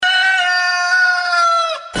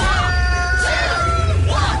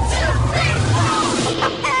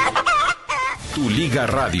Liga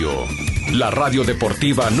Radio, la radio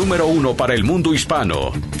deportiva número 1 para el mundo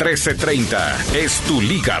hispano. 1330 es Tu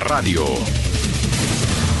Liga Radio.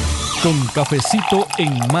 Con cafecito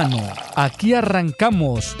en mano, aquí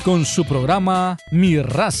arrancamos con su programa Mi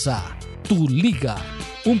Raza, Tu Liga.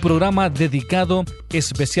 Un programa dedicado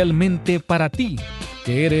especialmente para ti,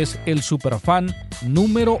 que eres el superfan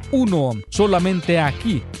número 1. Solamente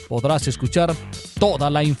aquí podrás escuchar toda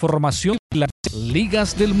la información de las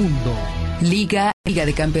ligas del mundo. Liga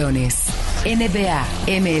de Campeones, NBA,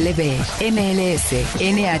 MLB, MLS,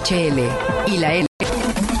 NHL y la L.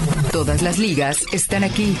 Todas las ligas están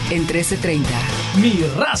aquí en 1330. Mi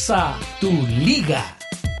Raza, Tu Liga.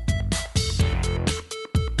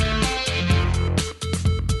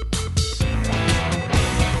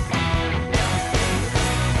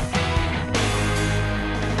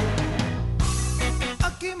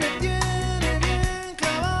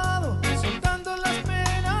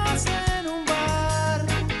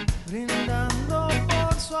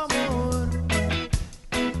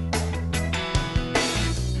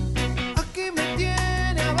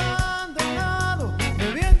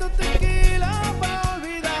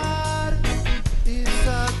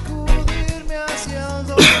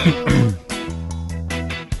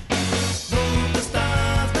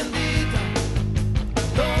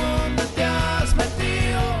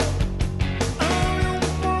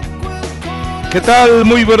 ¿Qué tal?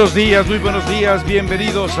 Muy buenos días,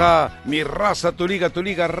 bienvenidos a Mi Raza Tu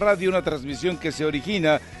Liga Radio, una transmisión que se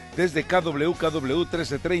origina desde KW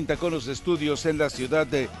 1330 con los estudios en la ciudad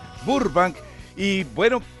de Burbank. Y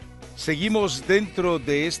bueno, seguimos dentro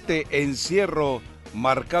de este encierro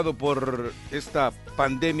marcado por esta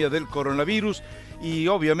pandemia del coronavirus y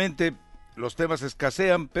obviamente los temas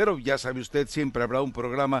escasean, pero ya sabe usted, siempre habrá un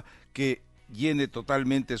programa que llene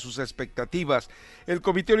totalmente sus expectativas. El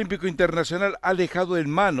Comité Olímpico Internacional ha dejado en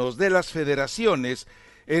manos de las federaciones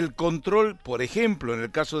el control, por ejemplo, en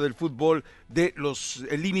el caso del fútbol, de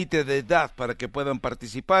el límite de edad para que puedan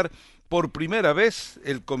participar. Por primera vez,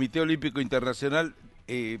 el Comité Olímpico Internacional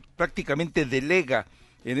prácticamente delega,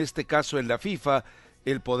 en este caso en la FIFA,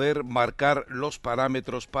 el poder marcar los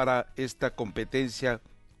parámetros para esta competencia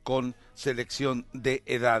con selección de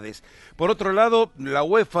edades. Por otro lado, la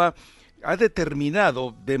UEFA ha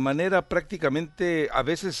determinado de manera prácticamente, a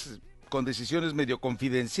veces con decisiones medio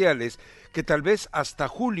confidenciales, que tal vez hasta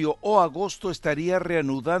julio o agosto estaría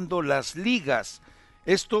reanudando las ligas.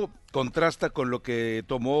 Esto contrasta con lo que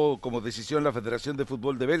tomó como decisión la Federación de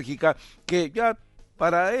Fútbol de Bélgica, que ya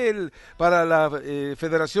para la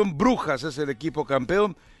Federación Brujas es el equipo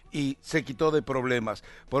campeón y se quitó de problemas.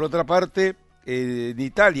 Por otra parte, en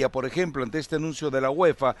Italia, por ejemplo, ante este anuncio de la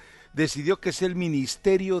UEFA, decidió que es el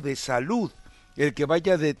Ministerio de Salud el que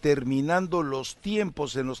vaya determinando los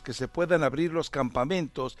tiempos en los que se puedan abrir los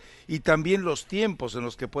campamentos y también los tiempos en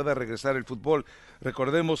los que pueda regresar el fútbol.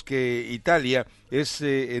 Recordemos que Italia es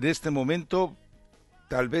en este momento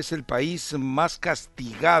tal vez el país más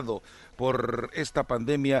castigado por esta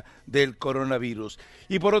pandemia del coronavirus.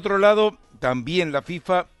 Y por otro lado, también la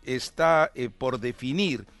FIFA está por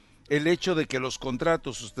definir el hecho de que los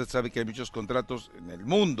contratos, usted sabe que hay muchos contratos en el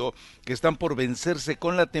mundo que están por vencerse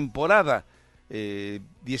con la temporada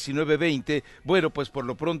 19-20, bueno, pues por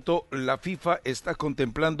lo pronto la FIFA está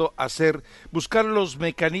contemplando buscar los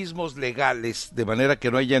mecanismos legales, de manera que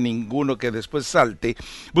no haya ninguno que después salte,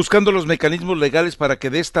 buscando los mecanismos legales para que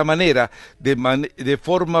de esta manera, de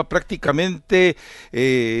forma prácticamente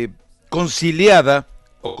conciliada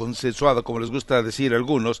o consensuada, como les gusta decir a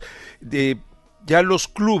algunos, ya los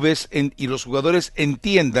clubes y los jugadores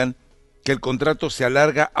entiendan que el contrato se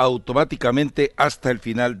alarga automáticamente hasta el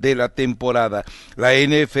final de la temporada. La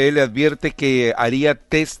NFL advierte que haría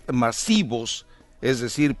test masivos, es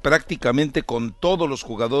decir, prácticamente con todos los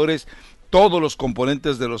jugadores, todos los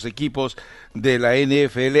componentes de los equipos de la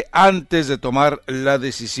NFL antes de tomar la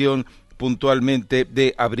decisión puntualmente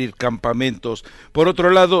de abrir campamentos. Por otro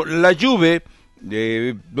lado, la Juve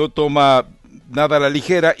no toma nada a la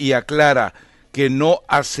ligera y aclara que no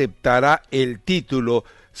aceptará el título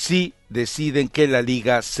si deciden que la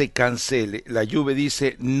liga se cancele. La Juve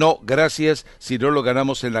dice, no, gracias, si no lo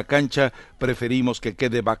ganamos en la cancha, preferimos que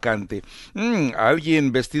quede vacante.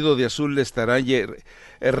 Alguien vestido de azul le estará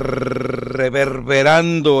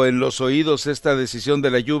reverberando en los oídos esta decisión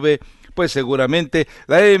de la Juve. Pues seguramente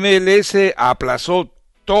la MLS aplazó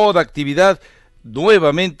toda actividad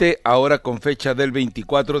nuevamente, ahora con fecha del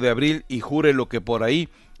 24 de abril, y jure lo que por ahí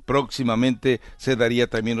próximamente se daría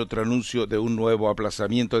también otro anuncio de un nuevo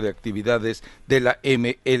aplazamiento de actividades de la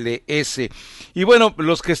MLS. Y bueno,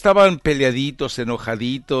 los que estaban peleaditos,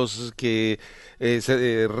 enojaditos, que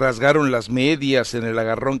se rasgaron las medias en el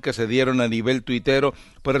agarrón que se dieron a nivel tuitero,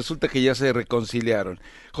 pues resulta que ya se reconciliaron.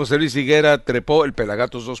 José Luis Higuera trepó el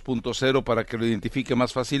Pelagatos 2.0 para que lo identifique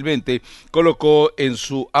más fácilmente, colocó en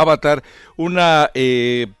su avatar una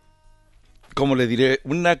como le diré,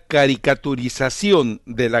 una caricaturización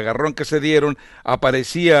del agarrón que se dieron.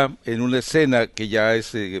 Aparecía en una escena que ya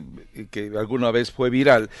es, que alguna vez fue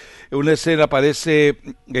viral, una escena aparece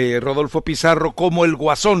Rodolfo Pizarro como el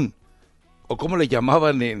Guasón, o como le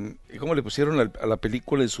llamaban, cómo le pusieron a la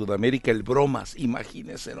película en Sudamérica, el Bromas,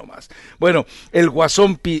 imagínense nomás. Bueno, el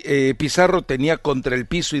Guasón Pizarro tenía contra el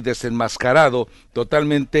piso y desenmascarado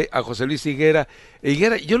totalmente a José Luis Higuera.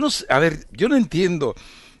 Higuera, yo no entiendo.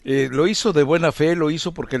 ¿Lo hizo de buena fe? ¿Lo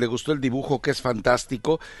hizo porque le gustó el dibujo, que es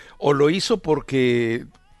fantástico? ¿O lo hizo porque,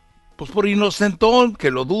 pues por inocentón, que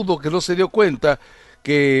lo dudo, que no se dio cuenta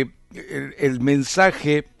que el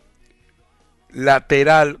mensaje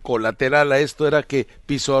colateral a esto era que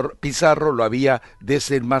Pizarro lo había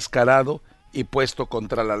desenmascarado y puesto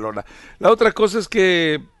contra la lona? La otra cosa es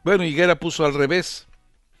que, bueno, Higuera puso al revés,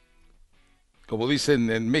 como dicen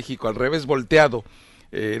en México, al revés volteado,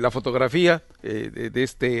 la fotografía de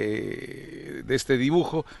este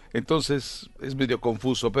dibujo. Entonces es medio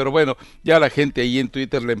confuso, pero bueno, ya la gente ahí en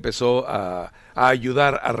Twitter le empezó a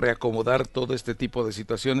ayudar a reacomodar todo este tipo de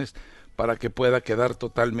situaciones para que pueda quedar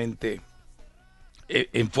totalmente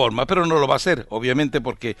en forma, pero no lo va a hacer, obviamente,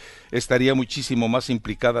 porque estaría muchísimo más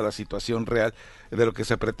implicada la situación real de lo que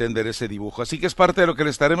se pretende en ese dibujo. Así que es parte de lo que le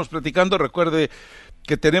estaremos platicando. Recuerde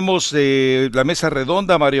que tenemos la mesa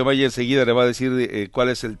redonda. Mario Maya enseguida le va a decir cuál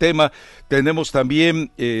es el tema. Tenemos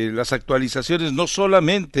también las actualizaciones, no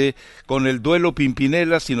solamente con el duelo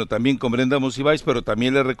Pimpinela, sino también con Brenda Monsiváis, pero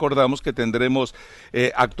también le recordamos que tendremos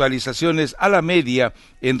actualizaciones a la media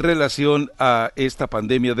en relación a esta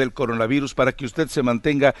pandemia del coronavirus, para que usted se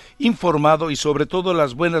mantenga informado, y sobre todo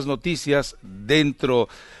las buenas noticias dentro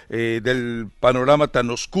del panorama tan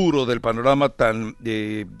oscuro, del panorama tan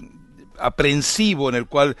aprensivo en el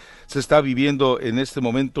cual se está viviendo en este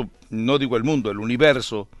momento, no digo el mundo, el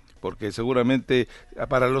universo, porque seguramente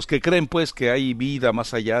para los que creen pues que hay vida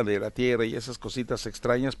más allá de la Tierra y esas cositas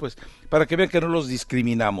extrañas, pues para que vean que no los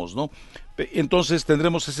discriminamos, ¿no? Entonces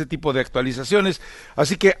tendremos ese tipo de actualizaciones.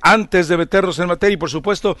 Así que antes de meternos en materia, y por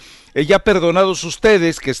supuesto, ya perdonados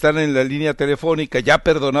ustedes que están en la línea telefónica, ya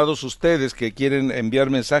perdonados ustedes que quieren enviar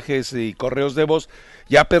mensajes y correos de voz,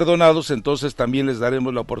 ya perdonados, entonces también les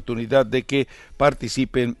daremos la oportunidad de que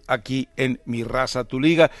participen aquí en Mi Raza Tu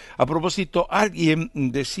Liga. A propósito, alguien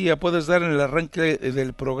decía, puedes dar en el arranque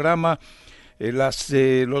del programa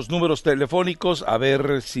los números telefónicos, a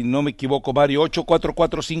ver si no me equivoco, Mario,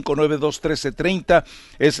 844-592-1330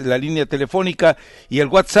 es la línea telefónica, y el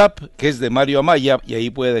WhatsApp, que es de Mario Amaya, y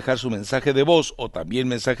ahí puede dejar su mensaje de voz o también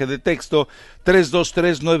mensaje de texto,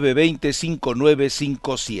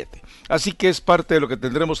 323-920-5957. Así que es parte de lo que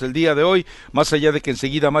tendremos el día de hoy, más allá de que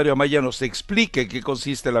enseguida Mario Amaya nos explique qué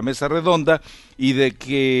consiste la mesa redonda, y de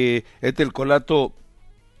que Etel Colato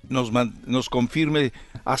nos confirme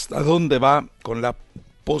hasta dónde va con la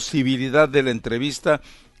posibilidad de la entrevista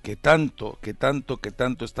que tanto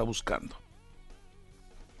está buscando.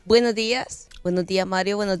 Buenos días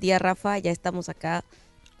Mario, buenos días Rafa, ya estamos acá.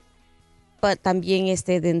 También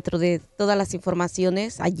dentro de todas las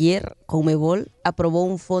informaciones, ayer Conmebol aprobó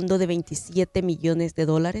un fondo de $27 millones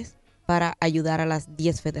para ayudar a las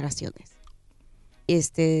 10 federaciones.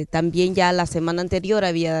 También ya la semana anterior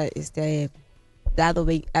había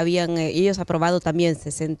habían ellos aprobado también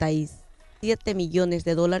 $67 millones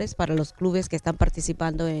para los clubes que están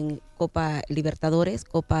participando en Copa Libertadores,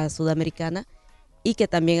 Copa Sudamericana, y que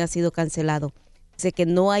también ha sido cancelado. Sé que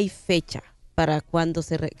no hay fecha para cuando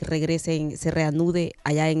se reanude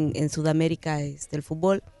allá en Sudamérica el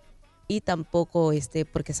fútbol, y tampoco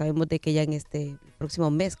porque sabemos de que ya en el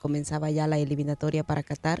próximo mes comenzaba ya la eliminatoria para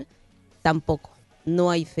Qatar. Tampoco,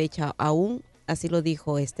 no hay fecha aún. Así lo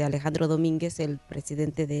dijo Alejandro Domínguez, el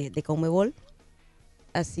presidente de Conmebol.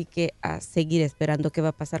 Así que a seguir esperando qué va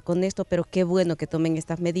a pasar con esto, pero qué bueno que tomen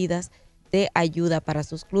estas medidas de ayuda para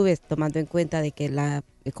sus clubes, tomando en cuenta de que la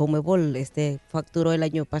Conmebol facturó el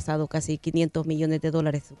año pasado casi $500 millones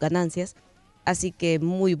sus ganancias. Así que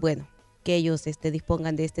muy bueno que ellos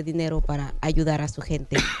dispongan de este dinero para ayudar a su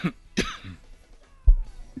gente.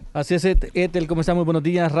 Así es, Etel, ¿cómo está? Muy buenos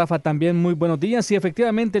días. Rafa, también muy buenos días. Y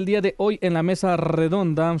efectivamente el día de hoy en la mesa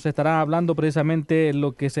redonda se estará hablando precisamente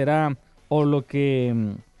lo que será o lo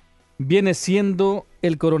que viene siendo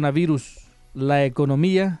el coronavirus. la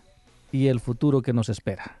economía y el futuro que nos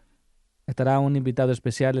espera. Estará un invitado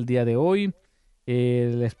especial el día de hoy,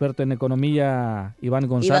 el experto en economía Iván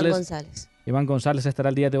González. Iván González estará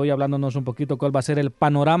el día de hoy hablándonos un poquito cuál va a ser el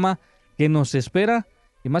panorama que nos espera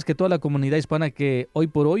y más que toda la comunidad hispana que hoy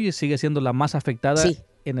por hoy sigue siendo la más afectada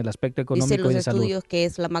en el aspecto económico y de salud. Dicen los estudios que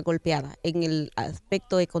es la más golpeada. En el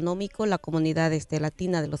aspecto económico, la comunidad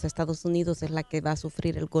latina de los Estados Unidos es la que va a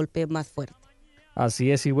sufrir el golpe más fuerte.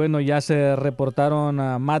 Así es, y bueno, ya se reportaron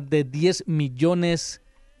más de 10 millones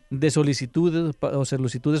de solicitudes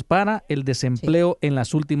para el desempleo en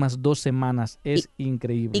las últimas 2 semanas. Es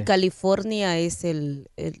increíble. Y California es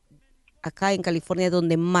acá en California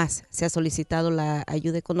donde más se ha solicitado la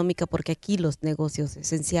ayuda económica, porque aquí los negocios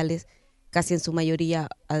esenciales, casi en su mayoría,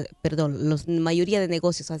 la mayoría de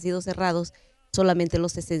negocios han sido cerrados, solamente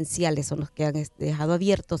los esenciales son los que han dejado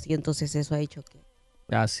abiertos y entonces eso ha hecho que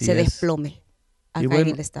se desplome acá en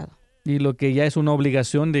el estado. Y lo que ya es una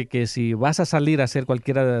obligación de que si vas a salir a hacer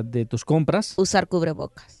cualquiera de tus compras, usar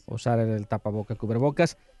cubrebocas. Usar el tapaboca,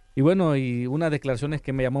 cubrebocas. Y bueno, y una declaración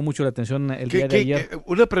que me llamó mucho la atención el día de ayer.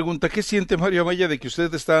 Una pregunta, ¿qué siente Mario Amaya de que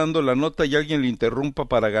usted está dando la nota y alguien le interrumpa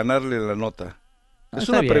para ganarle la nota? Es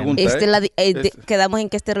una pregunta. Quedamos en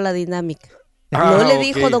que esta era la dinámica. ¿No le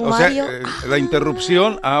dijo don Mario? La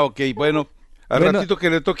interrupción, bueno. Ratito que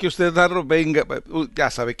le toque a usted darlo, venga, ya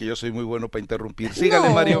sabe que yo soy muy bueno para interrumpir. Sígale,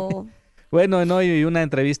 Mario. Bueno, no, y una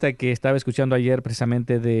entrevista que estaba escuchando ayer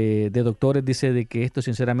precisamente de doctores dice de que esto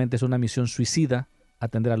sinceramente es una misión suicida,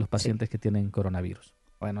 atender a los pacientes que tienen coronavirus.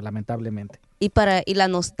 Bueno, lamentablemente. Y la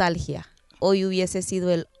nostalgia, hoy hubiese sido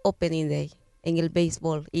el Opening Day en el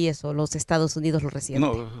béisbol y eso, los Estados Unidos lo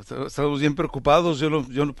recienten. No, estamos bien preocupados, yo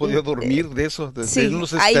no podía dormir de eso.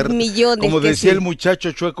 Hay millones. Como decía el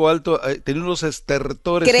muchacho Chueco Alto, tenía unos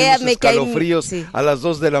estertores, unos escalofríos a las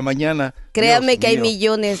 2 de la mañana. Créanme que hay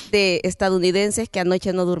millones de estadounidenses que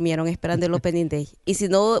anoche no durmieron esperando el Opening Day. Y si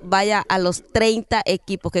no, vaya a los 30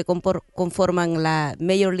 equipos que conforman la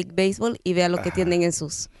Major League Baseball y vea lo que tienen en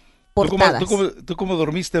sus portadas. ¿Tú cómo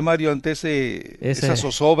dormiste, Mario, ante esa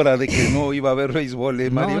zozobra de que no iba a haber béisbol,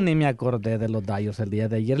 Mario? No, ni me acordé de los Dodgers el día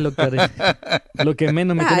de ayer, lo que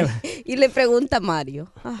menos me tenía. Y le pregunta a Mario.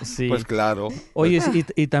 Sí. Pues claro. Oye,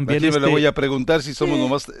 y también me le voy a preguntar si somos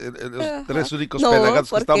nomás los 3 únicos pelagatos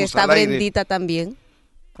que estamos al aire. Está Brendita también.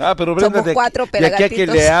 Pero Brenda, somos 4 pelagatitos. De aquí a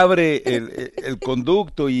que le abre el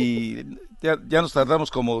conducto y... Ya nos tardamos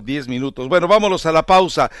como 10 minutos. Bueno, vámonos a la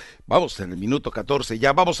pausa. Vamos en el minuto 14,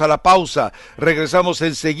 ya vamos a la pausa. Regresamos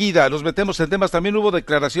enseguida. Nos metemos en temas. También hubo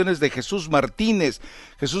declaraciones de Jesús Martínez.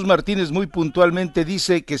 Jesús Martínez muy puntualmente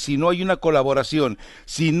dice que si no hay una colaboración,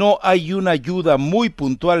 si no hay una ayuda muy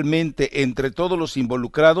puntualmente entre todos los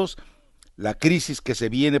involucrados, la crisis que se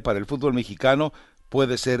viene para el fútbol mexicano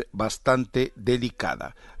puede ser bastante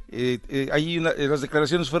delicada. Las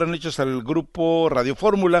declaraciones fueron hechas al grupo Radio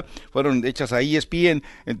Fórmula, fueron hechas a ESPN,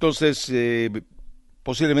 entonces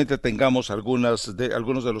posiblemente tengamos algunos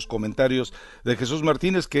de los comentarios de Jesús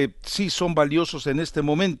Martínez que sí son valiosos en este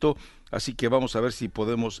momento, así que vamos a ver si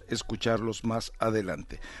podemos escucharlos más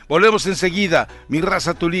adelante. Volvemos enseguida, Mi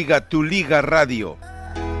Raza Tu Liga Radio.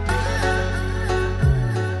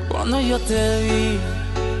 Cuando yo te vi,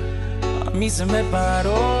 a mí se me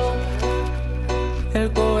paró el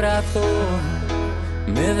corazón,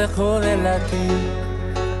 me dejó de latir.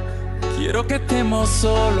 Quiero que estemos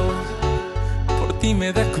solos, por ti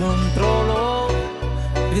me descontrolo.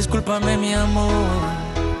 Discúlpame mi amor,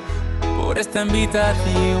 por esta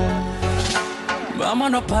invitación.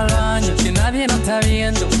 Vámonos pa'l baño, que nadie nos está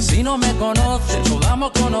viendo. Si no me conoces, nos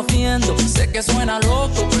vamos conociendo. Sé que suena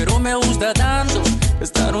loco, pero me gusta tanto.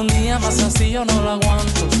 Estar un día más así yo no lo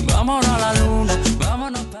aguanto. Vámonos a la luna,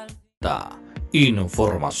 vámonos pa'l...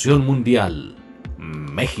 Información mundial.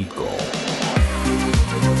 México.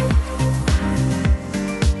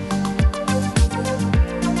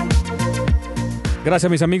 Gracias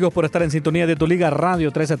mis amigos por estar en sintonía de Tu Liga Radio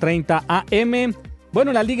 1330 AM.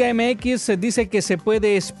 Bueno, la Liga MX dice que se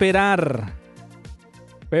puede esperar,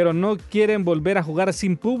 pero no quieren volver a jugar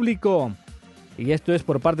sin público. Y esto es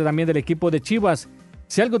por parte también del equipo de Chivas.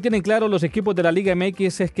 Si algo tienen claro los equipos de la Liga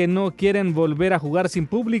MX es que no quieren volver a jugar sin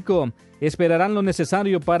público. Esperarán lo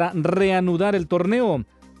necesario para reanudar el torneo.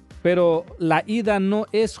 Pero la idea no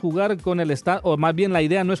es jugar con el estadio, o más bien la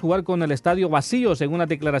idea no es jugar con el estadio vacío, según las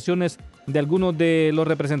declaraciones de algunos de los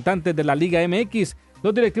representantes de la Liga MX.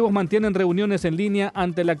 Los directivos mantienen reuniones en línea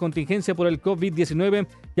ante la contingencia por el COVID-19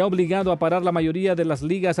 que ha obligado a parar la mayoría de las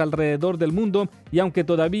ligas alrededor del mundo, y aunque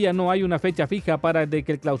todavía no hay una fecha fija para de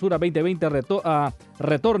que el Clausura 2020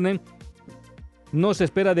 retorne, no se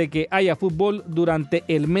espera de que haya fútbol durante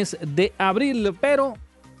el mes de abril, pero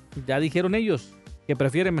ya dijeron ellos que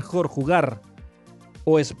prefieren mejor jugar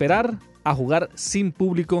o esperar a jugar sin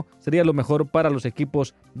público. Sería lo mejor para los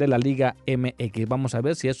equipos de la Liga MX. Vamos a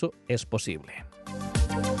ver si eso es posible.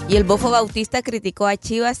 Y el Bofo Bautista criticó a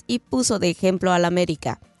Chivas y puso de ejemplo al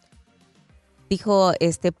América. Dijo,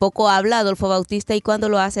 poco habla Adolfo Bautista y cuando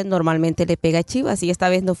lo hace normalmente le pega a Chivas, y esta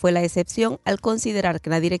vez no fue la excepción al considerar que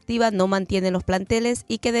la directiva no mantiene los planteles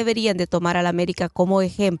y que deberían de tomar al América como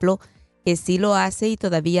ejemplo, que sí lo hace y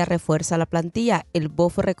todavía refuerza la plantilla. El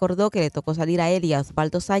Bofo recordó que le tocó salir a él y a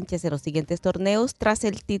Osvaldo Sánchez en los siguientes torneos tras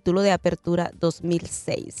el título de Apertura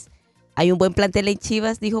 2006. Hay un buen plantel en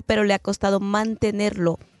Chivas, dijo, pero le ha costado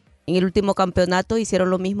mantenerlo. En el último campeonato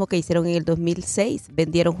hicieron lo mismo que hicieron en el 2006.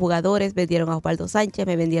 Vendieron jugadores, vendieron a Osvaldo Sánchez,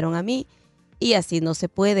 me vendieron a mí. Y así no se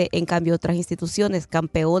puede. En cambio, otras instituciones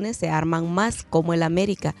campeones se arman más, como el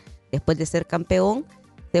América. Después de ser campeón,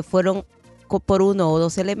 se fueron por 1 o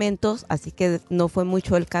 2 elementos, así que no fue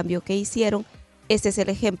mucho el cambio que hicieron. Ese es el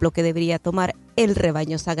ejemplo que debería tomar el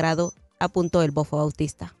rebaño sagrado, apuntó el Bofo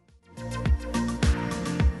Bautista.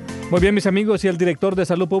 Muy bien, mis amigos, y el director de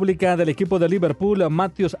Salud Pública del equipo de Liverpool,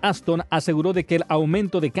 Matthews Aston, aseguró de que el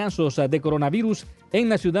aumento de casos de coronavirus en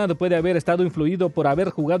la ciudad puede haber estado influido por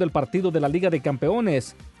haber jugado el partido de la Liga de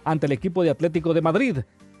Campeones ante el equipo de Atlético de Madrid,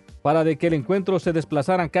 para de que el encuentro se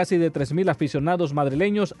desplazaran casi de 3,000 aficionados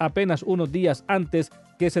madrileños apenas unos días antes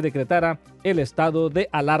que se decretara el estado de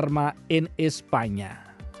alarma en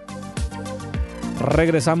España.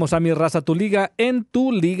 Regresamos a Mi Raza Tu Liga en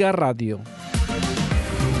Tu Liga Radio.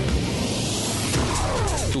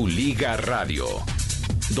 Tu Liga Radio,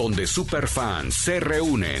 donde superfans se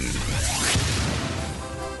reúnen.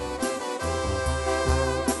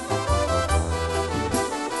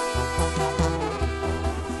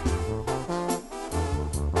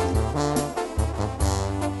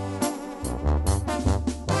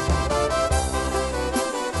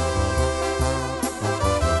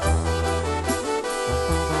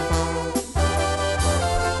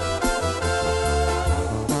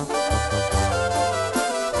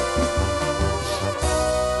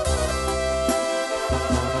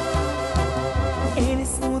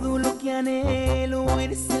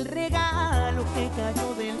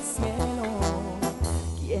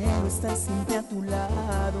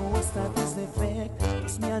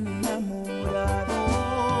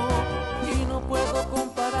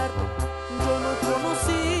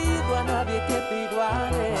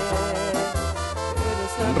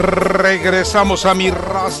 Regresamos a Mi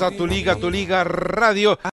Raza, Tu Liga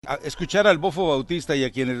Radio. A escuchar al Bofo Bautista y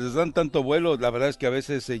a quienes les dan tanto vuelo, la verdad es que a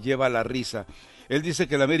veces se lleva la risa. Él dice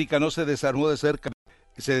que el América no se desarmó de cerca,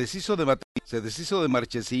 se deshizo de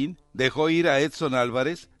Marchesín, dejó ir a Edson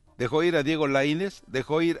Álvarez, dejó ir a Diego Lainez,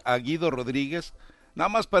 dejó ir a Guido Rodríguez, nada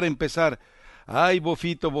más para empezar. Ay,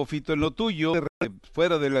 Bofito, en lo tuyo,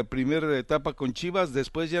 fuera de la primera etapa con Chivas,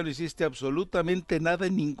 después ya no hiciste absolutamente nada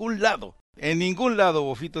en ningún lado,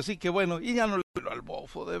 Bofito, así que bueno, y ya no le hablo al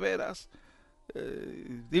Bofo, de veras.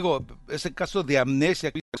 Ese caso de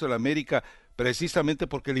amnesia que hizo el América, precisamente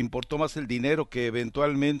porque le importó más el dinero que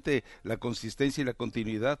eventualmente la consistencia y la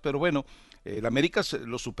continuidad, pero bueno, el América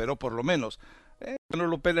lo superó por lo menos. No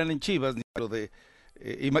lo pelan en Chivas, ni lo de...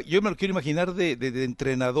 yo me lo quiero imaginar de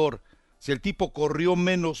entrenador. Si el tipo corrió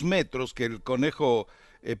menos metros que el Conejo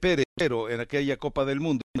Pérez, pero en aquella Copa del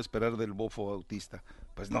Mundo, esperar del Bofo Bautista,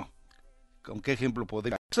 pues no. ¿Con qué ejemplo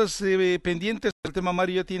podría? Cosas pendientes del tema,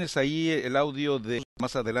 Mario, ya tienes ahí el audio de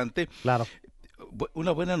más adelante. Claro.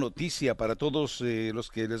 Una buena noticia para todos los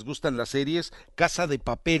que les gustan las series. Casa de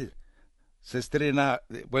Papel se estrena,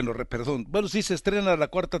 se estrena la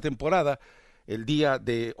 4ª temporada el día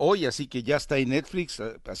de hoy, así que ya está en Netflix,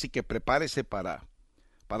 así que prepárese para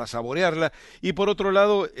saborearla. Y por otro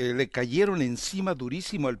lado, le cayeron encima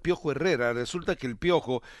durísimo al Piojo Herrera. Resulta que el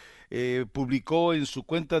Piojo publicó en su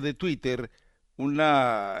cuenta de Twitter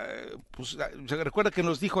se recuerda que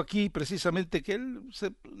nos dijo aquí precisamente que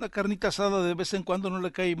una carnita asada de vez en cuando no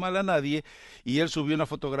le cae mal a nadie, y él subió una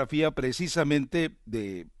fotografía precisamente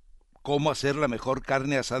de cómo hacer la mejor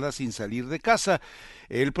carne asada sin salir de casa.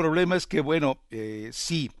 El problema es que,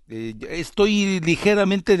 estoy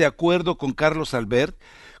ligeramente de acuerdo con Carlos Albert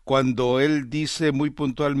cuando él dice muy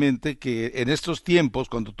puntualmente que en estos tiempos,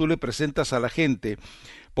 cuando tú le presentas a la gente,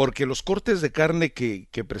 porque los cortes de carne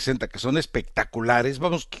que presenta, que son espectaculares,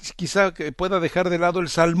 quizá que pueda dejar de lado el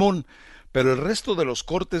salmón, pero el resto de los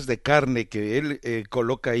cortes de carne que él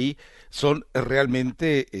coloca ahí son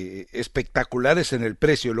realmente espectaculares en el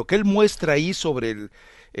precio. Lo que él muestra ahí sobre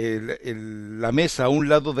la mesa a un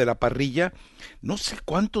lado de la parrilla, no sé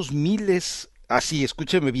cuántos miles,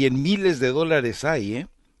 escúcheme bien, miles de dólares hay,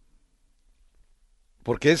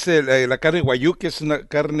 porque es la carne guayú, que es una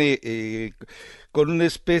carne con una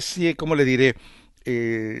especie, ¿cómo le diré?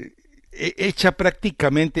 Eh, Hecha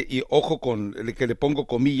prácticamente, y ojo con el que le pongo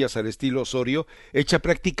comillas al estilo Osorio, hecha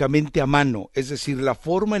prácticamente a mano, es decir, la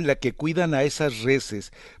forma en la que cuidan a esas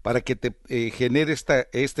reses para que te genere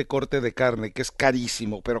este corte de carne, que es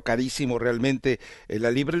carísimo, pero carísimo realmente,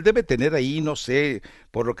 la libra, él debe tener ahí, no sé,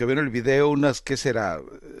 por lo que veo en el video, unas, ¿qué será?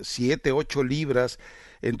 7, 8 libras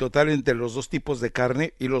en total entre los dos tipos de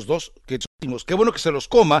carne, y los dos que qué bueno que se los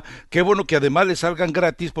coma, qué bueno que además le salgan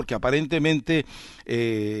gratis, porque aparentemente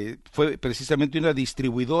fue precisamente una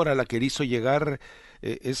distribuidora la que le hizo llegar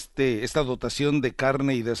esta dotación de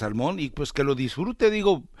carne y de salmón, y pues que lo disfrute,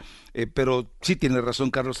 digo, pero sí tiene razón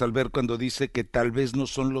Carlos Albert cuando dice que tal vez no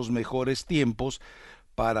son los mejores tiempos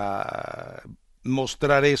para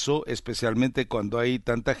mostrar eso, especialmente cuando hay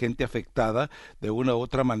tanta gente afectada de una u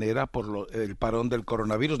otra manera por el parón del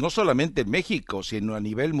coronavirus, no solamente en México, sino a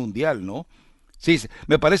nivel mundial, ¿no? Sí,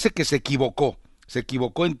 me parece que se equivocó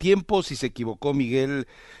en tiempos y se equivocó Miguel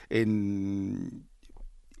en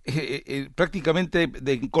prácticamente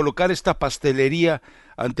de colocar esta pastelería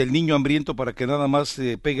ante el niño hambriento para que nada más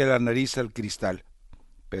pegue la nariz al cristal.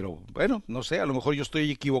 Pero bueno, no sé, a lo mejor yo estoy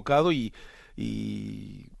equivocado y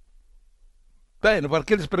bueno, ¿para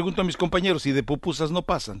qué les pregunto a mis compañeros si de pupusas no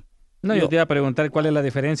pasan? No, yo te iba a preguntar cuál es la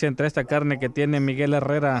diferencia entre esta carne que tiene Miguel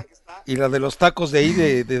Herrera y la de los tacos de ahí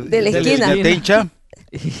de la esquina. de Tencha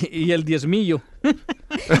y el diezmillo.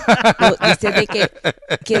 No, dice de que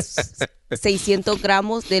 600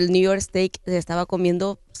 gramos del New York Steak se estaba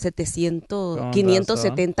comiendo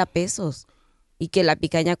 570 pesos, y que la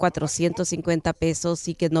picaña 450 pesos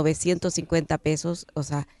y que 950 pesos, o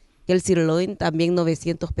sea, que el sirloin también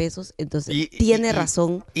 900 pesos, entonces tiene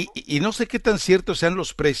razón. Y no sé qué tan ciertos sean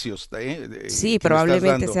los precios. Sí,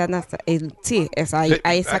 probablemente sean hasta, sí,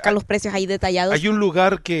 ahí sacan los precios ahí detallados. Hay un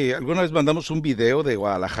lugar que alguna vez mandamos un video de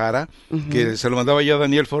Guadalajara, que se lo mandaba yo a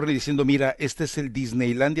Daniel Forley diciendo, mira, este es el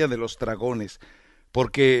Disneylandia de los dragones,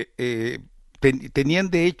 porque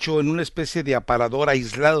tenían de hecho en una especie de aparador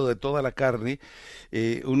aislado de toda la carne,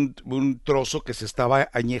 un trozo que se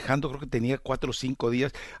estaba añejando, creo que tenía 4 o 5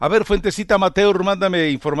 días. A ver, Fuentecita Mateo,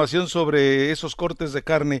 mándame información sobre esos cortes de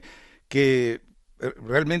carne que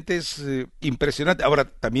realmente es impresionante. Ahora,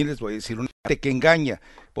 también les voy a decir una parte que engaña.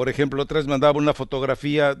 Por ejemplo, otra vez mandaba una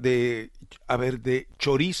fotografía de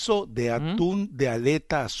chorizo de atún de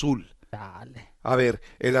aleta azul. Dale. A ver,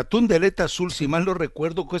 el atún de aleta azul, si mal no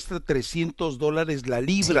recuerdo, cuesta $300 la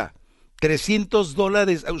libra. Sí.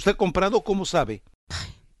 $300. ¿Usted ha comprado? ¿Cómo sabe?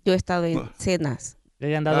 Yo he estado en cenas. Ya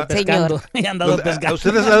he andado pescando.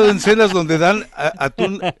 ¿Ustedes han dado en cenas donde dan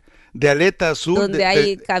atún de aleta azul? Donde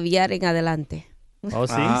hay caviar en adelante. Oh,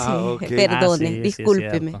 sí. Sí. Okay. Perdone, sí,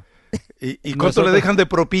 discúlpeme. ¿Y cuánto le dejan de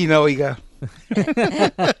propina, oiga?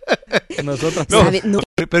 Nosotros no.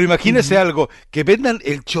 Pero imagínese algo, que vendan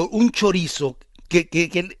un chorizo, que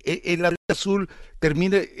el aleta azul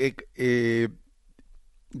termine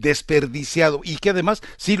desperdiciado, y que además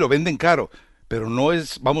sí lo venden caro, pero no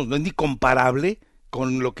es ni comparable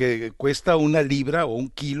con lo que cuesta una libra o un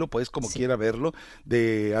kilo, pues como quiera verlo,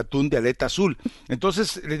 de atún de aleta azul.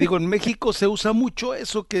 Entonces, le digo, en México se usa mucho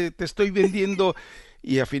eso que te estoy vendiendo,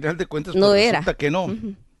 y a final de cuentas pues, resulta que no.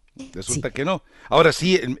 Resulta que no. Ahora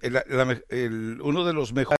sí, uno de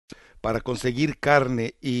los mejores para conseguir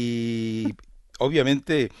carne y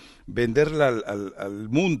obviamente venderla al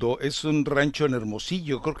mundo es un rancho en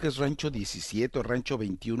Hermosillo, creo que es rancho 17 o rancho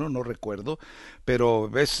 21, no recuerdo, pero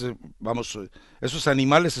ves, vamos, esos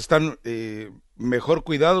animales están mejor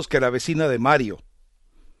cuidados que la vecina de Mario.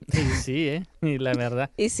 Sí, y la verdad.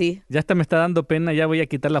 Y sí. Ya hasta me está dando pena, ya voy a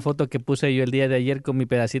quitar la foto que puse yo el día de ayer con mi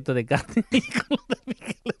pedacito de carne.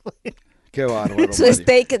 Qué bárbaro. Su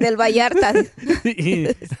steak del Vallarta. Sí,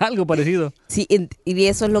 algo parecido. Sí, y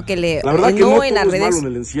eso es lo que le... La verdad que no en todo las es redes... malo en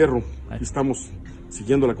el encierro. Aquí estamos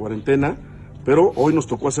siguiendo la cuarentena, pero hoy nos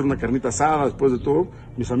tocó hacer una carnita asada después de todo.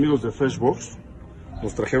 Mis amigos de Freshbox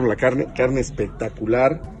nos trajeron la carne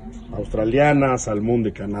espectacular, australiana, salmón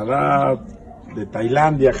de Canadá, de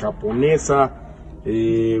Tailandia, japonesa,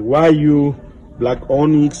 Wagyu, Black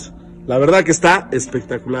Onyx. La verdad que está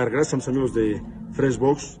espectacular. Gracias a mis amigos de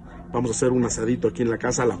Freshbox. Vamos a hacer un asadito aquí en la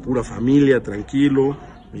casa, la pura familia, tranquilo,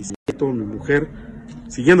 mis nietos, mi mujer,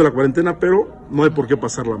 siguiendo la cuarentena, pero no hay por qué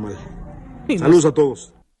pasarla mal. Saludos a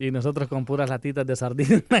todos. Y nosotros con puras latitas de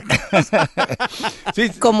sardina en la casa.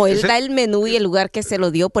 Sí, como él da el menú y el lugar que se lo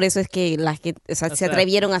dio, por eso es que la gente, se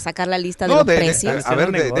atrevieron a sacar la lista de los precios. A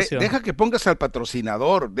ver, deja que pongas al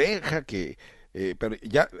patrocinador, deja que... pero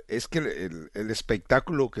ya, es que el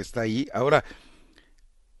espectáculo que está ahí, ahora...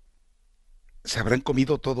 ¿Se habrán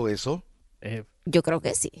comido todo eso? Yo creo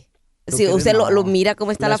que sí. ¿Tú Si crees? usted No. lo mira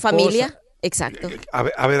cómo está La la esposa. familia, exacto. A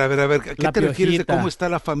ver, ¿qué La te refieres de piojita. cómo está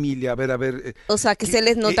la familia? A ver. O sea, que se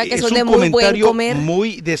les nota que Es son un de muy buen comentario comer.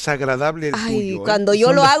 muy desagradable el Ay, tuyo. cuando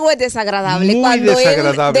yo lo hago es desagradable. Muy Cuando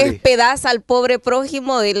desagradable. él despedaza al pobre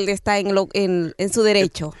prójimo, él está en su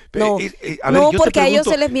derecho. No, A ver, no, yo te porque a ellos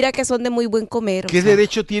pregunto, se les mira que son de muy buen comer. o ¿qué sea.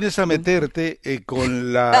 derecho tienes a meterte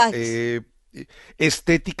con la Ay.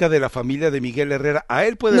 estética de la familia de Miguel Herrera? A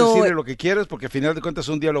él puedes No. decirle lo que quieras, porque al final de cuentas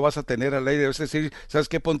un día lo vas a tener al aire, vas a decir, ¿sabes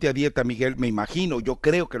qué? Ponte a dieta, Miguel, me imagino, yo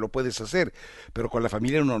creo que lo puedes hacer, pero con la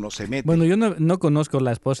familia uno no se mete. Bueno, yo no conozco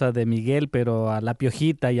la esposa de Miguel, pero a la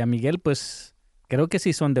Piojita y a Miguel, pues creo que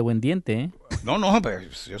sí son de buen diente, ¿eh? No,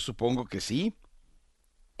 pues, yo supongo que sí.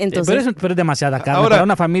 Entonces, Pero es demasiada carne. Ahora, para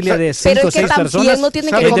una familia de pero 5 o es que 6 también personas. no tienen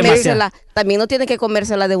 ¿sabe que qué? comérsela. También no tienen que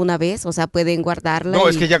comérsela de una vez. O sea, pueden guardarla. No, y-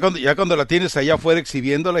 es que ya cuando la tienes allá afuera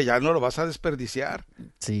exhibiéndola, ya no lo vas a desperdiciar.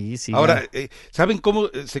 Sí. Ahora, ya. ¿saben cómo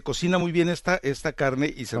se cocina muy bien esta carne?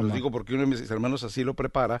 Y se los ¿Cómo? digo porque uno de mis hermanos así lo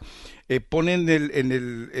prepara. Ponen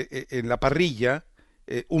en la parrilla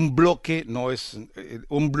un bloque,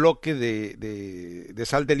 un bloque de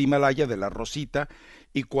sal del Himalaya, de la rosita,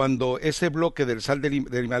 y cuando ese bloque del sal del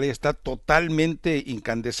Himalaya está totalmente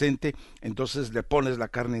incandescente, entonces le pones la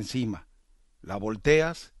carne encima, la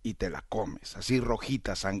volteas y te la comes, así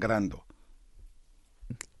rojita, sangrando.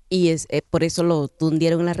 Y es por eso lo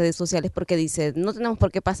tundieron en las redes sociales, porque dice, no tenemos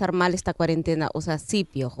por qué pasar mal esta cuarentena. O sea, sí,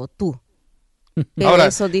 Piojo, tú. Pero Ahora,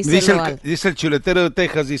 eso dice el chuletero de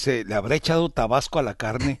Texas, dice, ¿le habrá echado tabasco a la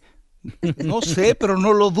carne? No sé, pero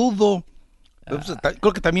no lo dudo.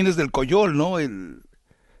 Creo que también es del Coyol, ¿no? No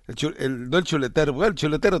el chuletero, bueno, el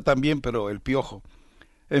chuletero también, pero el Piojo.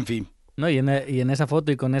 En fin. No, y en esa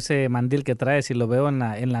foto y con ese mandil que trae, si lo veo en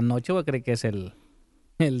la noche, voy a creer que es el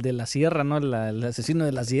de la sierra, ¿no? El asesino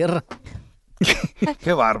de la sierra.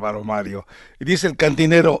 Qué bárbaro, Mario. Y dice el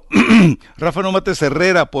cantinero, Rafa, no mates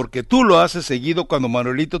Herrera, porque tú lo haces seguido cuando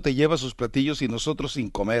Manuelito te lleva sus platillos y nosotros sin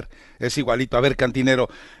comer. Es igualito. A ver, cantinero,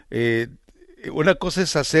 una cosa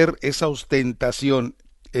es hacer esa ostentación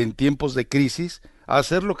en tiempos de crisis, a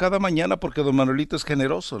hacerlo cada mañana porque don Manuelito es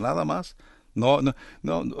generoso, nada más. No.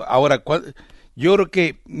 Ahora, yo creo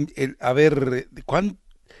que,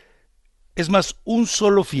 es más, un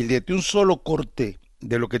solo filete, un solo corte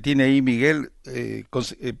de lo que tiene ahí Miguel,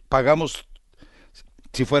 pagamos,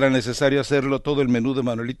 si fuera necesario hacerlo, todo el menú de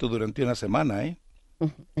Manuelito durante una semana, ¿eh?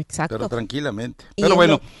 Exacto. Pero tranquilamente. Y Pero es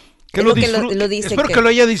bueno, que lo es lo disfrute. dice Espero que lo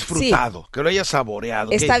haya disfrutado, que lo haya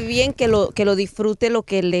saboreado. Está bien que lo disfrute. Lo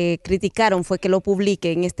que le criticaron fue que lo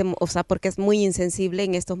publique o sea, porque es muy insensible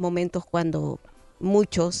en estos momentos cuando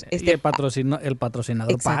muchos Y el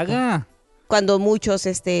patrocinador Exacto. paga. cuando muchos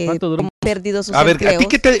 ¿Cuánto duró? han perdido sus A ver, empleos. ¿a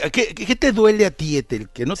ti qué te duele a ti, Etel?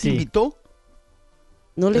 ¿Que no te Sí. invitó?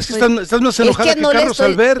 No le Es que estoy- estás más enojada que no le Carlos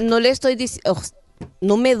estoy, Albert. no le estoy diciendo,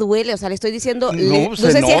 no me duele, o sea, le estoy diciendo, No, no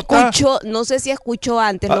se sé nota. no sé si escuchó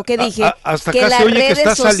antes lo que dije, Hasta que acá las se oye que redes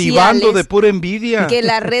está salivando sociales- de pura envidia. que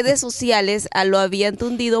las redes sociales lo habían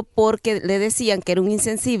tundido porque le decían que era un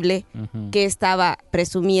insensible que estaba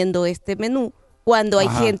presumiendo este menú, cuando hay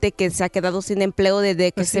Ajá. gente que se ha quedado sin empleo desde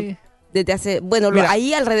que Pues sí. desde hace, bueno, Mira,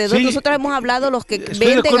 ahí alrededor, sí, nosotros hemos hablado los que estoy de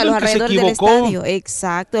venden acuerdo a los en que se alrededores del equivocó. estadio.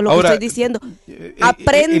 Exacto, es lo Ahora, que estoy diciendo.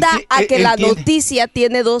 Aprenda a que la entiende. noticia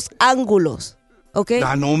tiene dos ángulos, ¿ok?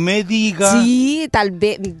 Ah, no me diga. Sí, tal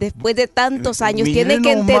vez después de tantos años Mire tiene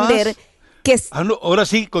que nomás. entender que es Ah, no, ahora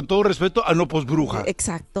sí, con todo respeto, no, pues bruja.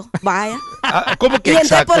 exacto. Vaya. ¿Cómo que Y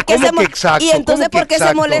entonces, exacto? ¿por qué ¿Cómo se que mo- exacto? y entonces ¿Cómo que ¿por qué se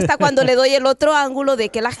exacto? molesta cuando le doy el otro ángulo de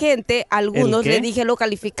que la gente, algunos qué? le dije, lo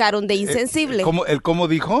calificaron de insensible? ¿Cómo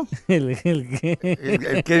dijo? El que-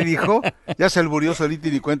 ¿El qué dijo? Ya se alburió solito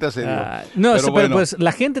y ni cuenta se dio. No, Pero pero bueno, pues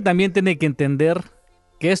la gente también tiene que entender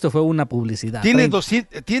que esto fue una publicidad. tiene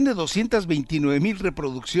 30. 229,000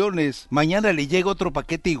 reproducciones. Mañana le llega otro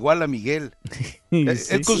paquete igual a Miguel. Sí,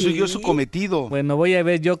 Él consiguió sí. su cometido. Bueno, voy a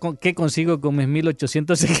ver yo qué consigo con mis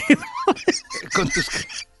 1,800 seguidores. Con tus-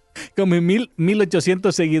 Con mis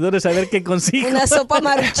 1,800 seguidores, a ver qué consigo. Una sopa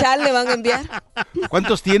maruchan le van a enviar.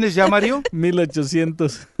 ¿Cuántos tienes ya, Mario?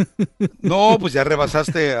 1,800. No, pues ya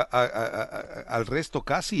rebasaste al resto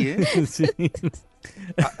casi, ¿eh? Sí.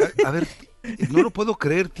 A ver, no lo puedo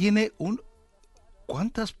creer. Tiene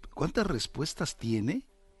 ¿Cuántas respuestas tiene?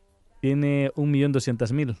 Tiene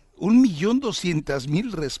 1,200,000.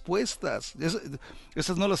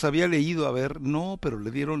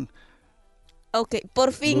 Ok,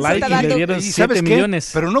 por fin se Like está y le dando. dieron ¿Y 7 sabes qué?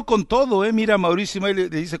 millones. Pero no con todo, Mira, Mauricio May le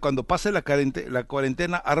dice, cuando pase la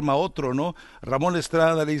cuarentena, arma otro, ¿no? Ramón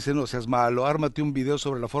Estrada le dice, no seas malo, ármate un video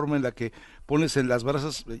sobre la forma en la que pones en las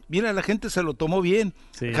brasas. Mira, la gente se lo tomó bien.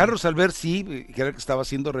 Sí. Carlos Albert sí, que era que estaba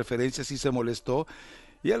haciendo referencias, sí se molestó.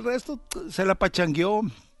 Y el resto se la pachangueó.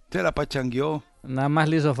 Nada más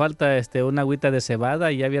le hizo falta una agüita de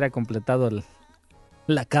cebada y ya hubiera completado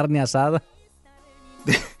la carne asada.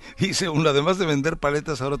 Dice uno, además de vender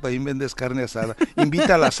paletas, ahora también vendes carne asada.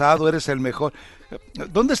 Invita al asado, eres el mejor.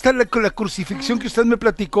 ¿Dónde está la crucifixión que usted me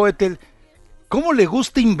platicó, Etel? ¿Cómo le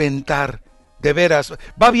gusta inventar? De veras,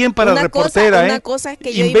 va bien para reportera, Una cosa es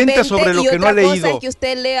que yo inventa sobre lo que no ha leído. Y otra cosa es que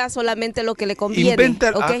usted lea solamente lo que le conviene.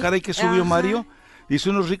 Inventa, ¿okay? caray, que subió Mario.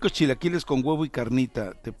 Hizo unos ricos chilaquiles con huevo y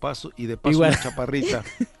carnita. Te paso, y de paso Igual. una chaparrita.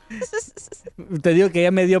 Te digo que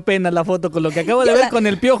ya me dio pena la foto con lo que acabo de ver con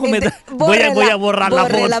el piojo. Voy a borrar la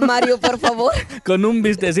foto. Mario, por favor. Con un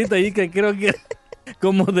vistecito ahí que creo que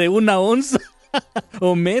como de 1 onza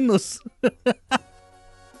o menos.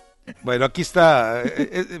 Bueno, aquí está,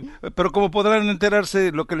 pero como podrán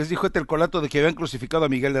enterarse, lo que les dijo el Colato de que habían crucificado a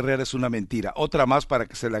Miguel Herrera es una mentira, otra más para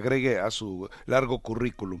que se le agregue a su largo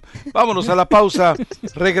currículum. Vámonos a la pausa,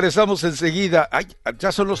 regresamos enseguida. Ay,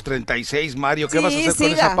 ya son los 36, Mario, ¿qué vas a hacer con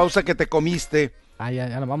esa pausa que te comiste? Ya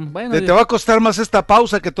nos vamos. Bueno, te va a costar más esta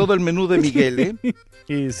pausa que todo el menú de Miguel,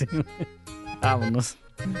 ¿eh? Sí. Vámonos.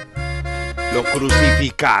 Lo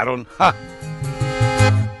crucificaron. ¡Ja!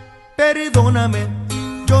 Perdóname,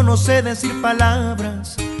 yo no sé decir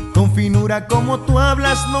palabras, con finura como tú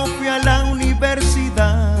hablas no fui a la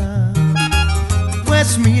universidad.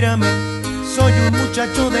 Pues mírame, soy un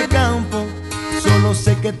muchacho de campo, solo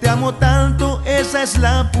sé que te amo tanto, esa es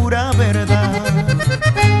la pura verdad.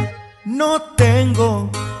 No tengo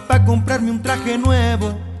pa' comprarme un traje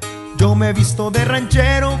nuevo, yo me visto de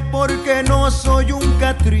ranchero porque no soy un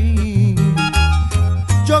catrín.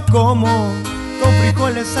 Yo como con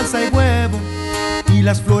frijoles, salsa y huevo, y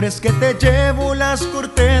las flores que te llevo las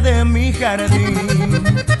corté de mi jardín.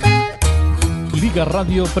 Liga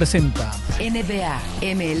Radio presenta NBA,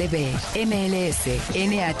 MLB, MLS,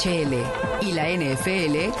 NHL y la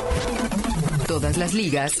NFL. Todas las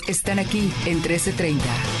ligas están aquí en 1330.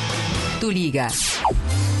 Tu Liga.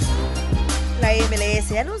 La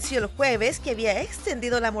MLS anunció el jueves que había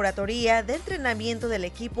extendido la moratoria de entrenamiento del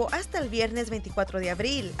equipo hasta el viernes 24 de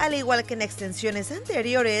abril. Al igual que en extensiones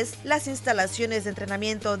anteriores, las instalaciones de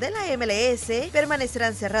entrenamiento de la MLS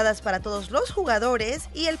permanecerán cerradas para todos los jugadores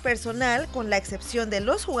y el personal, con la excepción de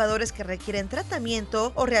los jugadores que requieren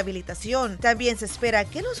tratamiento o rehabilitación. También se espera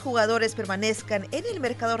que los jugadores permanezcan en el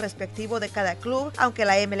mercado respectivo de cada club, aunque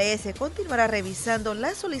la MLS continuará revisando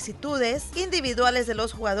las solicitudes individuales de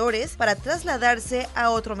los jugadores para trasladarse a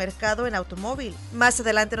otro mercado en automóvil. Más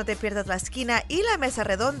adelante no te pierdas la esquina y la mesa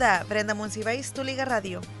redonda. Brenda Monsiváis, Tu Liga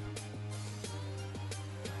Radio.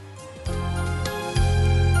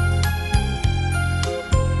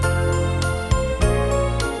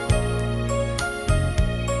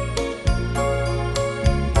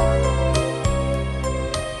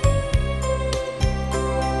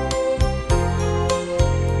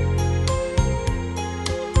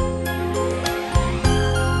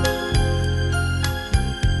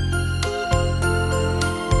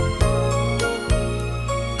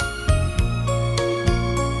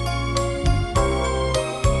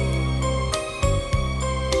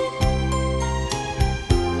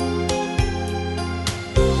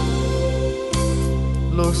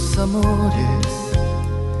 Los amores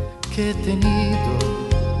que he tenido,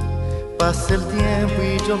 pasa el tiempo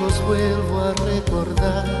y yo los vuelvo a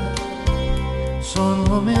recordar. Son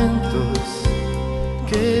momentos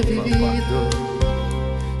que he vivido,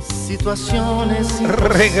 situaciones.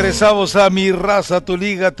 Regresamos a Mi Raza, Tu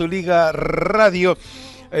Liga Radio.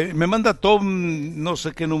 Me manda Tom, no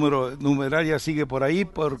sé qué numeraria sigue por ahí,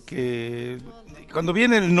 porque cuando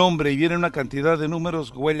viene el nombre y viene una cantidad de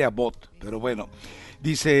números huele a bot, pero bueno.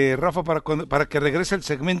 Dice Rafa, para que regrese el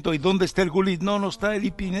segmento, ¿y dónde está el Gulit? No está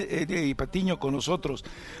el Patiño con nosotros.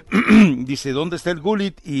 Dice, ¿dónde está el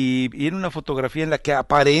Gulit? Y viene una fotografía en la que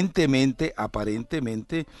aparentemente,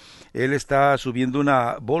 él está subiendo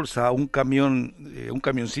una bolsa a un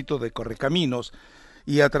camioncito de correcaminos,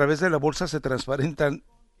 y a través de la bolsa se transparentan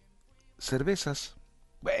cervezas.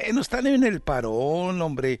 Bueno, están en el parón,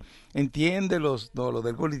 hombre, entiéndelos. No, lo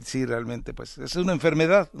del Gulit sí, realmente, pues, es una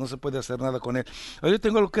enfermedad, no se puede hacer nada con él. Ahora yo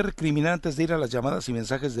tengo algo que recriminar antes de ir a las llamadas y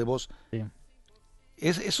mensajes de voz. Sí.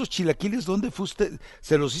 Esos chilaquiles, ¿dónde fue usted?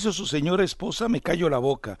 ¿Se los hizo su señora esposa? Me callo la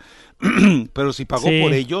boca. Pero si pagó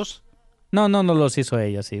por ellos, No los hizo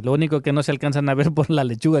ella, sí. Lo único que no se alcanzan a ver por la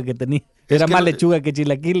lechuga que tenía. Era más lechuga que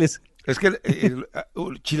chilaquiles. Es que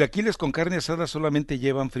chilaquiles con carne asada solamente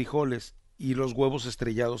llevan frijoles y los huevos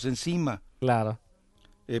estrellados encima. Claro.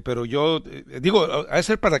 Pero yo digo, a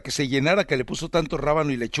ser para que se llenara, que le puso tanto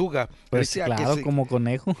rábano y lechuga. Pues claro, como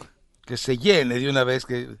conejo. Que se llene de una vez,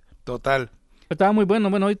 que total. Estaba muy bueno.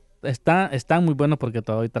 Bueno, hoy está muy bueno porque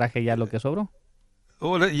hoy traje ya lo que sobró.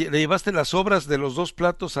 ¿Le llevaste las sobras de los 2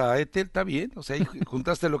 platos a Ethel? Está bien, o sea,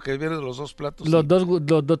 juntaste lo que viene de los 2 platos.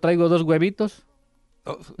 Traigo 2 huevitos.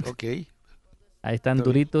 Oh, ok. Ahí están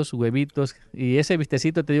duritos, huevitos. Y ese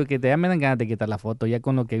vistecito, te digo que ya me dan ganas de quitar la foto. Ya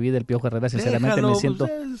con lo que vi del Piojo Herrera, sinceramente me siento...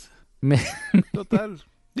 Total.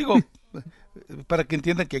 Digo, para que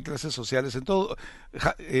entiendan que hay clases sociales en todo.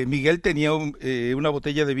 Miguel tenía una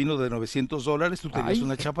botella de vino de $900, tú tenías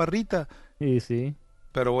una chaparrita. Sí.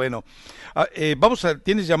 Pero bueno,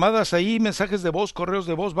 ¿tienes llamadas ahí, mensajes de voz, correos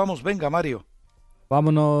de voz? Vamos, venga, Mario.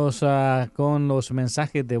 Vámonos con los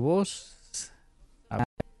mensajes de voz.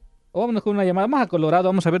 Vámonos con una llamada. Vamos a Colorado,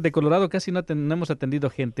 vamos a ver, de Colorado casi no hemos atendido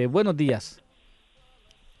gente. Buenos días.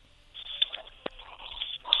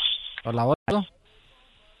 Hola.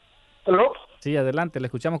 ¿Hello? Sí, adelante, le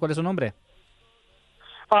escuchamos. ¿Cuál es su nombre?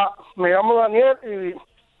 Me llamo Daniel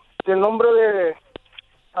y el nombre de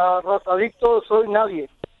Razadicto soy Nadie.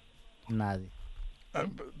 Nadie.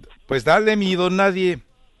 Pues dale, mi don Nadie.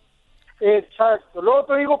 Exacto. Luego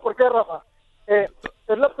te digo por qué, Rafa. Es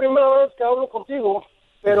la primera vez que hablo contigo,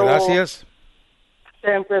 pero... Gracias.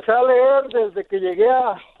 Empecé a leer desde que llegué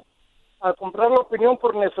a comprar la opinión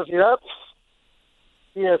por necesidad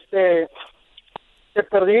y te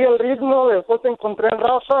perdí el ritmo, después te encontré en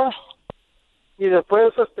Raza y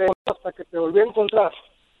después hasta que te volví a encontrar.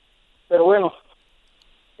 Pero bueno,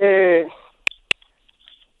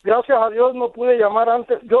 gracias a Dios no pude llamar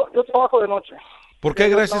antes. Yo trabajo de noche. ¿Por qué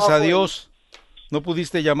gracias a Dios no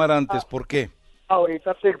pudiste llamar antes? ¿Por qué?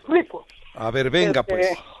 Ahorita te explico. A ver, venga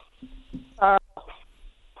pues.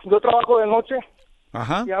 Yo trabajo de noche.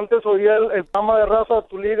 Ajá. Y antes oía el programa de Raza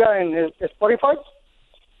Tu Liga en el Spotify.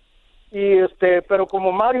 Y pero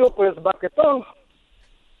como Mario, pues baquetón,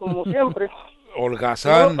 como siempre.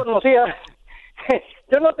 Holgazán. No lo conocía.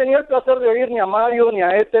 Yo no tenía el placer de oír ni a Mario, ni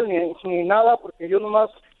a Ethel, ni nada, porque yo nomás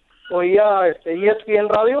oía ESPN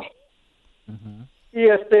Radio. Uh-huh. Y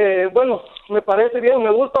bueno, me parece bien,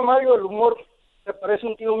 me gusta Mario, el humor, me parece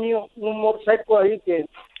un tío mío, un humor seco ahí que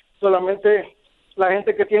solamente la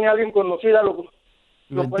gente que tiene a alguien conocida lo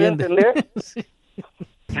puede entender. Sí.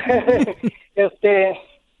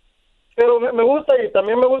 Pero me gusta, y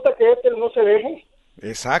también me gusta que Ethel no se deje.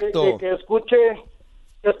 Exacto. Que escuche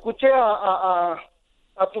a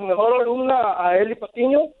tu mejor alumna, a Eli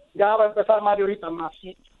Patiño. Ya va a empezar Mario ahorita más,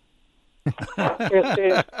 sí.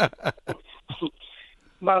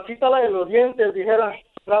 Mancita la de los dientes, dijera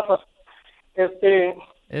Rafa.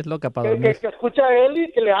 Es loca para dormir. Que escuche a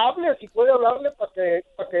Eli, que le hable, si puede hablarle, para que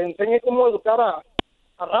enseñe cómo educar a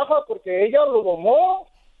Rafa, porque ella lo domó.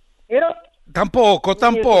 Mira. Tampoco.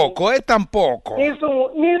 Ni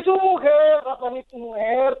su mujer, Rafa, ni tu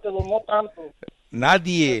mujer te domó tanto.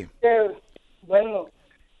 Nadie. Bueno,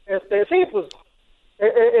 sí, pues,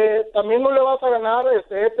 también no le vas a ganar,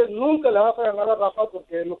 nunca le vas a ganar a Rafa,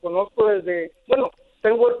 porque lo conozco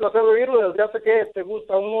tengo el placer de oírlo desde hace que te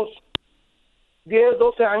gusta unos 10,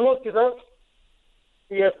 12 años quizás,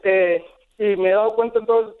 y me he dado cuenta en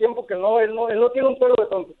todo ese tiempo que él no tiene un pelo de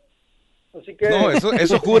tonto. Así que... No,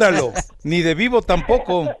 eso júralo, ni de vivo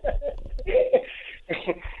tampoco.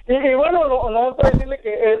 y bueno, no para decirle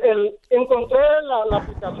que encontré la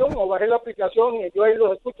aplicación, o bajé la aplicación, y yo ahí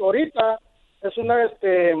lo escucho ahorita. Es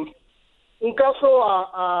un caso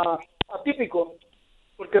atípico,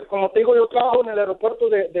 porque como te digo, yo trabajo en el aeropuerto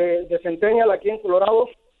de Centennial aquí en Colorado,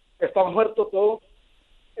 está muerto todo,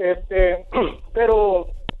 pero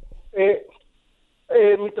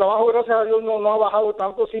mi trabajo, gracias a Dios, no ha bajado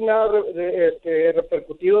tanto, sí me ha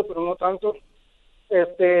repercutido, pero no tanto,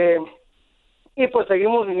 y pues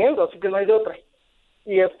seguimos viniendo, así que no hay de otra.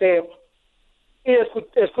 Y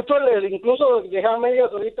escucho incluso dejé a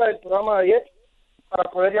medias ahorita el programa de ayer para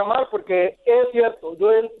poder llamar, porque es cierto,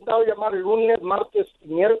 yo he intentado llamar el lunes, martes y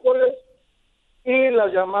miércoles, y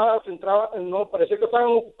las llamadas entraban, no, parecía que estaban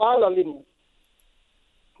ocupadas las líneas.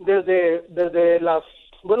 Desde las,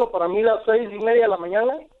 para mí las 6:30 de la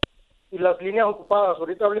mañana, y las líneas ocupadas.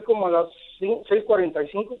 Ahorita hablé como a las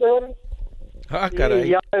 6:45, ¿sabes? Ah, caray.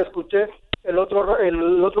 Y ya escuché el otro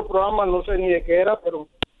programa, no sé ni de qué era, pero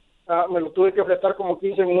me lo tuve que fletar como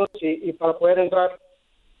 15 minutos y para poder entrar.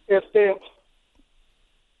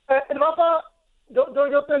 Rafa,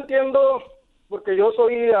 yo te entiendo, porque yo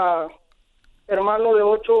soy hermano de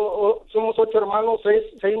 8, somos 8 hermanos,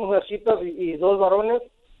 6 mujercitas y 2 varones.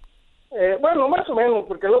 Bueno, más o menos,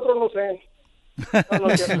 porque el otro no sé. No,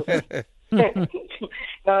 es cierto.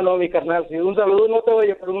 No, mi carnal, sí, un saludo, no te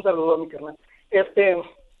oye, pero un saludo a mi carnal.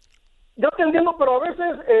 Yo te entiendo, pero a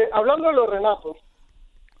veces, hablando de los Renato,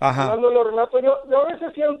 yo a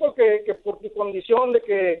veces siento que por tu condición de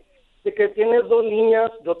que tienes 2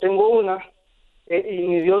 niñas, yo tengo una, y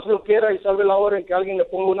ni Dios lo quiera y salve la hora en que alguien le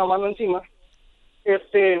ponga una mano encima,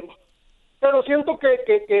 pero siento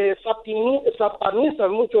que satanizas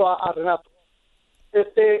mucho a Renato.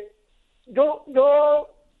 Yo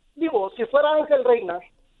digo, si fuera Ángel Reina,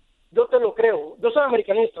 yo te lo creo. Yo soy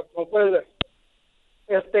americanista, como puedes ver.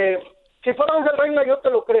 Si fuera Ángel Reina, yo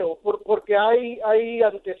te lo creo, porque hay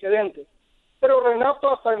antecedentes. Pero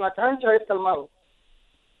Renato hasta en la cancha es calmado.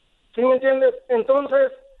 ¿Sí me entiendes?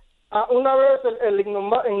 Entonces, una vez el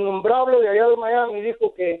innombrable de allá de Miami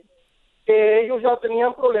dijo que ellos ya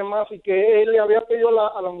tenían problemas y que él le había pedido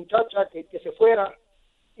a la muchacha que se fuera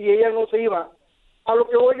y ella no se iba. A lo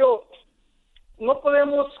que voy yo, no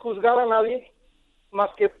podemos juzgar a nadie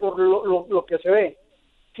más que por lo que se ve.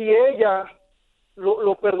 Si ella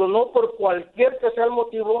lo perdonó por cualquier que sea el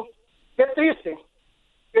motivo, qué triste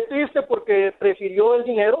porque prefirió el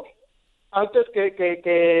dinero antes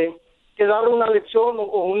que darle una lección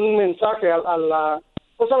o un mensaje a las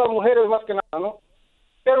mujeres más que nada, ¿no?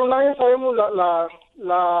 Pero nadie sabemos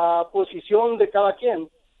la posición de cada quien.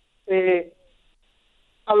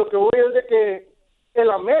 A lo que voy es de que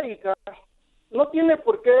el América no tiene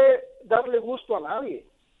por qué darle gusto a nadie.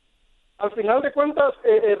 Al final de cuentas,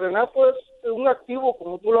 Renato es un activo,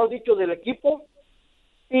 como tú lo has dicho, del equipo,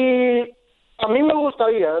 y a mí me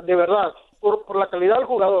gustaría, de verdad, por la calidad del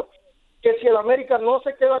jugador, que si el América no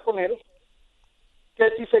se queda con él,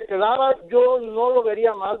 que si se quedara yo no lo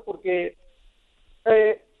vería mal, porque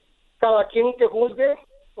cada quien que juzgue,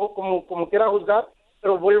 o como quiera juzgar,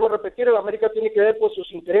 pero vuelvo a repetir, el América tiene que ver por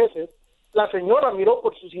sus intereses. La señora miró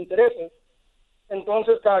por sus intereses,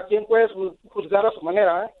 entonces cada quien puede juzgar a su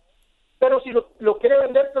manera, ¿eh? Pero si lo quiere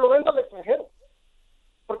vender, que lo venda al extranjero.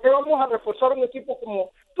 ¿Por qué vamos a reforzar un equipo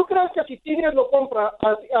como... ¿Tú crees que si Tigres lo compra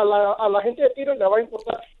a la gente de Tigres le va a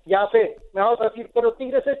importar? Ya sé, me vas a decir, pero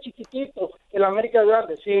Tigres es chiquitito, el América es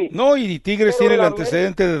grande, sí. No, y Tigres tiene el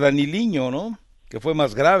antecedente de Daniliño, ¿no? Que fue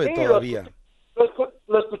más grave todavía.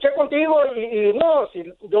 Lo escuché contigo y no, si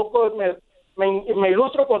yo pues, me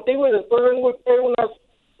ilustro contigo y después vengo y pego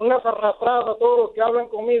unas arrastradas a todos los que hablan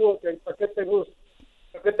conmigo, que ¿para qué te gusta?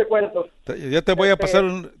 ¿Para qué te cuento? Ya te voy a pasar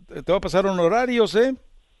te voy a pasar honorarios, ¿eh?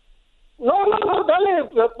 No, dale,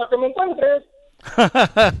 para que me encuentres.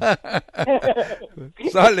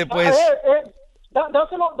 Sale, pues.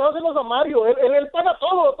 Dáselos a Mario, él paga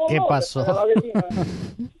todo. ¿Qué pasó?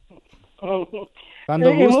 Cuando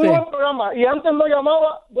guste. Muy buen programa, y antes no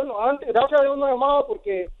llamaba, gracias a Dios no llamaba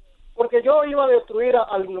porque yo iba a destruir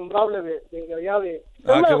al innombrable de allá de...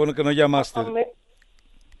 qué bueno que no llamaste.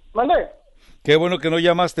 ¿Mandé? Qué bueno que no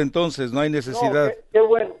llamaste entonces, no hay necesidad.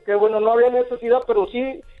 No, qué bueno, no había necesidad, pero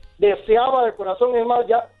sí deseaba de corazón. Es más,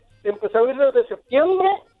 ya empecé a oír desde septiembre,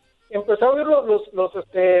 empecé a oír los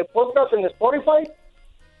podcasts en Spotify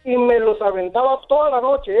y me los aventaba toda la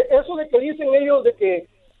noche. Eso de que dicen ellos de que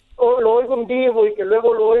lo oigo en vivo y que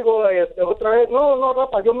luego lo oigo otra vez, no,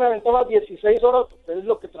 Rafa, yo me aventaba 16 horas, es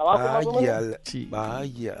lo que trabajo más o menos.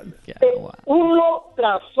 Vaya. Uno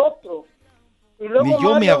tras otro. Y luego ni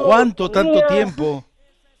yo me aguanto tanto tiempo.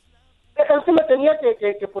 Es que me tenía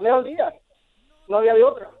que poner al día, no había de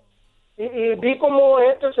otra. Y vi como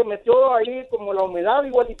se metió ahí como la humedad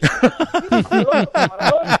igualito.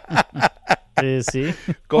 Sí.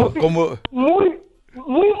 Como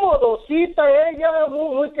muy modosita ella,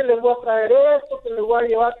 muy que les voy a traer esto, que les voy a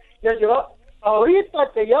llevar.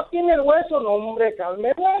 Ahorita que ya tiene el hueso, no hombre,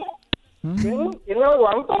 cálmela. ¿Quién no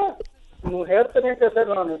aguanta? Mujer tenía que ser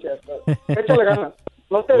la necesidad. Échale ganas.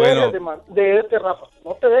 No te dejes de Rafa.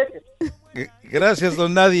 No te dejes. Gracias,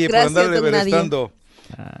 don Nadie, por andarle berestando.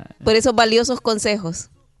 Por esos valiosos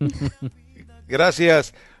consejos.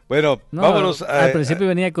 Gracias. Bueno, vámonos. Al principio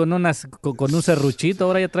venía con un serruchito,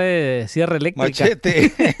 ahora ya trae sierra eléctrica.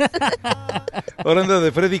 Machete. Ahora anda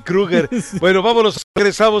de Freddy Krueger. Bueno, vámonos.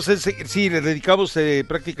 Regresamos. Sí, le dedicamos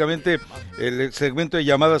prácticamente el segmento de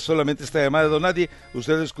llamadas, solamente esta llamada de don Nadie.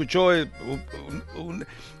 Usted escuchó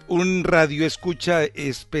un radio escucha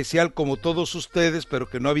especial como todos ustedes, pero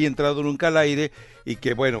que no había entrado nunca al aire y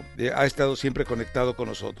que, bueno, ha estado siempre conectado con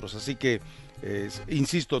nosotros. Así que,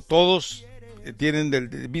 insisto, todos tienen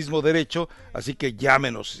el mismo derecho, así que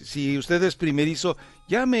llámenos. Si usted es primerizo,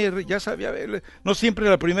 llame, ya sabía, no siempre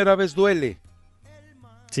la primera vez duele.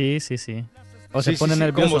 Sí. ¿O se pone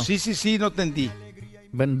nervioso? Como sí, no entendí.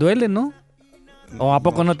 ¿Duele, no? ¿O a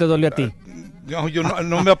poco no te dolió a ti? No,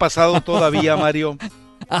 no me ha pasado todavía, Mario.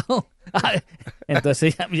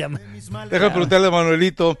 Entonces Déjame preguntarle a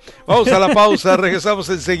Manuelito. Vamos a la pausa, regresamos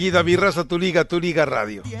enseguida. Mi Raza, tu liga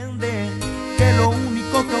radio. Entiende que lo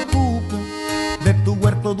único que ocupo de tu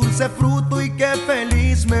huerto dulce fruto y que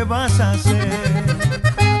feliz me vas a hacer.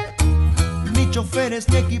 Ni choferes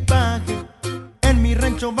ni equipaje, en mi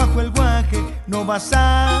rancho bajo el guaje no vas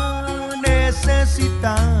a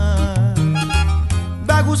necesitar.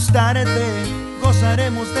 Va a gustarte,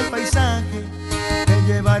 gozaremos del paisaje, te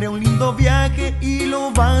llevaré a un lindo viaje y lo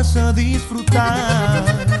vas a disfrutar.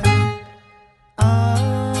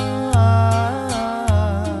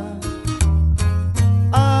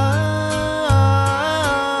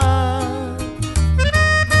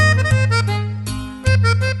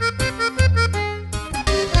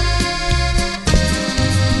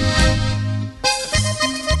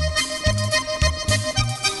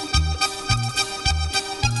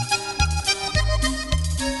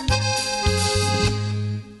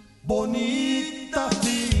 Bonita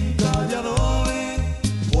finca de adobe,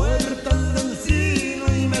 puertas del cielo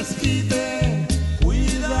y mezquite.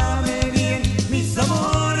 Cuídame bien, mis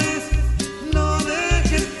amores, no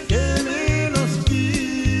dejes que me los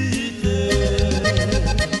quite.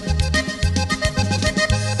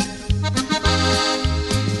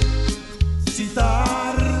 Si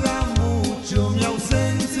tarda mucho mi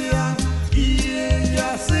ausencia y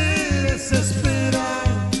ella se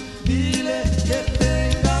desespera, dile que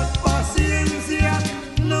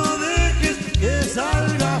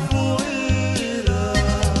salga fuera.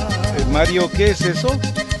 Mario, ¿qué es eso?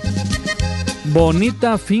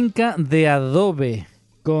 Bonita finca de adobe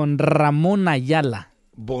con Ramón Ayala.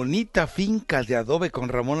 Bonita finca de adobe con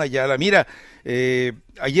Ramón Ayala. Mira,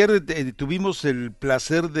 ayer tuvimos el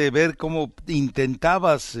placer de ver cómo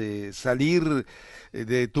intentabas salir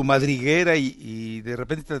de tu madriguera y de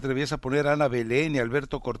repente te atrevías a poner a Ana Belén y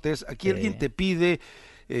Alberto Cortés. Aquí alguien te pide...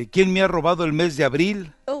 ¿quién me ha robado el mes de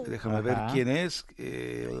abril? Déjame ver quién es.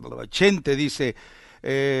 Chente dice,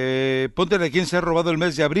 póntele a quién se ha robado el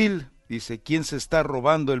mes de abril. Dice, ¿quién se está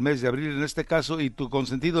robando el mes de abril en este caso? Y tu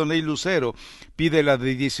consentido Ney Lucero pide la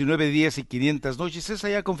de 19 días y 500 noches. Esa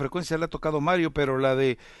ya con frecuencia le ha tocado Mario, pero la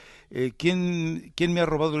de ¿quién me ha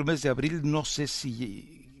robado el mes de abril? No sé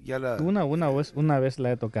si ya la... Una vez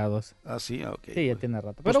la he tocado. Ah, sí, ok. Sí, ya tiene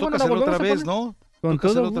rato. Pero bueno, la otra vez, ¿no? Con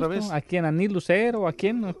todo gusto. Otra vez. ¿A quién? ¿A Nil Lucero? ¿A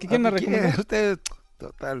quién? ¿Quién la recomendó? Usted,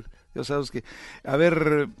 total. Ya sabes que... A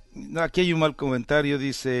ver, aquí hay un mal comentario,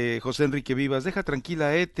 dice José Enrique Vivas. Deja tranquila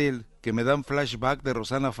a Ethel, que me dan flashback de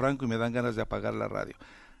Rosana Franco y me dan ganas de apagar la radio.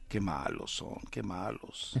 Qué malos son, qué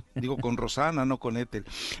malos. Digo con Rosana, no con Ethel.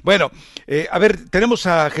 Bueno, a ver, tenemos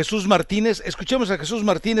a Jesús Martínez. Escuchemos a Jesús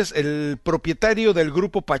Martínez, el propietario del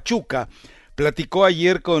Grupo Pachuca. Platicó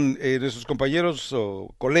ayer con nuestros compañeros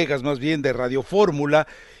o colegas más bien de Radio Fórmula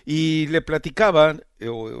y le platicaban,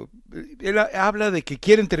 él habla de que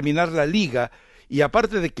quieren terminar la liga y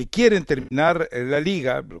aparte de que quieren terminar la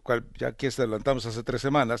liga, lo cual ya aquí adelantamos hace 3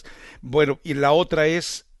 semanas, bueno, y la otra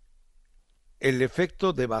es el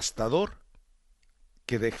efecto devastador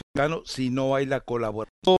que deja si no hay la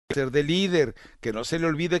colaboración de líder, que no se le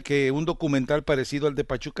olvide que un documental parecido al de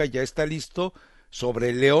Pachuca ya está listo sobre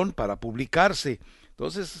el León para publicarse.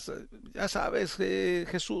 Entonces, ya sabes,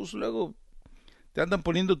 Jesús, luego te andan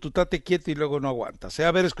poniendo tu tate quieto y luego no aguantas.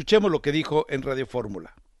 A ver, escuchemos lo que dijo en Radio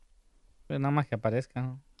Fórmula. Pues nada más que aparezca,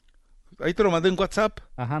 ¿no? Ahí te lo mandé en WhatsApp.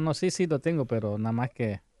 Ajá, no, sí lo tengo, pero nada más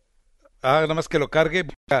que... nada más que lo cargue.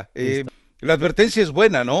 La advertencia es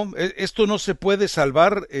buena, ¿no? Esto no se puede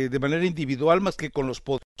salvar de manera individual más que con las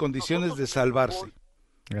condiciones de salvarse.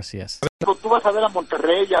 Gracias. Tú vas a ver a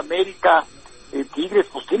Monterrey, América, Tigres,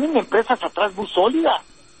 pues tienen empresas atrás muy sólidas.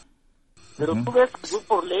 Pero tú ves al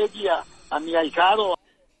Grupo Orlegui, a mi ahijado,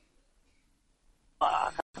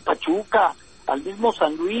 a Pachuca, al mismo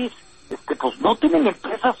San Luis, pues no tienen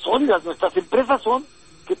empresas sólidas. Nuestras empresas son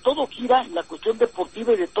que todo gira en la cuestión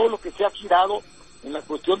deportiva y de todo lo que se ha girado en la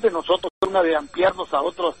cuestión de nosotros, una de ampliarnos a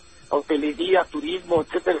otros, a hotelería, turismo,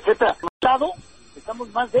 etcétera, etcétera. Por un lado, estamos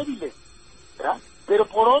más débiles, ¿verdad? Pero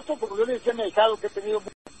por otro, como yo le decía a mi ahijado, que he tenido,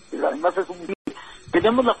 además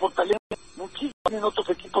tenemos la fortaleza muchísimo en otros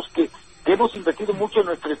equipos que hemos invertido mucho en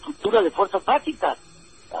nuestra estructura de fuerzas básicas,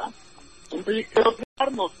 ¿verdad? Pero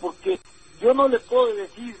cuidarnos, porque yo no le puedo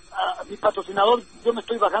decir a mi patrocinador, yo me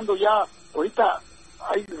estoy bajando ya, ahorita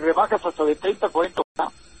hay rebajas hasta de 30, 40,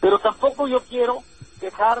 ¿verdad? Pero tampoco yo quiero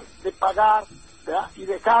dejar de pagar, ¿verdad? Y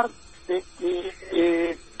dejar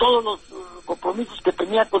de todos los compromisos que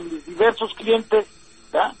tenía con mis diversos clientes,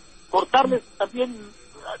 ¿verdad? Cortarles también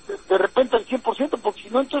de repente al 100%, porque si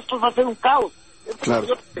no, entonces esto va a ser un caos. Claro.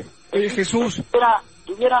 Oye, Jesús.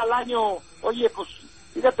 Tuviera al año, oye, pues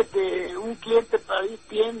fíjate que un cliente para ir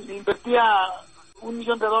bien invertía $1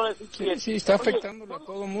 millón en Sí, está afectándolo a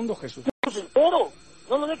todo el mundo, Jesús.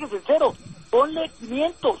 No lo dejes en cero, ponle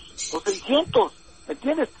 500 o 600, ¿me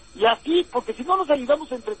entiendes? Y así, porque si no nos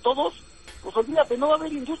ayudamos entre todos, pues olvídate, no va a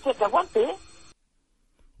haber industria que aguante, ¿eh?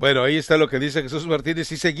 Bueno, ahí está lo que dice Jesús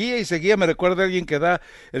Martínez, y seguía, me recuerda a alguien que da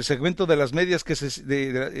el segmento de las medias que se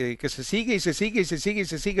sigue y se sigue y se sigue y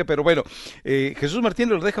se sigue, pero bueno, Jesús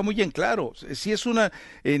Martínez lo deja muy en claro, sí es una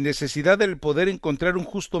necesidad del poder encontrar un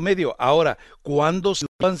justo medio. Ahora, ¿cuándo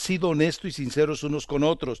han sido honestos y sinceros unos con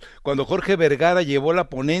otros? Cuando Jorge Vergara llevó la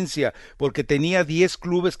ponencia, porque tenía 10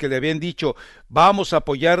 clubes que le habían dicho, vamos a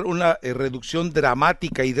apoyar una reducción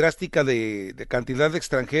dramática y drástica de cantidad de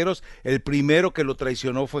extranjeros, el primero que lo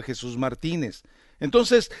traicionó fue Jesús Martínez.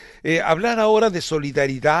 Entonces, hablar ahora de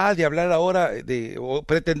solidaridad, de hablar ahora o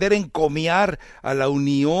pretender encomiar a la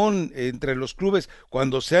unión entre los clubes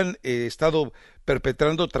cuando se han estado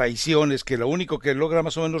perpetrando traiciones, que lo único que logra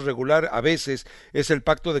más o menos regular a veces es el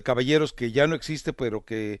pacto de caballeros, que ya no existe, pero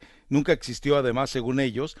que nunca existió además según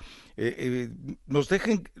ellos, nos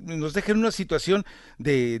dejen una situación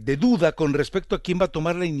de duda con respecto a quién va a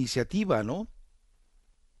tomar la iniciativa, ¿no?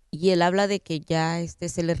 Y él habla de que ya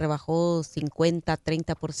se le rebajó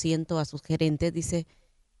 50-30% a sus gerentes, dice,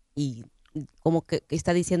 y como que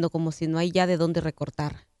está diciendo como si no hay ya de dónde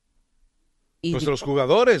recortar. Pues los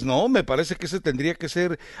jugadores, ¿no? Me parece que ese tendría que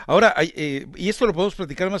ser. Ahora, y esto lo podemos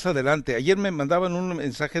platicar más adelante. Ayer me mandaban un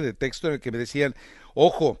mensaje de texto en el que me decían,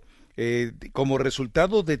 ojo, como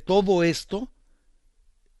resultado de todo esto,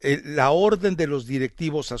 la orden de los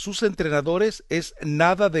directivos a sus entrenadores es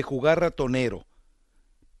nada de jugar ratonero.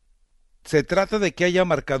 Se trata de que haya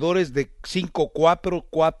marcadores de 5-4,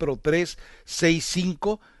 4-3,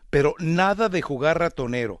 6-5, pero nada de jugar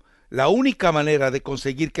ratonero. La única manera de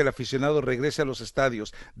conseguir que el aficionado regrese a los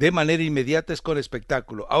estadios de manera inmediata es con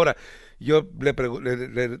espectáculo. Ahora, yo le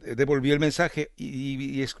devolví el mensaje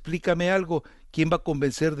y explícame algo. ¿Quién va a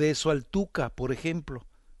convencer de eso al Tuca, por ejemplo?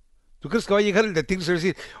 ¿Tú crees que va a llegar el de Tigres y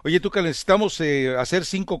decir, oye, Tuca, necesitamos hacer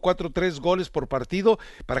 5, 4, 3 goles por partido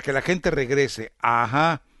para que la gente regrese?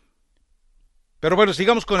 Ajá. Pero bueno,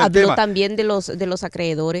 sigamos con el tema. Habló también de los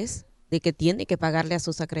acreedores, de que tiene que pagarle a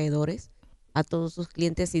sus acreedores, a todos sus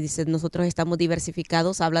clientes, y dice, nosotros estamos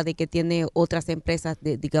diversificados. Habla de que tiene otras empresas,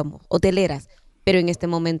 digamos, hoteleras, pero en este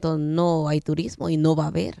momento no hay turismo y no va a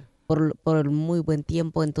haber por muy buen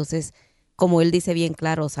tiempo. Entonces, como él dice bien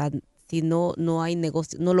claro, o sea, si no hay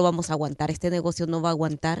negocio, no lo vamos a aguantar. Este negocio no va a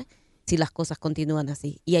aguantar si las cosas continúan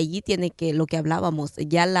así. Y allí tiene que, lo que hablábamos,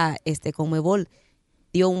 ya la Conmebol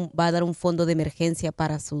va a dar un fondo de emergencia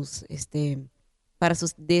para sus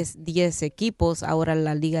 10 equipos. Ahora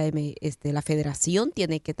la Liga la Federación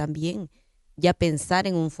tiene que también ya pensar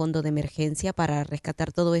en un fondo de emergencia para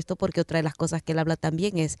rescatar todo esto, porque otra de las cosas que él habla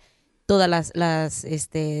también es todas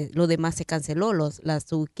lo demás se canceló, las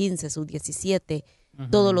sub-15, sub-17,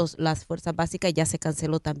 todas las fuerzas básicas ya se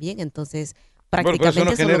canceló también. Entonces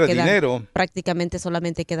prácticamente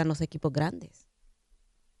solamente quedan los equipos grandes.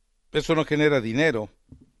 Eso no genera dinero.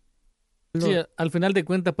 Sí, al final de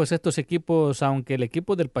cuentas, pues estos equipos, aunque el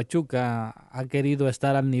equipo del Pachuca ha querido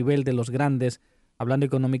estar al nivel de los grandes, hablando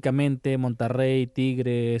económicamente, Monterrey,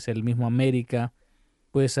 Tigres, el mismo América,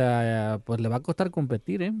 pues le va a costar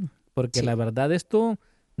competir, ¿eh? Porque sí, la verdad esto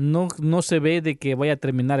no se ve de que vaya a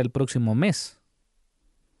terminar el próximo mes.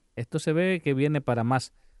 Esto se ve que viene para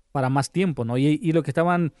más tiempo, ¿no? Y lo que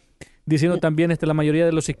estaban diciendo también la mayoría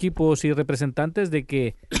de los equipos y representantes de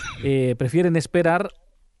que prefieren esperar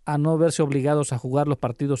a no verse obligados a jugar los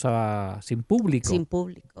partidos sin público. Sin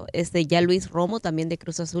público. Ya Luis Romo, también de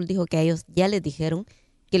Cruz Azul, dijo que a ellos ya les dijeron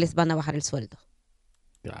que les van a bajar el sueldo.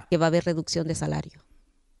 Claro. Que va a haber reducción de salario.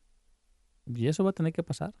 ¿Y eso va a tener que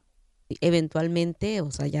pasar? Eventualmente, o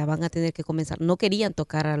sea, ya van a tener que comenzar. No querían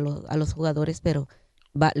tocar a los jugadores, pero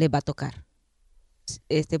les va a tocar.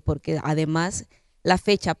 Porque además la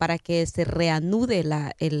fecha para que se reanude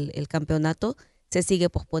el campeonato se sigue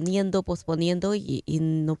posponiendo y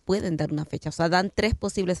no pueden dar una fecha. O sea, dan 3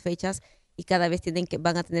 posibles fechas y cada vez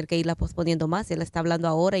van a tener que irla posponiendo más. Él está hablando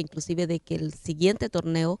ahora inclusive de que el siguiente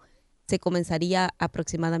torneo se comenzaría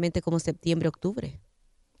aproximadamente como septiembre, octubre.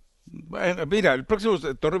 Bueno, mira, el próximo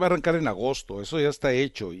torneo va a arrancar en agosto, eso ya está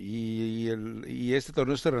hecho, y este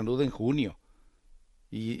torneo se reanuda en junio.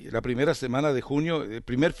 Y la primera semana de junio, el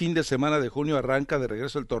primer fin de semana de junio arranca de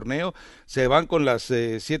regreso el torneo, se van con las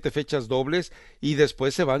 7 fechas dobles y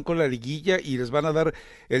después se van con la liguilla y les van a dar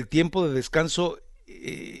el tiempo de descanso,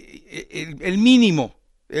 el mínimo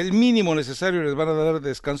el mínimo necesario les van a dar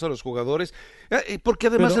descanso a los jugadores, porque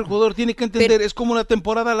además el jugador tiene que entender, es como una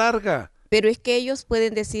temporada larga. Pero es que ellos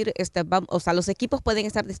pueden decir, los equipos pueden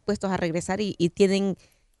estar dispuestos a regresar y tienen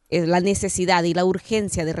la necesidad y la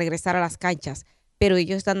urgencia de regresar a las canchas, pero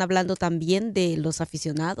ellos están hablando también de los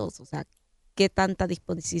aficionados, o sea, qué tanta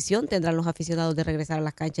disposición tendrán los aficionados de regresar a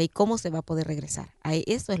las canchas y cómo se va a poder regresar.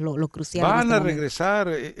 Eso es lo crucial. Van a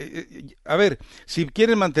regresar. A ver, si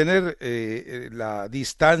quieren mantener la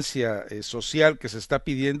distancia social que se está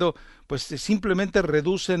pidiendo, pues simplemente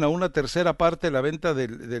reducen a una tercera parte la venta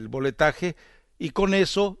del boletaje, y con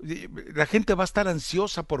eso la gente va a estar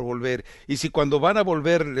ansiosa por volver. Y si cuando van a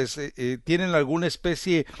volver tienen alguna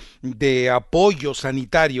especie de apoyo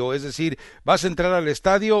sanitario, es decir, vas a entrar al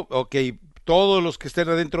estadio, ok, todos los que estén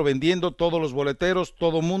adentro vendiendo, todos los boleteros,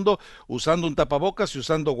 todo mundo usando un tapabocas y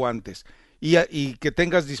usando guantes. Y que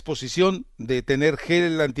tengas disposición de tener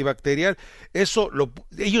gel antibacterial,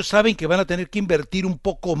 ellos saben que van a tener que invertir un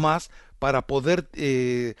poco más para poder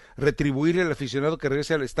retribuir al aficionado que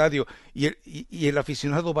regrese al estadio, y el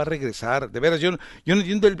aficionado va a regresar. De veras, yo no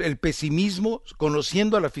entiendo el pesimismo,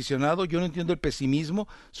 conociendo al aficionado, yo no entiendo el pesimismo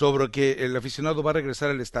sobre que el aficionado va a regresar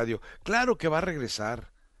al estadio. Claro que va a regresar.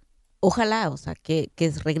 Ojalá, o sea, que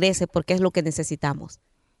regrese, porque es lo que necesitamos.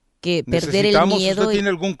 Que perder el miedo. ¿Usted tiene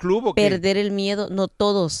algún club o qué? Perder el miedo, no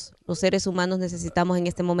todos los seres humanos necesitamos en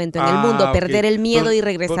este momento en el mundo, perder el miedo y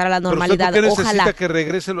regresar a la normalidad. ¿Pero usted por qué necesita Ojalá. que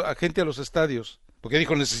regrese la gente a los estadios? Porque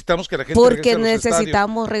dijo, necesitamos que la gente regrese a los Porque estadios.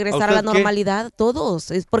 necesitamos regresar a la normalidad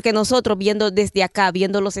todos. Es porque nosotros viendo desde acá,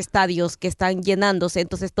 viendo los estadios que están llenándose,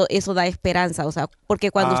 entonces eso da esperanza. O sea,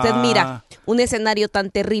 porque cuando usted mira un escenario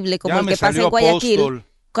tan terrible como el que pasa en Guayaquil,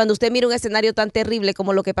 cuando usted mira un escenario tan terrible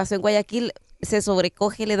como lo que pasó en Guayaquil, se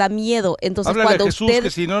sobrecoge, le da miedo. Entonces,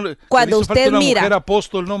 cuando usted mira,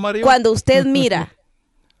 apóstol, ¿no, Mario? Cuando usted mira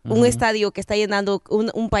un estadio que está llenando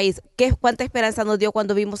un país, ¿cuánta esperanza nos dio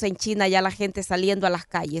cuando vimos en China ya la gente saliendo a las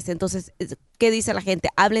calles? Entonces, ¿qué dice la gente?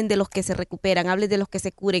 Hablen de los que se recuperan, hablen de los que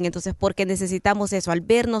se curen. Entonces, porque necesitamos eso, al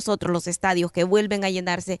ver nosotros los estadios que vuelven a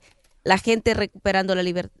llenarse, la gente recuperando la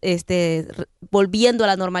libertad, volviendo a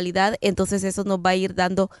la normalidad, entonces eso nos va a ir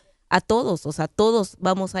dando a todos, o sea, todos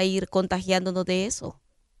vamos a ir contagiándonos de eso.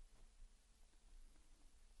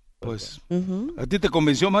 Pues, ¿a ti te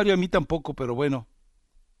convenció, Mario? A mí tampoco, pero bueno.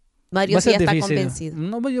 Mario sí está convencido.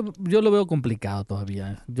 No, yo lo veo complicado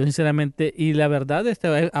todavía, yo sinceramente, y la verdad,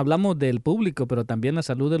 hablamos del público, pero también la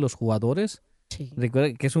salud de los jugadores. Sí.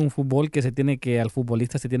 Recuerda que es un fútbol que al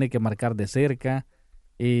futbolista se tiene que marcar de cerca.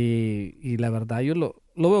 Y la verdad yo lo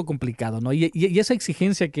veo complicado, ¿no? Y esa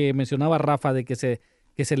exigencia que mencionaba Rafa de que se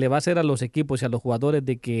le va a hacer a los equipos y a los jugadores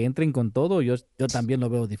de que entren con todo, yo también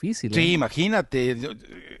lo veo difícil. Sí, imagínate.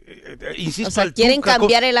 Insisto, o sea, quieren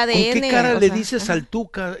cambiar el ADN. ¿Con qué cara le dices al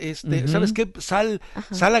Tuca? ¿Sabes qué? Sal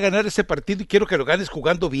a ganar ese partido y quiero que lo ganes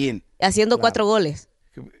jugando bien. Haciendo 4 goles.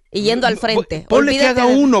 Y yendo al frente. Ponle que haga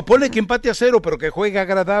 1, ponle que empate a 0, pero que juegue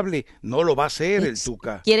agradable. No lo va a hacer el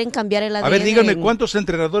Tuca. Quieren cambiar el ADN. A ver, díganme, ¿cuántos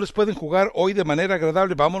entrenadores pueden jugar hoy de manera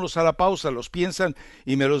agradable? Vámonos a la pausa, los piensan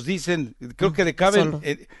y me los dicen. Creo que le caben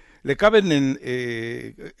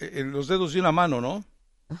en los dedos de una mano, ¿no?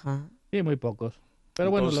 Ajá. Sí, muy pocos.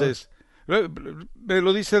 Pero bueno, entonces, me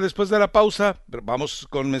lo dice después de la pausa. Vamos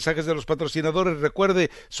con mensajes de los patrocinadores.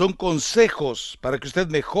 Recuerde, son consejos para que usted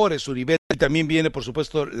mejore su nivel. Y también viene, por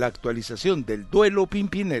supuesto, la actualización del duelo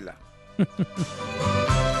Pimpinela.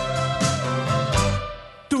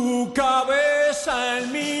 Tu cabeza en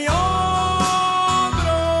mi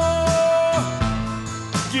hombro,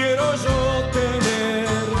 quiero yo tener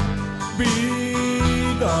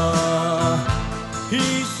vida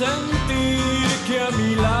y sentir que a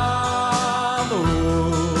mi lado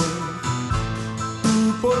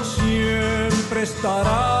tú por siempre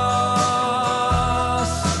estarás.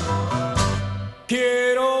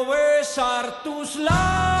 Quiero besar tus labios,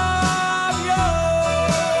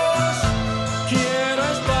 quiero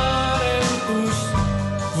estar en tus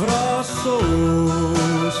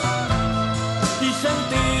brazos y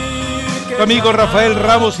sentir que... Su amigo Rafael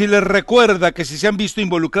Ramos, y les recuerda que si se han visto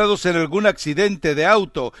involucrados en algún accidente de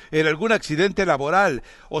auto, en algún accidente laboral,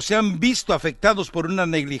 o se han visto afectados por una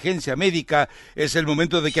negligencia médica, es el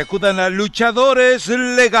momento de que acudan a Luchadores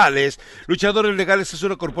Legales. Luchadores Legales es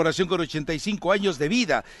una corporación con 85 años de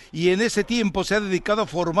vida, y en ese tiempo se ha dedicado a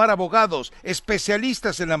formar abogados,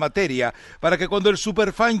 especialistas en la materia, para que cuando el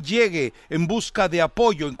superfan llegue en busca de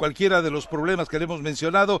apoyo en cualquiera de los problemas que le hemos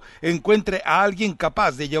mencionado, encuentre a alguien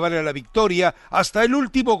capaz de llevarle a la victoria hasta el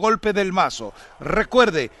último golpe del mazo.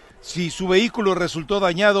 Recuerde, si su vehículo resultó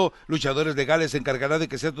dañado, Luchadores Legales se encargará de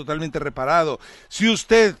que sea totalmente reparado. Si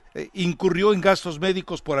usted incurrió en gastos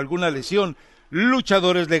médicos por alguna lesión,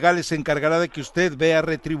 Luchadores Legales se encargará de que usted vea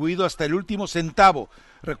retribuido hasta el último centavo.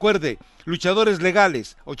 Recuerde, Luchadores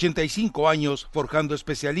Legales, 85 años forjando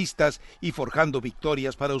especialistas y forjando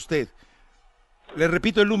victorias para usted. Le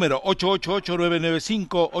repito el número,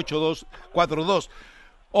 888-995-8242.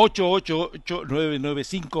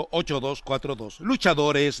 888-995-8242.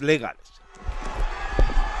 Luchadores Legales.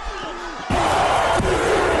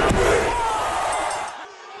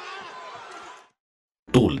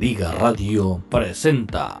 Tu Liga Radio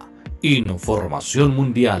presenta Información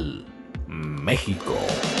Mundial, México.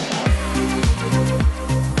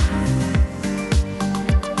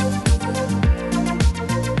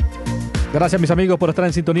 Gracias, mis amigos, por estar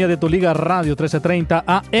en sintonía de Tu Liga Radio 1330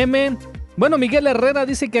 AM. Bueno, Miguel Herrera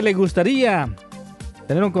dice que le gustaría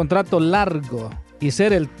tener un contrato largo y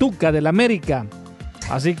ser el Tuca del América.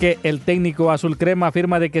 Así que el técnico azul crema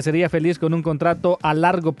afirma de que sería feliz con un contrato a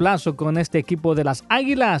largo plazo con este equipo de las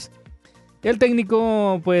Águilas. El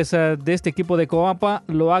técnico, pues, de este equipo de Coapa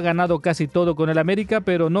lo ha ganado casi todo con el América,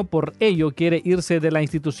 pero no por ello quiere irse de la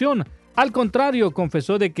institución. Al contrario,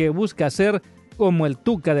 confesó de que busca ser como el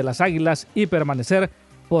Tuca de las Águilas y permanecer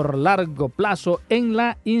por largo plazo en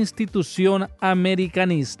la institución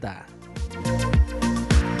americanista.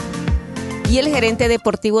 Y el gerente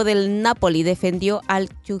deportivo del Napoli defendió al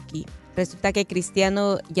Chucky. Resulta que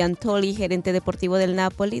Cristiano Giantoli, gerente deportivo del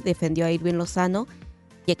Napoli, defendió a Irving Lozano,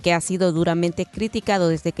 ya que ha sido duramente criticado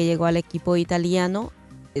desde que llegó al equipo italiano.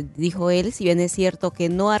 Dijo él, si bien es cierto que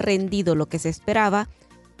no ha rendido lo que se esperaba,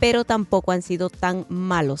 pero tampoco han sido tan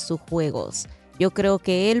malos sus juegos. Yo creo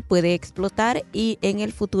que él puede explotar y en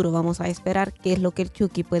el futuro vamos a esperar qué es lo que el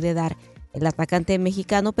Chucky puede dar. El atacante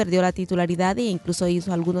mexicano perdió la titularidad e incluso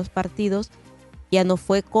hizo algunos partidos. Ya no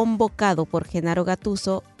fue convocado por Gennaro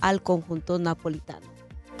Gattuso al conjunto napolitano.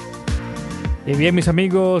 Y bien, mis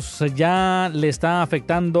amigos, ya le está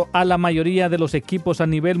afectando a la mayoría de los equipos a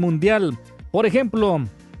nivel mundial. Por ejemplo,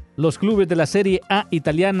 los clubes de la Serie A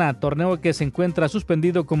italiana, torneo que se encuentra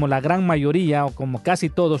suspendido como la gran mayoría o como casi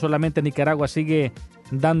todo, solamente Nicaragua sigue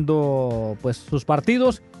dando pues sus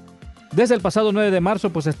partidos. Desde el pasado 9 de marzo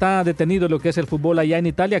pues está detenido lo que es el fútbol allá en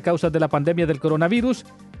Italia a causa de la pandemia del coronavirus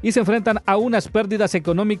y se enfrentan a unas pérdidas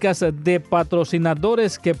económicas de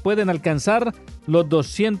patrocinadores que pueden alcanzar los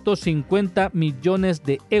 250 millones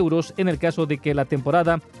de euros en el caso de que la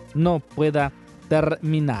temporada no pueda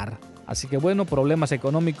terminar. Así que bueno, problemas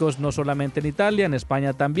económicos no solamente en Italia, en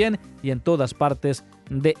España también y en todas partes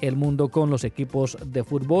del mundo con los equipos de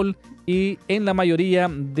fútbol y en la mayoría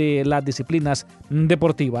de las disciplinas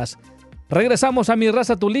deportivas. Regresamos a Mi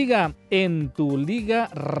Raza Tu Liga en Tu Liga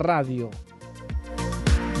Radio.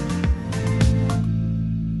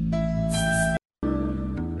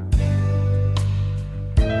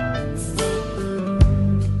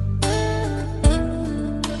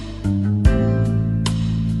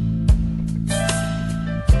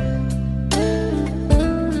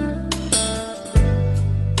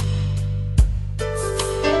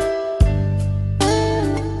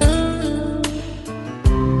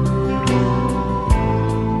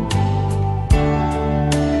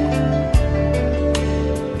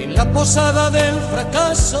 Posada del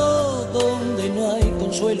fracaso, donde no hay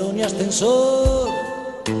consuelo ni ascensor.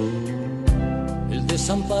 El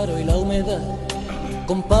desamparo y la humedad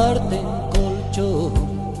comparten colchón.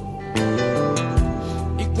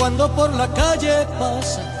 Y cuando por la calle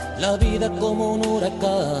pasa la vida como un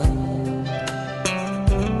huracán,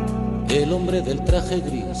 el hombre del traje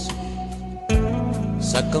gris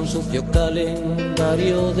saca un sucio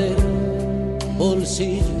calendario del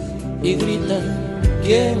bolsillo y grita: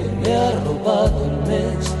 ¿quién me ha robado el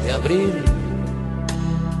mes de abril?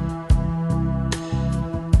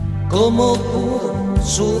 ¿Cómo pudo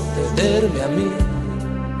sucederme a mí?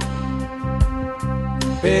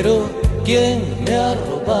 Pero ¿quién me ha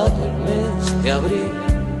robado el mes de abril?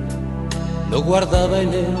 Lo guardaba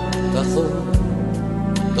en el cajón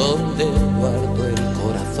donde guardo el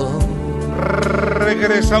corazón.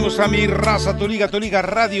 Regresamos a Mi Raza Tu Liga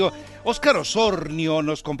Radio. Óscar Osornio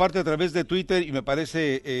nos comparte a través de Twitter y me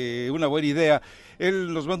parece una buena idea.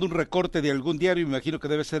 Él nos manda un recorte de algún diario, me imagino que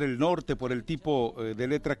debe ser El Norte por el tipo de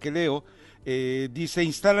letra que leo. Dice: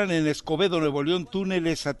 instalan en Escobedo, Nuevo León,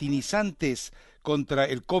 túneles satinizantes contra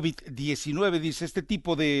el COVID-19. Dice, este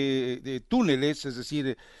tipo de túneles, es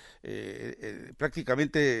decir,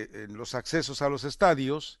 prácticamente en los accesos a los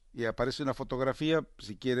estadios, y aparece una fotografía,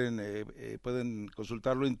 si quieren pueden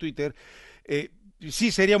consultarlo en Twitter.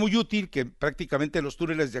 Sí, sería muy útil que prácticamente los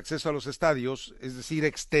túneles de acceso a los estadios, es decir,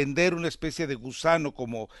 extender una especie de gusano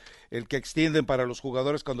como el que extienden para los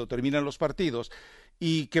jugadores cuando terminan los partidos,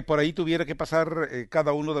 y que por ahí tuviera que pasar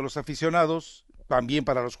cada uno de los aficionados también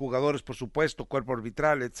para los jugadores, por supuesto, cuerpo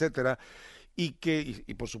arbitral, etcétera,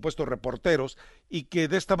 y por supuesto reporteros, y que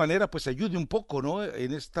de esta manera pues ayude un poco, ¿no?,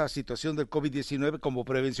 en esta situación del COVID-19 como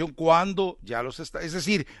prevención cuando ya los está, es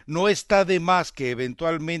decir, no está de más que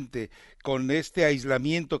eventualmente con este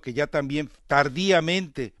aislamiento que ya también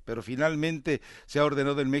tardíamente, pero finalmente se ha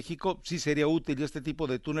ordenado en México, sí sería útil este tipo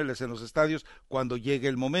de túneles en los estadios cuando llegue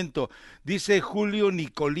el momento. Dice Julio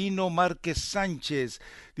Nicolino Márquez Sánchez,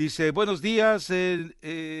 dice, buenos días,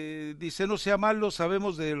 dice, no sea malo,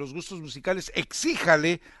 sabemos de los gustos musicales,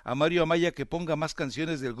 exíjale a Mario Amaya que ponga más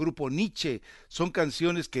canciones del grupo Nietzsche, son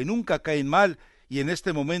canciones que nunca caen mal y en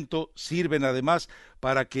este momento sirven además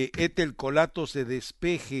para que Etel Colato se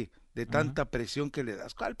despeje de tanta presión que le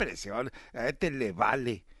das. ¿Cuál presión? A Etel le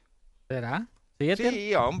vale. ¿Será? ¿Sí, Etel?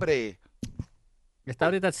 Sí, hombre. Está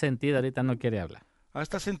ahorita sentida, ahorita no quiere hablar.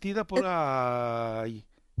 Está sentida por ahí.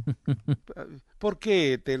 ¿Por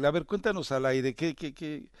qué, Etel? A ver, cuéntanos al aire,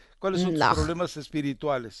 ¿cuáles son tus problemas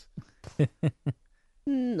espirituales?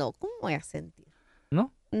 No, ¿cómo voy a sentir?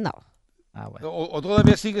 ¿No? No. Ah, bueno. ¿O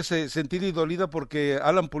todavía sigues sentida y dolida porque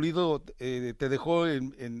Alan Pulido te dejó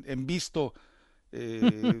en visto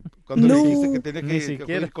cuando le dijiste que tenía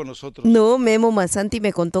que ir con nosotros? No, Memo Mazanti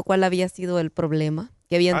me contó cuál había sido el problema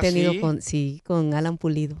que habían tenido ¿sí? con Alan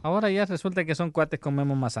Pulido. Ahora ya resulta que son cuates con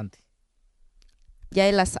Memo Mazanti. Ya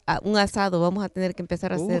un asado vamos a tener que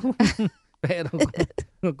empezar a hacer. Pero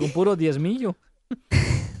con puro diezmillo.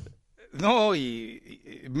 No, y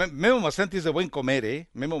Memo Mazanti es de buen comer, ¿eh?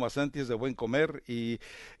 Memo Mazanti es de buen comer y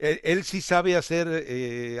él sí sabe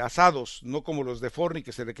hacer asados, no como los de Forni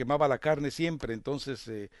que se le quemaba la carne siempre,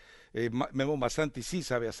 entonces Memo Mazanti sí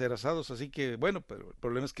sabe hacer asados, así que bueno, pero el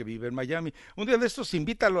problema es que vive en Miami. Un día de estos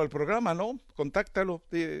invítalo al programa, ¿no? Contáctalo.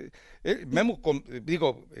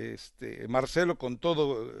 Marcelo con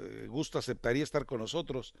todo gusto aceptaría estar con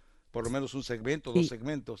nosotros, por lo menos un segmento, 2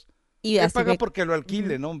 segmentos. Y él paga porque lo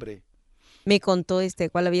alquilen, hombre. Me contó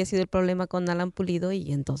cuál había sido el problema con Alan Pulido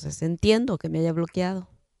y entonces entiendo que me haya bloqueado.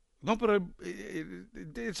 No, pero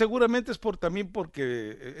seguramente es también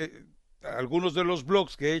porque algunos de los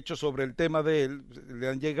blogs que he hecho sobre el tema de él le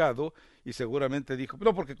han llegado y seguramente dijo,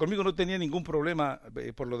 no, porque conmigo no tenía ningún problema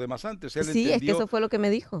por lo demás antes. Él entendió, es que eso fue lo que me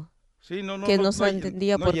dijo. Sí, no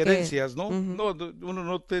entendía no por hay herencias, ¿no? Uh-huh. Uno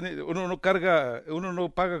no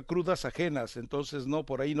paga crudas ajenas, entonces no,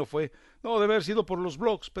 por ahí no fue. No, debe haber sido por los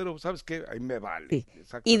blogs, pero ¿sabes qué? Ahí me vale. Sí.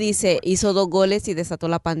 Y dice, hizo 2 goles y desató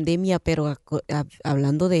la pandemia, pero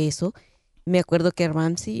hablando de eso, me acuerdo que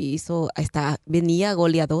Ramsey venía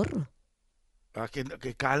goleador.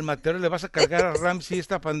 Que cálmate, ahora le vas a cargar a Ramsey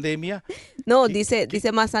esta pandemia. No, dice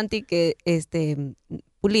Mazanti que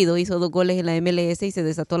Pulido hizo 2 goles en la MLS y se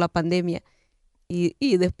desató la pandemia.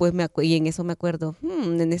 Y después y en eso me acuerdo,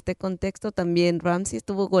 en este contexto también Ramsey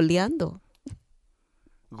estuvo goleando.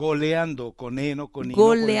 Goleando, con E, no con I.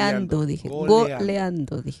 Goleando, dije.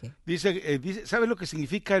 Goleando, dije. Dice, ¿sabe lo que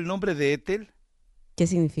significa el nombre de Etel? ¿Qué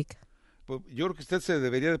significa? Pues yo creo que usted se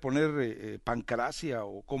debería de poner pancracia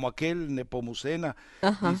o como aquel Nepomucena.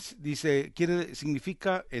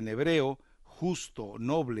 Significa en hebreo justo,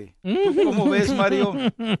 noble. ¿Tú cómo ves, Mario?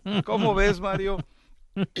 ¿Cómo ves, Mario?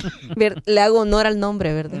 Le hago honor al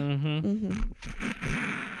nombre, ¿verdad? Uh-huh.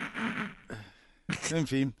 En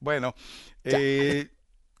fin, bueno,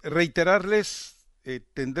 reiterarles,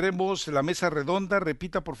 tendremos la mesa redonda.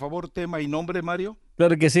 Repita, por favor, tema y nombre, Mario.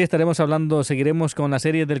 Claro que sí, seguiremos con la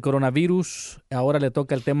serie del coronavirus. Ahora le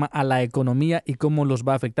toca el tema a la economía y cómo los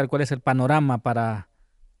va a afectar, cuál es el panorama para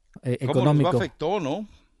económico. ¿Cómo nos afectó, no?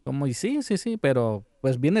 Sí, pero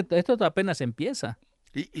pues esto apenas empieza.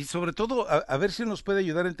 Y sobre todo, a ver si nos puede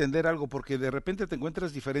ayudar a entender algo, porque de repente te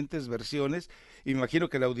encuentras diferentes versiones, y me imagino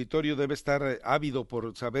que el auditorio debe estar ávido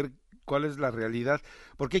por saber cuál es la realidad,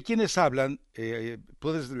 porque hay quienes hablan,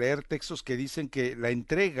 puedes leer textos que dicen que la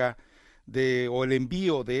entrega o el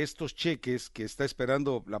envío de estos cheques que está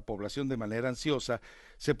esperando la población de manera ansiosa,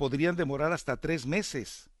 se podrían demorar hasta 3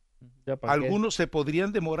 meses. Algunos se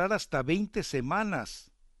podrían demorar hasta 20 semanas.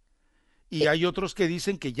 Y hay otros que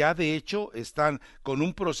dicen que ya de hecho están con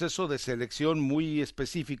un proceso de selección muy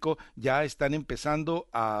específico, ya están empezando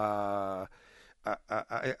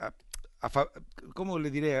 ¿cómo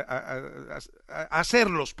le diré? A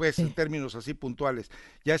hacerlos, pues, en términos así puntuales.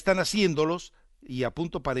 Ya están haciéndolos y a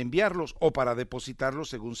punto para enviarlos o para depositarlos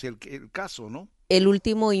según sea el caso, ¿no? El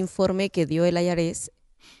último informe que dio el IRS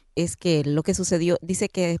es que lo que sucedió, dice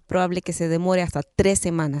que es probable que se demore hasta 3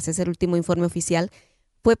 semanas, es el último informe oficial.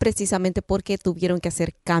 Fue precisamente porque tuvieron que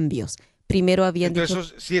hacer cambios. primero habían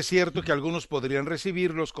Entonces, dicho... sí es cierto que algunos podrían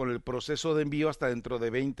recibirlos con el proceso de envío hasta dentro de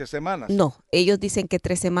 20 semanas. No, ellos dicen que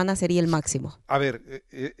 3 semanas sería el máximo. A ver,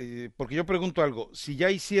 porque yo pregunto algo, si ya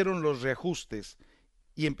hicieron los reajustes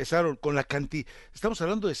y empezaron con la cantidad, estamos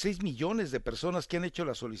hablando de 6 millones de personas que han hecho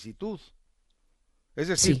la solicitud. Es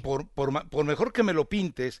decir, Sí. por mejor que me lo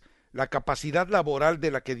pintes, la capacidad laboral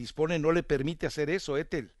de la que dispone no le permite hacer eso,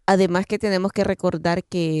 Ethel. Además que tenemos que recordar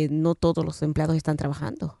que no todos los empleados están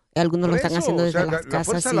trabajando. Algunos lo están haciendo desde las la casas.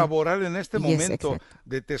 fuerza laboral en este Yes, momento exacto.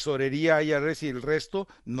 de tesorería, IRS y el resto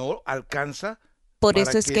no alcanza. Por para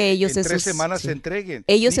eso es que ellos en en 3 sus, semanas sí. se entreguen.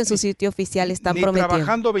 Ellos en su sitio oficial están ni prometiendo.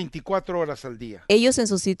 trabajando 24 horas al día. Ellos en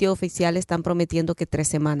su sitio oficial están prometiendo que 3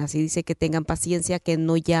 semanas y dice que tengan paciencia, que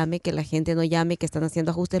no llame, que la gente no llame, que están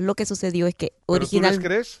haciendo ajustes. Lo que sucedió es que ¿Pero tú les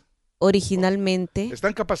crees? originalmente,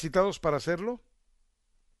 ¿Están capacitados para hacerlo?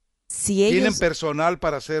 si ¿Tienen ellos, personal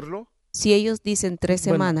para hacerlo? si ellos dicen 3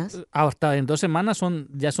 Bueno, semanas, hasta en 2 semanas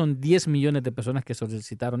ya son 10 millones de personas que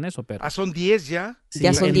solicitaron eso, pero... ¿Son 10 ya?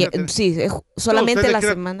 ya son 10, sí, solamente usted la le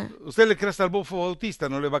cree, semana. Usted le cree hasta al bofo bautista,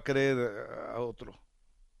 no le va a creer a otro.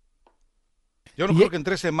 Yo no creo que en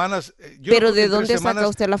 3 semanas... Pero ¿de dónde saca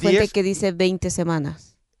usted la fuente que dice 20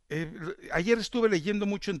 semanas? Ayer estuve leyendo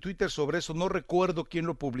mucho en Twitter sobre eso, no recuerdo quién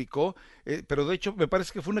lo publicó, pero de hecho me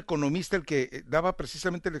parece que fue un economista el que daba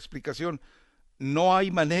precisamente la explicación. No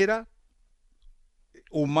hay manera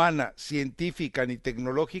humana, científica ni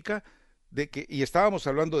tecnológica de que, y estábamos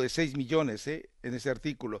hablando de 6 millones en ese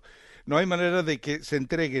artículo, no hay manera de que se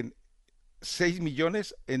entreguen 6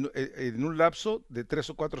 millones en un lapso de 3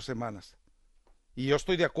 o 4 semanas. Y yo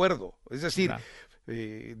estoy de acuerdo, es decir, claro.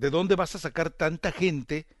 ¿De dónde vas a sacar tanta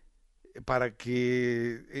gente para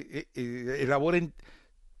que elaboren,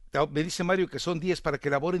 me dice Mario que son 10, para que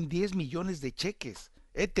elaboren 10 millones de cheques?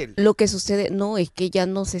 Ethel. Lo que sucede, no, es que ya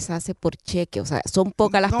no se hace por cheque, o sea, son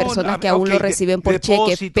pocas las personas que aún lo reciben por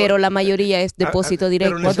cheque, pero la mayoría es depósito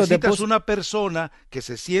directo. Pero necesitas una persona que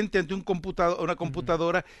se siente ante una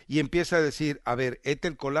computadora y empieza a decir, a ver,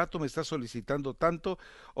 Ethel Colato me está solicitando tanto,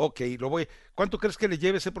 ¿cuánto crees que le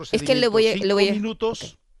lleve ese procedimiento? Es que le voy a, 5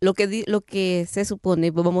 minutos. Okay. Lo que se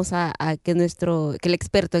supone, vamos a que el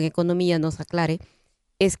experto en economía nos aclare,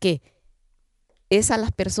 es que es a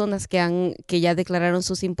las personas que ya declararon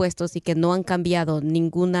sus impuestos y que no han cambiado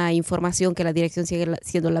ninguna información, que la dirección sigue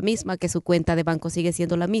siendo la misma, que su cuenta de banco sigue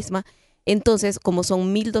siendo la misma. Entonces, como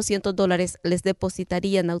son $1,200, les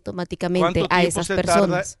depositarían automáticamente a esas personas. ¿Cuánto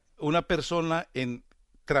tiempo se tarda una persona en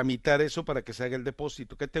tramitar eso para que se haga el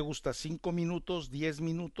depósito? ¿Qué te gusta? ¿5 minutos? ¿10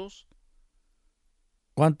 minutos?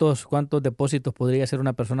 ¿Cuántos depósitos podría hacer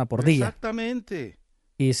una persona por día? Exactamente.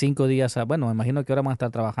 Y 5 días, bueno, me imagino que ahora van a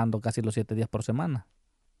estar trabajando casi los 7 días por semana.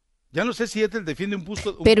 Ya no sé si Ethel defiende un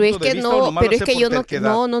punto pero de vista o nomás pero es que yo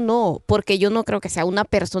terquedad. no, porque yo no creo que sea una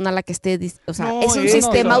persona la que esté, o sea, es un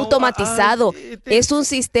sistema automatizado, es un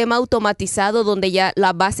sistema automatizado donde ya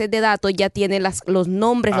la base de datos ya tiene los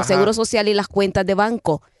nombres, los seguros sociales y las cuentas de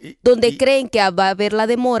banco. Donde creen que va a haber la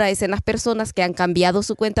demora es en las personas que han cambiado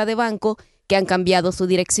su cuenta de banco, que han cambiado su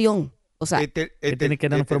dirección. O sea, tiene que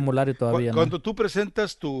dar un formulario todavía. Cuando tú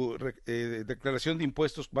presentas tu declaración de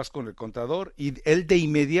impuestos, vas con el contador y él de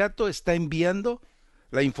inmediato está enviando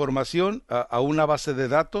la información a una base de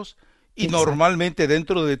datos y normalmente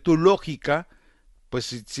dentro de tu lógica, pues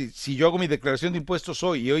si yo hago mi declaración de impuestos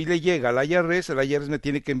hoy y hoy le llega al IRS, el IRS me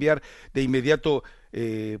tiene que enviar de inmediato,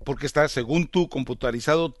 porque está según tú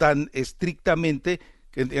computarizado tan estrictamente,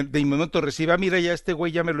 que de inmediato recibe, mira, ya este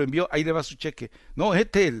güey ya me lo envió, ahí le va su cheque. No,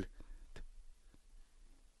 Ethel.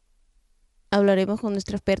 Hablaremos con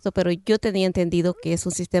nuestro experto, pero yo tenía entendido que es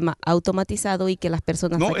un sistema automatizado y que las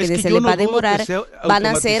personas a quienes se les va a demorar van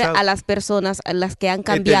a ser a las personas a las que han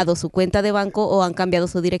cambiado su cuenta de banco o han cambiado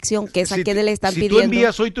su dirección, que es a quienes le están pidiendo. Si tú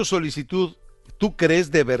envías hoy tu solicitud, ¿tú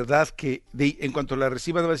crees de verdad que en cuanto la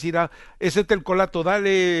reciban va a decir, ese es el colato,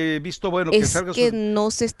 dale visto bueno, que salga? Es que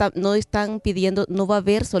no están pidiendo, no va a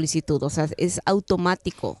haber solicitud, o sea, es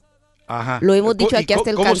automático. Ajá. Lo hemos dicho aquí hasta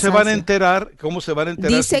el cansancio. ¿Cómo se van a enterar?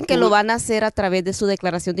 Dicen que lo van a hacer a través de su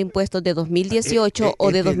declaración de impuestos de 2018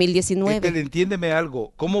 o de 2019. Entiéndeme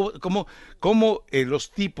algo. ¿Cómo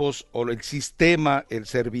los tipos o el sistema, el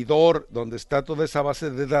servidor donde está toda esa base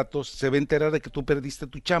de datos se va a enterar de que tú perdiste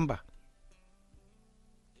tu chamba?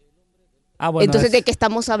 Bueno, entonces, ¿de qué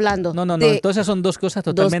estamos hablando? No. Entonces son dos cosas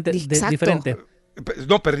totalmente diferentes.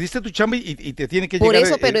 No, perdiste tu chamba y te tiene que por llegar. Por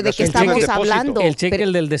eso, pero ¿de qué estamos hablando? El cheque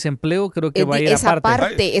del desempleo creo que va a ir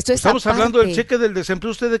aparte. Estamos hablando del cheque del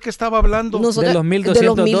desempleo. ¿Usted de qué estaba hablando? Nosotros, de los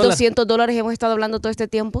 $1,200 hemos estado hablando todo este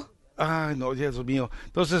tiempo. Ay, no, Dios mío.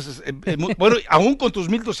 Entonces, bueno, aún con tus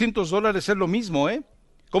 $1,200 es lo mismo, ¿eh?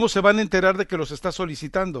 ¿Cómo se van a enterar de que los estás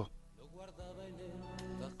solicitando?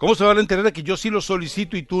 ¿Cómo se van a enterar de que yo sí lo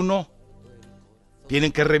solicito y tú no?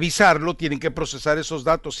 Tienen que revisarlo, tienen que procesar esos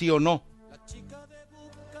datos, sí o no.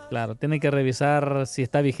 Claro, tienen que revisar si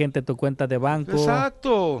está vigente tu cuenta de banco.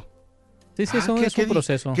 Exacto. Sí, eso es un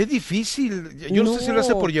proceso. Qué difícil. Yo no sé si lo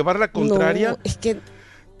hace por llevar la contraria. No, es que...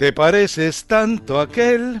 ¿Te pareces tanto a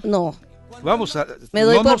aquel? No. Vamos a... Me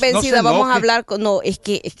doy por vencida, vamos a hablar con... No, es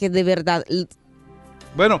que de verdad...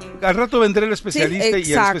 Bueno, al rato vendré el especialista, sí, exacto,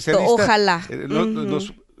 y el especialista... Ojalá.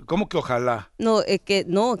 ¿Cómo que ojalá? No,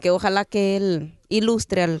 que ojalá que él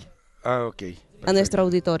ilustre a nuestro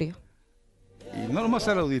auditorio. Y no nomás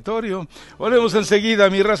al auditorio. Volvemos enseguida,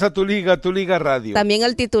 Mi Raza Tu Liga Radio. También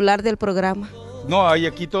al titular del programa. No,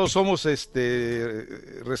 aquí todos somos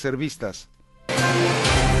reservistas.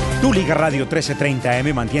 Tu Liga Radio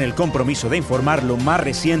 1330M mantiene el compromiso de informar lo más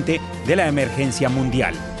reciente de la emergencia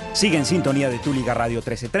mundial. Sigue en sintonía de Tu Liga Radio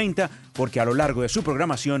 1330 porque a lo largo de su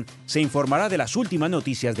programación se informará de las últimas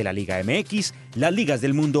noticias de la Liga MX, las ligas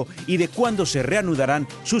del mundo y de cuándo se reanudarán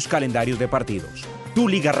sus calendarios de partidos. Tu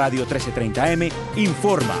Liga Radio 1330M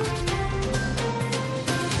informa.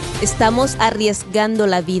 Estamos arriesgando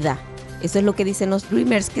la vida. Eso es lo que dicen los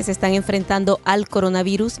Dreamers que se están enfrentando al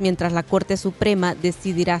coronavirus mientras la Corte Suprema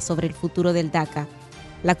decidirá sobre el futuro del DACA.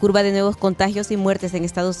 La curva de nuevos contagios y muertes en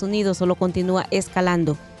Estados Unidos solo continúa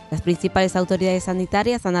escalando. Las principales autoridades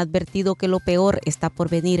sanitarias han advertido que lo peor está por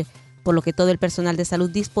venir, por lo que todo el personal de salud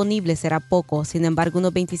disponible será poco. Sin embargo,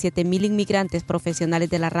 unos 27,000 inmigrantes profesionales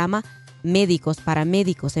de la rama, médicos,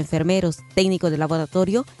 paramédicos, enfermeros, técnicos de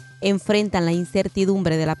laboratorio, enfrentan la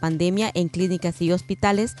incertidumbre de la pandemia en clínicas y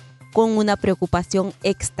hospitales con una preocupación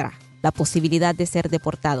extra, la posibilidad de ser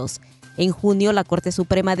deportados. En junio, la Corte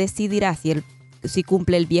Suprema decidirá si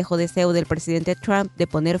cumple el viejo deseo del presidente Trump de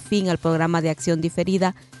poner fin al programa de acción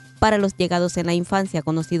diferida para los llegados en la infancia,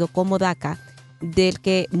 conocido como DACA, del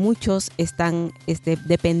que muchos están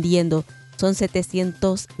dependiendo. Son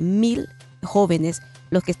 700,000 jóvenes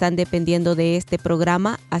los que están dependiendo de este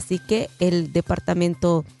programa, así que el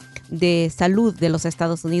Departamento de Salud de los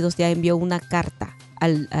Estados Unidos ya envió una carta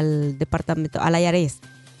al departamento, al IRS,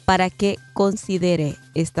 para que considere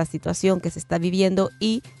esta situación que se está viviendo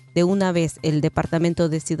y de una vez el Departamento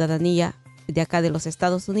de Ciudadanía de acá de los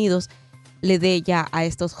Estados Unidos le dé ya a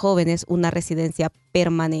estos jóvenes una residencia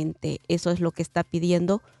permanente. Eso es lo que está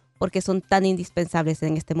pidiendo porque son tan indispensables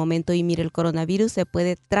en este momento. Y mire, el coronavirus se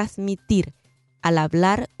puede transmitir al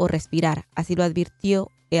hablar o respirar. Así lo advirtió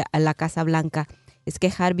a la Casa Blanca. Es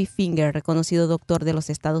que Harvey Finger, reconocido doctor de los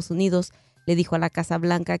Estados Unidos, le dijo a la Casa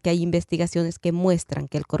Blanca que hay investigaciones que muestran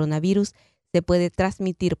que el coronavirus se puede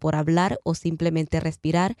transmitir por hablar o simplemente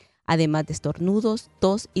respirar, además de estornudos,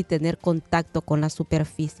 tos y tener contacto con las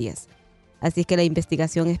superficies. Así que la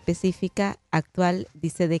investigación específica actual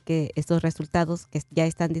dice de que estos resultados que ya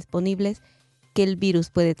están disponibles, que el virus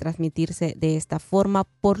puede transmitirse de esta forma,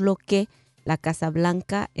 por lo que la Casa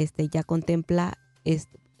Blanca ya contempla es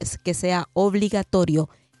que sea obligatorio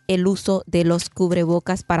el uso de los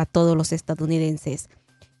cubrebocas para todos los estadounidenses.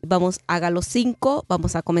 Hágalo 5.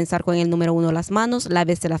 Vamos a comenzar con el número 1, las manos,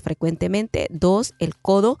 láveselas frecuentemente. 2, el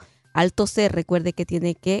codo. Al toser, recuerde que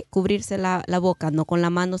tiene que cubrirse la boca, no con la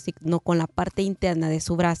mano, sino con la parte interna de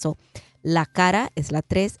su brazo. La cara es la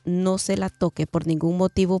 3, no se la toque, por ningún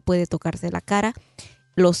motivo puede tocarse la cara.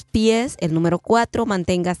 Los pies, el número 4,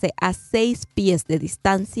 manténgase a 6 pies de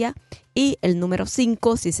distancia. Y el número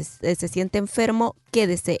 5, si se siente enfermo,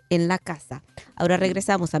 quédese en la casa. Ahora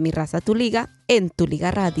regresamos a Mi Raza Tu Liga en Tu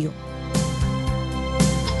Liga Radio.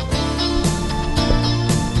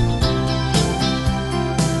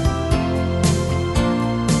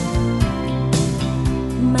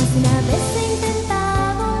 Más de una vez he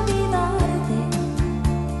intentado olvidarte,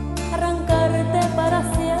 arrancarte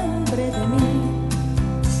para siempre de mí,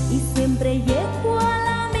 y siempre llego a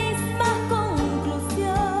la misma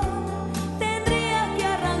conclusión: tendría que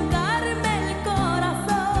arrancarme el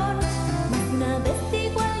corazón. Más de una vez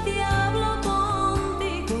digo al diablo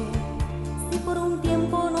contigo, si por un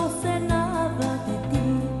tiempo no sé nada de ti,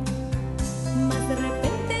 más de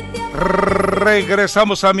repente te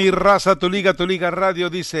Regresamos a Mi Raza Tu Liga Radio,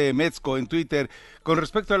 dice Metzco en Twitter. Con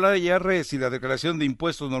respecto a la IRS y la declaración de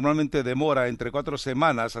impuestos, normalmente demora entre 4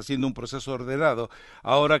 semanas haciendo un proceso ordenado.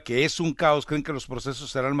 Ahora que es un caos, ¿creen que los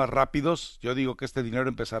procesos serán más rápidos? Yo digo que este dinero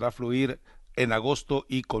empezará a fluir en agosto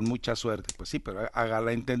y con mucha suerte. Pues sí, pero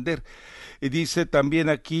hágala entender. Y dice también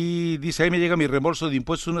aquí, dice, ahí me llega mi reembolso de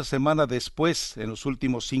impuestos una semana después, en los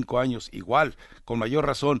últimos 5 años, igual, con mayor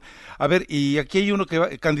razón. A ver, y aquí hay uno que va,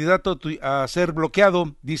 candidato a ser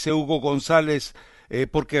bloqueado, dice Hugo González,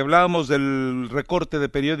 porque hablábamos del recorte de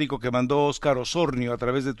periódico que mandó Óscar Osornio a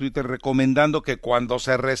través de Twitter, recomendando que cuando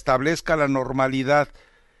se restablezca la normalidad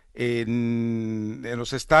en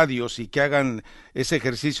los estadios y que hagan ese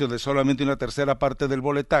ejercicio de solamente una tercera parte del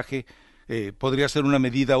boletaje, podría ser una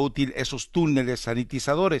medida útil esos túneles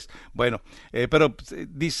sanitizadores. Bueno, pero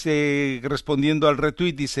dice, respondiendo al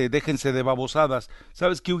retweet, dice, déjense de babosadas.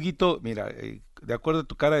 ¿Sabes qué, Huguito? Mira, de acuerdo a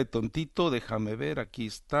tu cara de tontito, déjame ver, aquí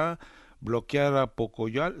está, bloquear a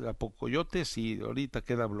Pocoyotes y ahorita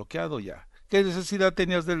queda bloqueado ya. ¿Qué necesidad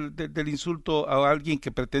tenías del insulto a alguien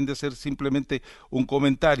que pretende ser simplemente un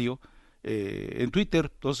comentario en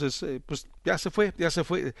Twitter? Entonces, pues ya se fue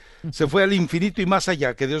al infinito y más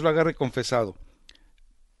allá, que Dios lo agarre confesado.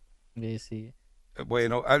 Sí.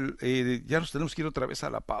 Bueno, ya nos tenemos que ir otra vez a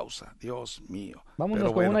la pausa, Dios mío.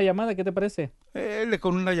 Vámonos con una llamada, ¿qué te parece?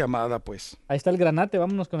 Con una llamada, pues. Ahí está el granate,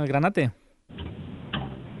 vámonos con el granate.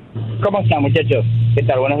 ¿Cómo están, muchachos? ¿Qué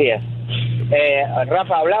tal? Buenos días.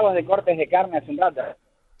 Rafa, hablabas de cortes de carne hace un rato.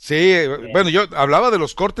 Sí, bueno, yo hablaba de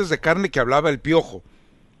los cortes de carne que hablaba el Piojo.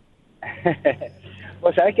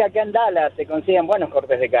 Pues sabés que acá en Dallas se consiguen buenos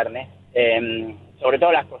cortes de carne, sobre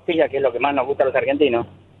todo las costillas, que es lo que más nos gusta a los argentinos.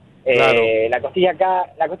 Claro. La costilla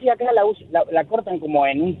acá la cortan como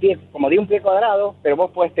en un pie, como de un pie cuadrado, pero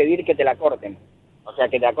vos podés pedir que te la corten. O sea,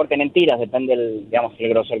 que te la corten en tiras, depende el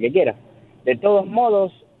grosor que quieras. De todos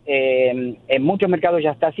modos, en muchos mercados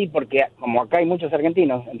ya está así, porque como acá hay muchos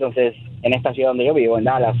argentinos, entonces en esta ciudad donde yo vivo, en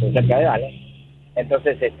Dallas o cerca de Dallas,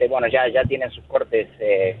 entonces bueno, ya tienen sus cortes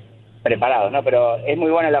preparados, ¿no? Pero es muy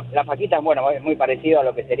buena la faquita, bueno, es muy parecido a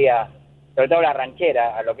lo que sería, sobre todo la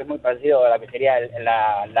ranchera, a lo que es muy parecido a lo que sería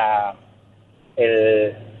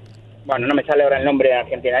bueno, no me sale ahora el nombre en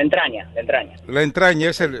Argentina, la entraña. La entraña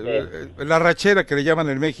es la rachera que le llaman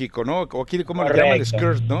en México, ¿no? O aquí, ¿cómo le llaman?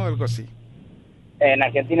 Skirt, ¿no? Algo así. En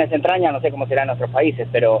Argentina es entraña, no sé cómo será en otros países,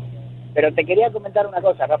 pero te quería comentar una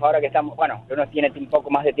cosa, Rafa, ahora que estamos, bueno, que uno tiene un poco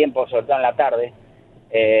más de tiempo, sobre todo en la tarde,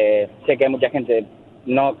 sé que hay mucha gente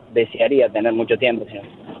no desearía tener mucho tiempo, sino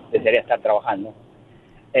desearía estar trabajando.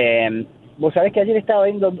 Vos sabés que ayer estaba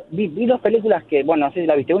viendo, vi dos películas que, bueno, no sé si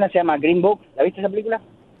la viste, una se llama Green Book, ¿la viste esa película?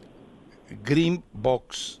 Green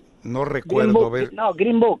Box, no recuerdo ver. No,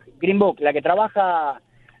 Green Book, la que trabaja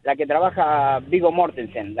Viggo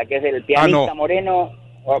Mortensen, la que es el pianista moreno.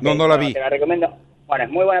 Okay, no la vi. Te la recomiendo. Bueno, es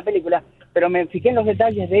muy buena película, pero me fijé en los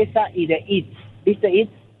detalles de esa y de It. ¿Viste It?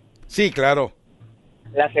 Sí, claro.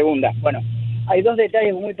 La segunda. Bueno, hay dos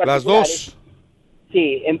detalles muy particulares. Las dos.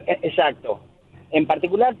 Sí, exacto. En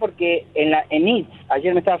particular porque en It,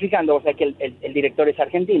 ayer me estaba fijando, o sea que el director es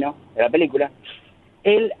argentino de la película.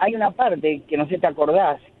 Hay una parte que no sé si te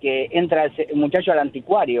acordás, que entra el muchacho al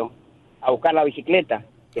anticuario a buscar la bicicleta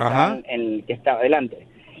que está adelante.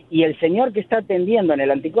 Y el señor que está atendiendo en el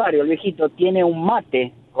anticuario, el viejito, tiene un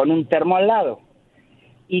mate con un termo al lado.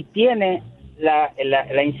 Y tiene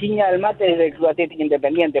la insignia del mate desde el Club Atlético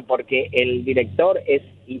Independiente, porque el director es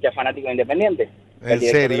hincha fanático de Independiente. ¿En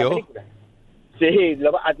serio? Sí,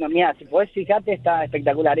 mira, si podés fijarte, está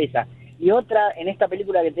espectacular esa. Y otra, en esta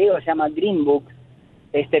película que te digo, se llama Green Book,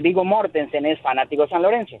 Viggo Mortensen es fanático de San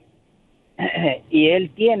Lorenzo. Y él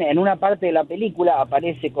tiene, en una parte de la película,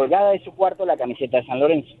 aparece colgada de su cuarto la camiseta de San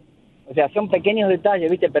Lorenzo. O sea, son pequeños detalles,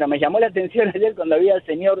 ¿viste? Pero me llamó la atención ayer cuando vi al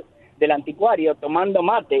señor del anticuario tomando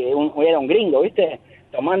mate, era un gringo, ¿viste?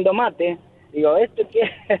 Tomando mate. Digo, ¿esto qué?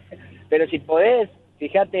 Pero si podés,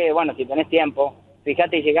 fíjate, bueno, si tenés tiempo,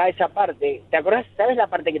 fíjate y llegá a esa parte. ¿Te acordás? ¿Sabes la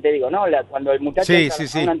parte que te digo, no? Cuando el muchacho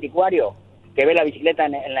está en un anticuario, que ve la bicicleta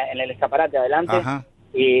en el escaparate adelante. Ajá.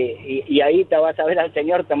 Y ahí te vas a ver al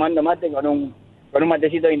señor tomando mate con un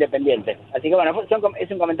matecito de Independiente. Así que bueno,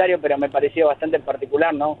 es un comentario, pero me pareció bastante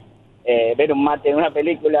particular, ¿no? Ver un mate en una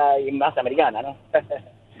película y más americana, ¿no?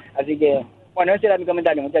 Así que, bueno, ese era mi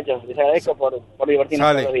comentario, muchachos. Les agradezco por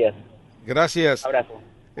divertirnos todos los días. Gracias. Abrazo.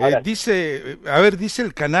 Dice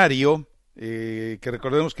el Canario, que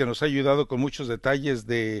recordemos que nos ha ayudado con muchos detalles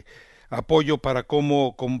de apoyo para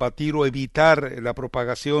cómo combatir o evitar la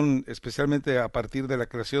propagación, especialmente a partir de la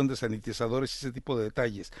creación de sanitizadores y ese tipo de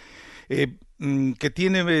detalles, que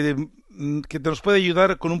nos puede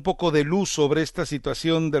ayudar con un poco de luz sobre esta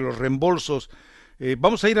situación de los reembolsos.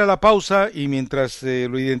 Vamos a ir a la pausa y mientras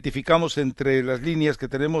lo identificamos entre las líneas que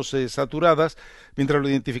tenemos saturadas, mientras lo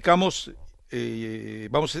identificamos,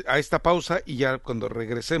 vamos a esta pausa y ya cuando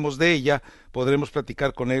regresemos de ella podremos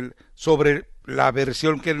platicar con él sobre la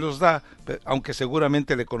versión que él nos da, aunque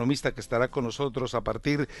seguramente el economista que estará con nosotros a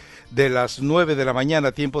partir de las 9 de la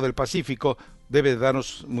mañana, tiempo del Pacífico, debe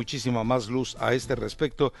darnos muchísima más luz a este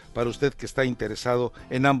respecto para usted que está interesado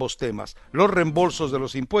en ambos temas, los reembolsos de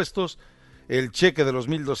los impuestos, el cheque de los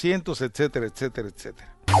 1,200, etcétera, etcétera,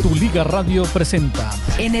 etcétera. Tu Liga Radio presenta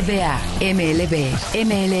NBA, MLB,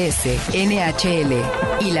 MLS, NHL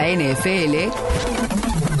y la NFL.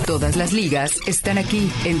 Todas las ligas están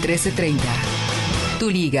aquí en 1330. Tu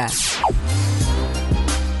Liga.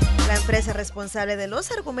 La empresa responsable de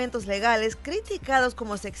los argumentos legales criticados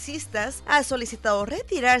como sexistas ha solicitado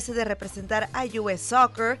retirarse de representar a US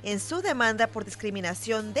Soccer en su demanda por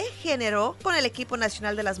discriminación de género con el equipo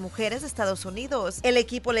nacional de las mujeres de Estados Unidos. El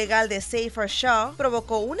equipo legal de Safer Shaw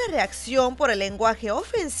provocó una reacción por el lenguaje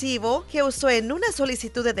ofensivo que usó en una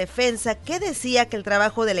solicitud de defensa que decía que el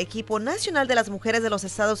trabajo del equipo nacional de las mujeres de los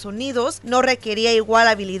Estados Unidos no requería igual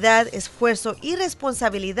habilidad, esfuerzo y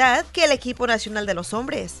responsabilidad que el equipo nacional de los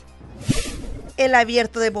hombres. El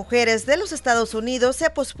abierto de mujeres de los Estados Unidos se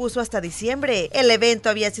pospuso hasta diciembre. El evento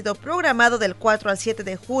había sido programado del 4 al 7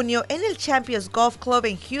 de junio en el Champions Golf Club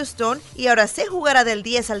en Houston y ahora se jugará del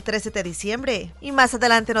 10 al 13 de diciembre. Y más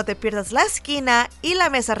adelante no te pierdas La Esquina y La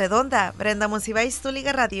Mesa Redonda. Brenda Monsiváis, Tu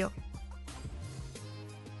Liga Radio.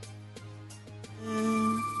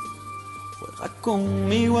 Juega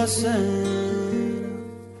conmigo a ser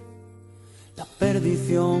la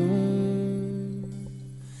perdición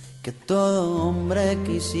que todo hombre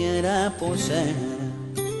quisiera poseer,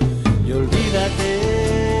 y olvídate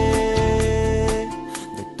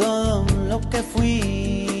de todo lo que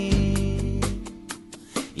fui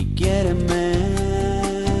y quiéreme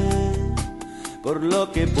por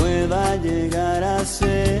lo que pueda llegar a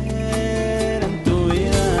ser en tu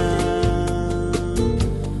vida,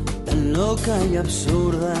 tan loca y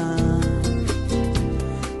absurda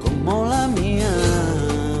como la mía,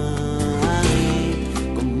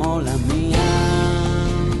 la mía.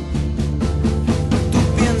 Tú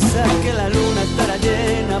piensas que la luna estará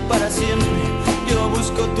llena para siempre. Yo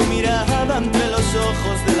busco tu mirada entre los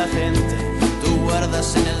ojos de la gente. Tú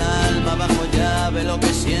guardas en el alma bajo llave lo que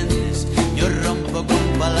sientes. Yo rompo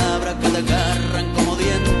con palabras que te agarran como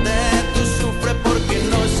dientes. Tú sufres porque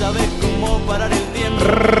no sabes cómo parar el tiempo.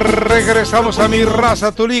 Regresamos a Mi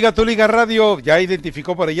Raza, Tu Liga Radio. Ya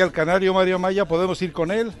identificó por allá el canario Mario Maya. ¿Podemos ir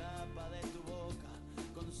con él?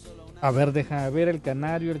 A ver, deja ver el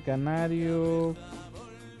canario.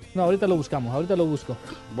 No, ahorita lo busco.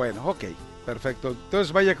 Bueno, ok, perfecto.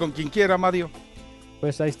 Entonces vaya con quien quiera, Mario.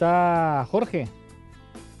 Pues ahí está Jorge.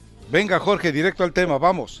 Venga, Jorge, directo al tema,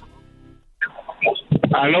 vamos.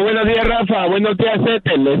 Aló, buenos días, Rafa. Buenos días,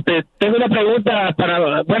 Ethel. Tengo una pregunta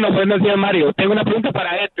buenos días, Mario. Tengo una pregunta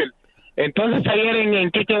para Ethel. Entonces, ayer,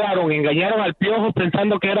 ¿en qué quedaron? ¿Engañaron al Piojo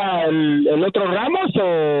pensando que era el otro Ramos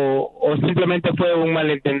o simplemente fue un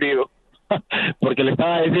malentendido? Porque le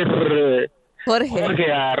estaba a decir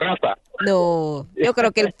Jorge a Rafa. No, yo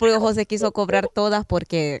creo que el Piojo se quiso cobrar todas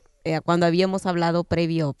porque cuando habíamos hablado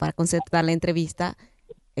previo para concertar la entrevista,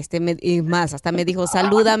 y más, hasta me dijo,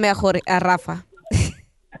 salúdame a Rafa.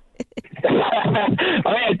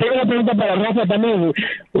 Oye, tengo una pregunta para Rafa también,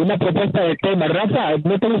 una propuesta de tema. Rafa,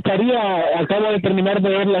 ¿no te gustaría, acabo de terminar de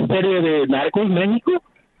ver la serie de Narcos México?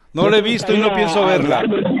 No la he visto y no pienso verla.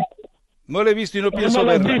 No la he visto y no pienso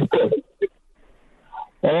verla.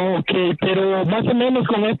 Ok, pero más o menos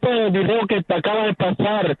con este video que te acaba de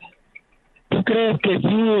pasar, ¿tú crees que sí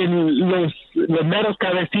los meros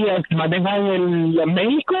cabecillas manejan el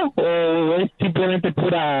México o es simplemente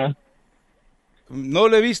pura... No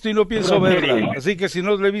la he visto y no pienso verla, así que si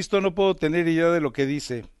no la he visto no puedo tener idea de lo que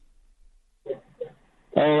dice.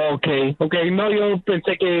 Ok, no, yo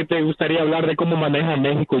pensé que te gustaría hablar de cómo maneja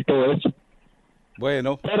México y todo eso.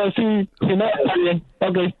 Bueno. Pero sí, si no, está bien.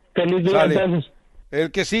 Ok, feliz día entonces.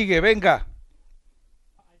 El que sigue, venga.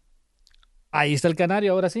 Ahí está el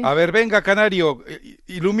canario, ahora sí. A ver, venga, canario,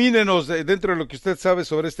 ilumínenos dentro de lo que usted sabe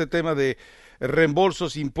sobre este tema de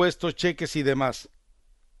reembolsos, impuestos, cheques y demás.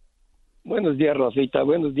 Buenos días, Rosita.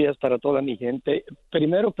 Buenos días para toda mi gente.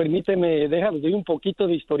 Primero, permíteme, déjame doy un poquito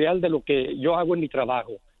de historial de lo que yo hago en mi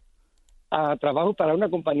trabajo. Trabajo para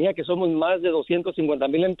una compañía que somos más de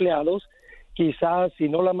 250,000 empleados, quizás, si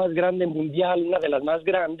no la más grande mundial, una de las más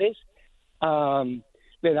grandes.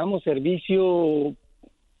 Le damos servicio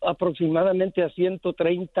aproximadamente a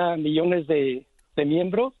 130 millones de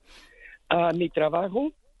miembros. Mi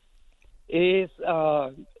trabajo es,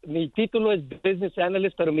 mi título es Business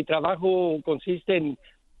Analyst, pero mi trabajo consiste en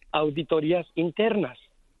auditorías internas.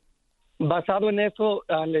 Basado en eso,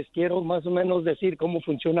 les quiero más o menos decir cómo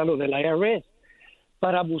funciona lo del IRS.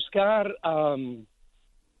 Para buscar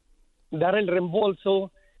dar el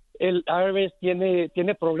reembolso, el IRS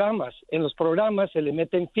tiene programas. En los programas se le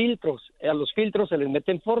meten filtros. A los filtros se les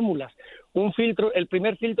meten fórmulas. El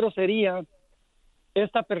primer filtro sería: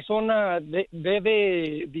 esta persona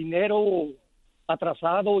debe dinero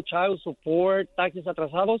atrasado, child support, taxes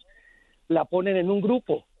atrasados, la ponen en un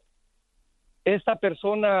grupo. Esta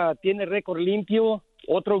persona tiene récord limpio,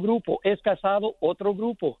 otro grupo. Es casado, otro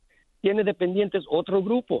grupo. tiene dependientes otro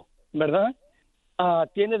grupo, ¿verdad?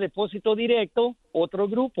 Tiene depósito directo otro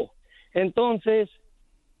grupo. Entonces,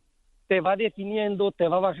 te va definiendo, te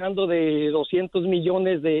va bajando de 200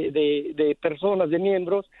 millones de personas, de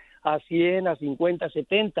miembros, a 100, a 50,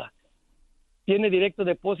 70. ¿Tiene directo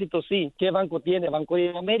depósito? Sí. ¿Qué banco tiene? Banco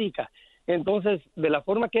de América. Entonces, de la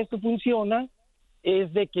forma que esto funciona,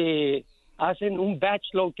 es de que hacen un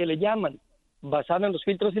batch load que le llaman, basado en los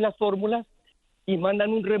filtros y las fórmulas, y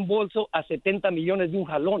mandan un reembolso a 70 millones de un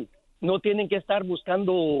jalón. No tienen que estar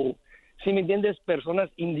buscando, si me entiendes, personas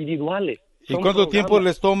individuales. ¿Y cuánto tiempo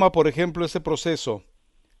les toma, por ejemplo, ese proceso?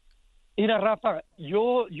 Mira, Rafa,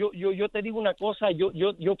 yo te digo una cosa,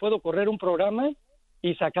 yo puedo correr un programa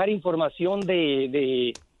y sacar información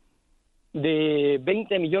de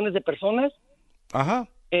 20 millones de personas. Ajá.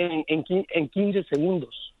 En 15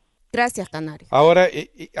 segundos. Gracias, Canario. Ahora,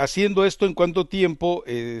 haciendo esto, ¿en cuánto tiempo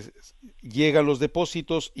llegan los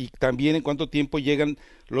depósitos y también en cuánto tiempo llegan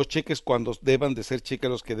los cheques cuando deban de ser cheques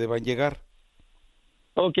los que deban llegar?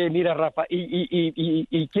 Ok, mira, Rafa,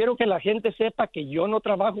 y quiero que la gente sepa que yo no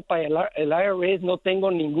trabajo para el IRS, no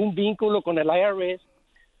tengo ningún vínculo con el IRS,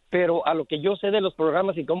 pero a lo que yo sé de los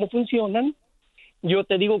programas y cómo funcionan, yo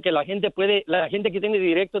te digo que la gente que tiene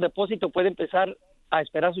directo depósito puede empezar a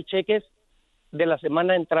esperar sus cheques de la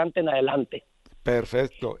semana entrante en adelante.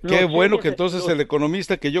 Perfecto. Qué bueno que entonces el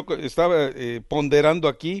economista que yo estaba ponderando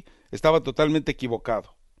aquí estaba totalmente equivocado.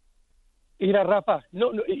 Mira, Rafa,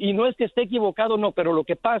 y no es que esté equivocado, no, pero lo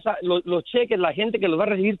que pasa, los cheques, la gente que los va a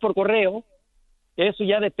recibir por correo, eso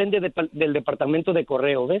ya depende del departamento de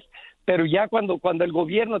correo, ¿ves? Pero ya cuando el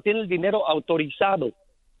gobierno tiene el dinero autorizado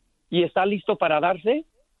y está listo para darse,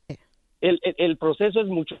 el proceso es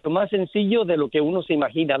mucho más sencillo de lo que uno se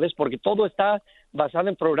imagina, ¿ves? Porque todo está basado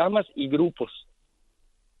en programas y grupos.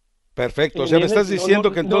 Perfecto, o sea, me estás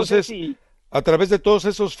diciendo que entonces, a través de todos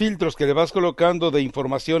esos filtros que le vas colocando de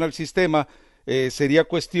información al sistema, sería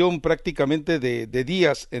cuestión prácticamente de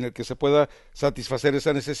días en el que se pueda satisfacer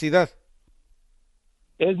esa necesidad.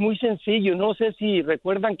 Es muy sencillo, no sé si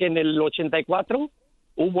recuerdan que en el 84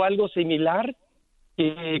 hubo algo similar,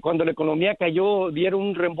 que cuando la economía cayó dieron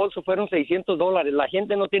un reembolso, fueron $600. La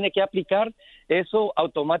gente no tiene que aplicar, eso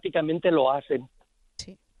automáticamente lo hacen.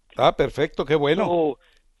 Sí. Ah, perfecto, qué bueno.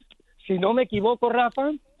 Si no me equivoco,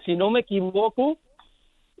 Rafa,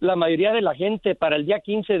 la mayoría de la gente para el día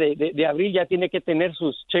 15 de abril ya tiene que tener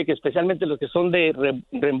sus cheques, especialmente los que son de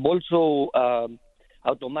reembolso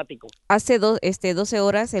automático. Hace 12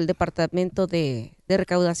 horas el Departamento de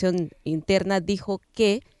Recaudación Interna dijo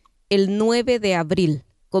que el 9 de abril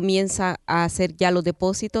comienza a hacer ya los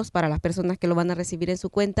depósitos para las personas que lo van a recibir en su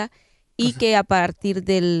cuenta y que a partir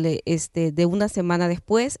de una semana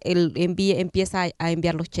después empieza a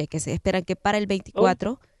enviar los cheques. Esperan que para el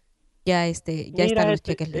 24 ya están los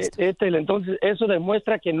cheques listos. Entonces eso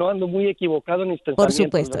demuestra que no ando muy equivocado en mis pensamientos. Por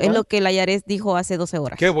supuesto, ¿verdad? es lo que la IARES dijo hace 12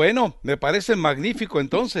 horas. Qué bueno, me parece magnífico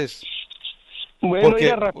entonces. Bueno,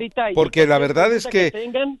 Rafita, porque la verdad es que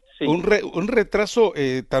sí. un retraso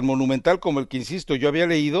tan monumental como el que, insisto, yo había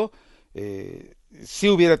leído, sí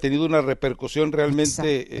hubiera tenido una repercusión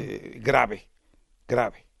realmente grave.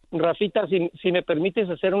 Rafita, si me permites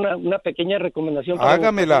hacer una pequeña recomendación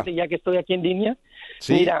Hágamela. Ya que estoy aquí en línea.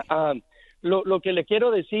 Sí. Mira, lo que le quiero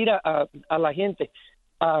decir a la gente,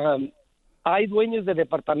 hay dueños de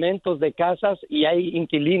departamentos, de casas y hay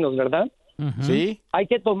inquilinos, ¿verdad? Sí. Hay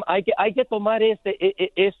que tomar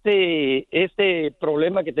este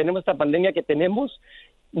problema que tenemos, esta pandemia que tenemos,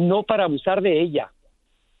 no para abusar de ella.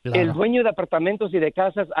 Claro. El dueño de apartamentos y de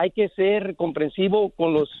casas hay que ser comprensivo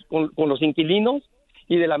con los inquilinos,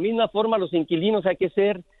 y de la misma forma los inquilinos hay que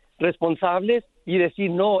ser responsables y decir,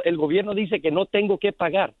 no, el gobierno dice que no tengo que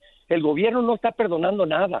pagar. El gobierno no está perdonando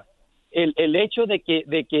nada. El hecho de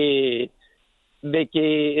que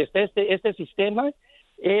esté este sistema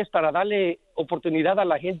es para darle oportunidad a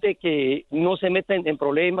la gente que no se meten en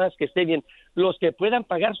problemas, que esté bien. Los que puedan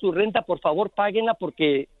pagar su renta, por favor, páguenla,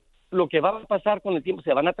 porque lo que va a pasar con el tiempo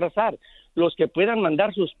se van a atrasar. Los que puedan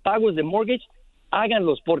mandar sus pagos de mortgage,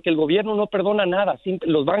 háganlos, porque el gobierno no perdona nada,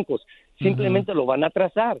 los bancos simplemente lo van a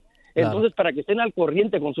atrasar. Claro. Entonces, para que estén al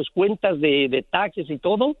corriente con sus cuentas de taxes y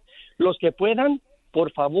todo, los que puedan,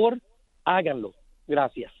 por favor, háganlo.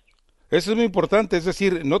 Gracias. Eso es muy importante, es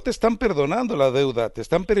decir, no te están perdonando la deuda, te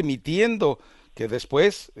están permitiendo que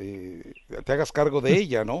después te hagas cargo de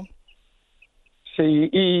ella, ¿no? Sí,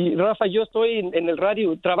 y Rafa, yo estoy en el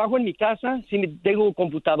radio, trabajo en mi casa, sí, tengo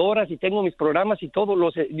computadoras y tengo mis programas y todo,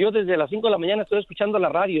 yo desde las 5 de la mañana estoy escuchando la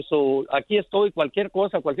radio, aquí estoy, cualquier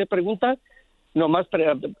cosa, cualquier pregunta, nomás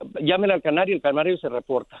llámele al canario, el canario se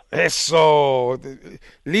reporta. Eso,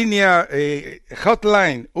 línea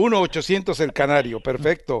hotline 1-800 el canario,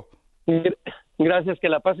 perfecto. Gracias, que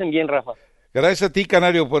la pasen bien, Rafa. Gracias a ti,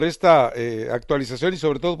 canario, por esta actualización y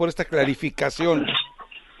sobre todo por esta clarificación.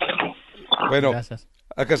 Bueno, gracias.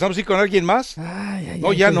 ¿Alcanzamos a ir con alguien más?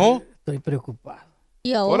 No, ya no. Estoy preocupado.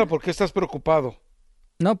 ¿Y ahora por qué estás preocupado?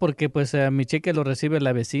 No, porque pues mi cheque lo recibe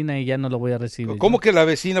la vecina y ya no lo voy a recibir. ¿Cómo que la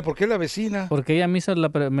vecina? ¿Por qué la vecina? Porque ella misma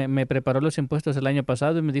me preparó los impuestos el año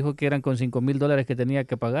pasado y me dijo que eran con $5,000 que tenía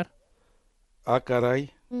que pagar. Ah,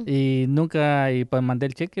 caray. Y nunca pues mandé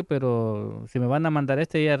el cheque, pero si me van a mandar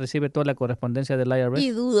ella recibe toda la correspondencia del IRS.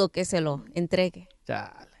 Y dudo que se lo entregue.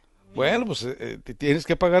 Chale. Bueno, pues tienes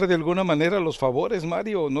que pagar de alguna manera los favores,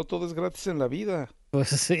 Mario. No todo es gratis en la vida.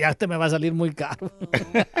 Pues ya te me va a salir muy caro.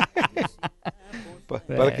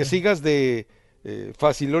 Para que sigas de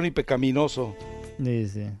facilón y pecaminoso.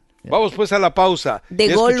 Sí. Vamos pues a la pausa.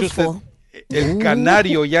 De golfo. El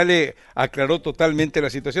canario ya le aclaró totalmente la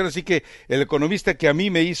situación, así que el economista que a mí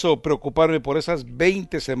me hizo preocuparme por esas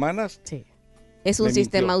 20 semanas. Sí. Es un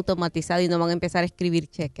sistema automatizado y no van a empezar a escribir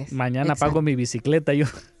cheques. Mañana pago mi bicicleta yo.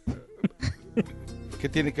 ¿Qué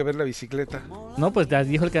tiene que ver la bicicleta? No, pues ya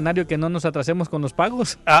dijo el canario que no nos atrasemos con los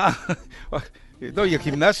pagos. No, y el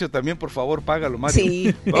gimnasio también, por favor, págalo, Mario.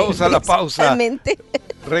 Sí. Vamos a la pausa. Exactamente.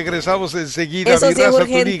 Regresamos enseguida. Eso Mi sí es Raza,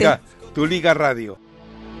 urgente. Tu Liga Radio.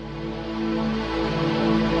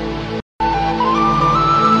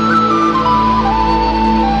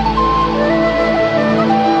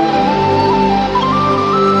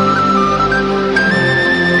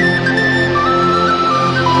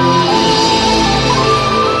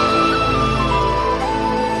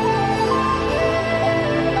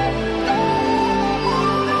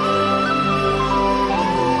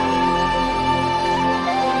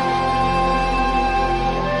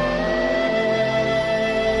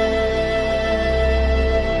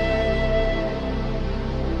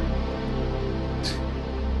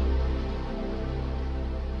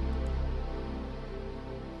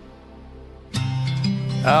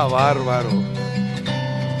 Ah, bárbaro.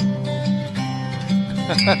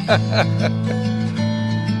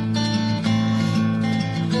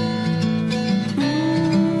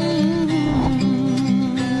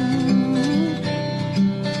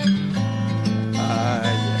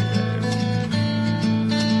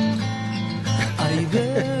 Hay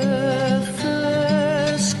veces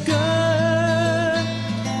que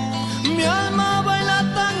mi alma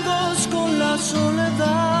baila tangos con la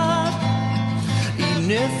soledad y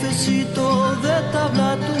necesito de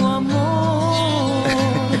tabla tu amor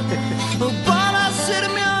para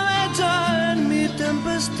hacerme bella en mi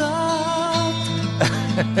tempestad.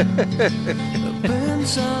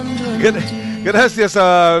 Pensando en ti. Gracias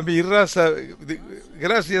a mi raza,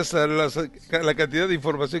 gracias a la cantidad de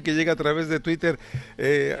información que llega a través de Twitter.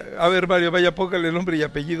 A ver, Mario, vaya, póngale nombre y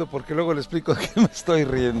apellido porque luego le explico que me estoy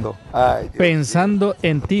riendo. Ay, Pensando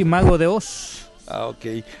en ti, Mago de Oz. Ah, ok.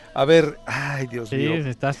 A ver, ay, Dios mío. Sí,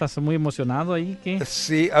 estás muy emocionado ahí, ¿qué?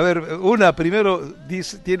 Sí, a ver, primero,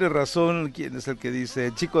 tiene razón, ¿quién es el que dice?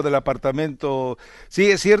 El chico del apartamento. Sí,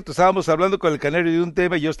 es cierto, estábamos hablando con el canario de un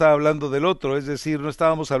tema y yo estaba hablando del otro, es decir, no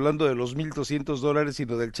estábamos hablando de los $1,200,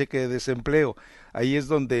 sino del cheque de desempleo. Ahí es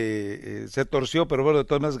donde se torció, pero bueno, de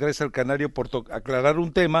todas maneras, gracias al canario por aclarar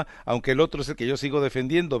un tema, aunque el otro es el que yo sigo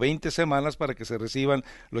defendiendo, 20 semanas para que se reciban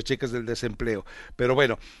los cheques del desempleo. Pero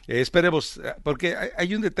bueno, esperemos, porque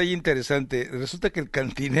hay un detalle interesante. Resulta que el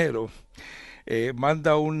cantinero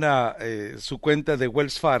manda su cuenta de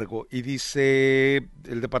Wells Fargo y dice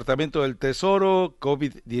el Departamento del Tesoro,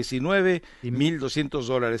 COVID-19,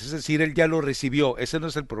 $1,200. Es decir, él ya lo recibió. Ese no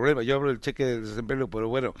es el problema. Yo hablo del cheque de desempleo, pero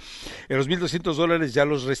bueno, los $1,200 ya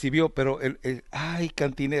los recibió. Pero ay,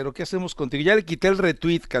 cantinero, ¿qué hacemos contigo? Ya le quité el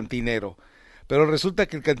retweet, cantinero. Pero resulta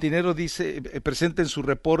que el cantinero presenta en su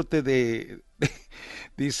reporte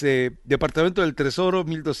dice, Departamento del Tesoro,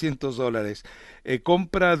 $1,200.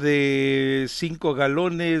 Compra de 5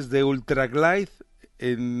 galones de Ultra Glide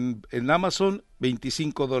en Amazon,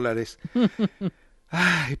 $25.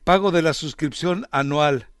 Ay, pago de la suscripción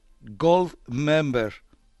anual, Gold Member,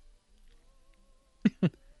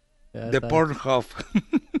 de Pornhub,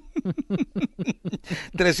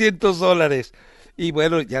 $300. Y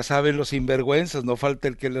bueno, ya saben los sinvergüenzas, no falta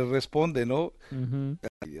el que les responde, ¿no?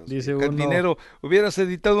 Ay, Dios Dice mío. Cantinero, hubieras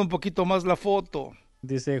editado un poquito más la foto.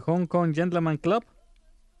 Dice Hong Kong Gentleman Club,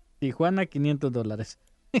 Tijuana, $500.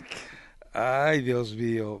 Ay, Dios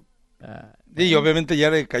mío. Y obviamente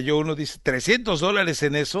ya le cayó uno, dice, $300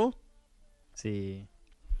 en eso. Sí.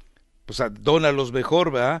 Pues dónalos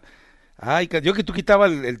mejor, ¿verdad? Ay, yo que tú quitaba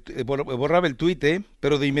borraba el tuit,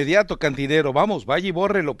 pero de inmediato, cantinero, vamos, vaya y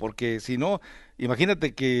bórrelo, porque si no,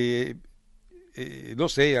 imagínate que, no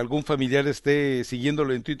sé, algún familiar esté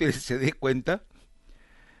siguiéndolo en Twitter y se dé cuenta.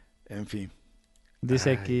 En fin.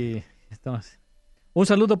 Dice aquí, estamos. Un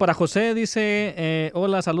saludo para José, dice,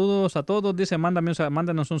 hola, saludos a todos, dice,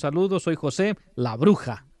 mándanos un saludo, soy José La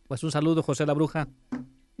Bruja. Pues un saludo, José La Bruja.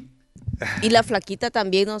 Y la flaquita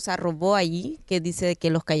también nos arrobó allí, que dice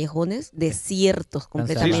que los callejones desiertos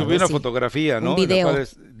completamente. Sí, subió una fotografía, ¿no? Un video. En la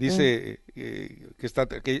cual dice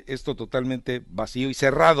que esto totalmente vacío y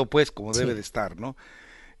cerrado, pues, como debe de estar, ¿no?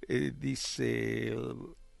 Dice...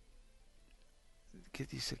 ¿Qué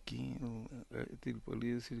dice aquí?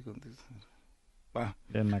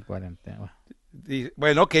 En la cuarentena.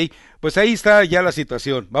 Bueno, ok, pues ahí está ya la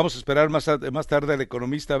situación. Vamos a esperar más tarde al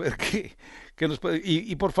economista a ver qué nos puede...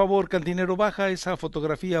 Y por favor, cantinero, baja esa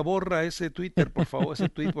fotografía, borra ese Twitter, por favor, ese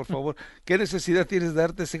tweet, por favor. ¿Qué necesidad tienes de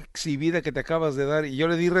darte esa exhibida que te acabas de dar? Y yo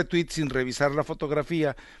le di retweet sin revisar la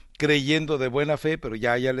fotografía, creyendo de buena fe, pero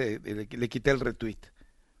ya le quité el retweet.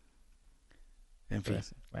 En fin.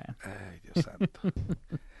 Bueno. Ay, Dios santo.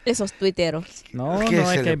 Esos tuiteros. No, es que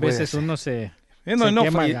hay veces uno se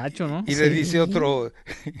quema gacho, ¿no? Y le dice otro,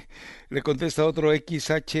 le contesta otro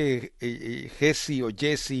XH, Jesse o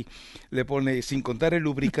Jesse, le pone, sin contar el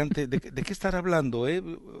lubricante, ¿de qué estar hablando?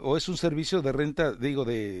 ¿O es un servicio de renta,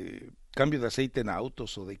 de cambio de aceite en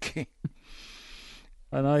autos o de qué?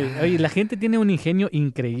 Bueno, oye, la gente tiene un ingenio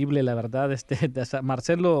increíble, la verdad.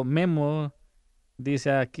 Marcelo Memo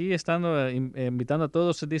dice, aquí estando invitando a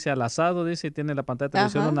todos, dice al asado, dice, tiene la pantalla de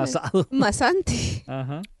televisión un asado. Masante.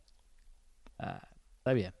 Ajá.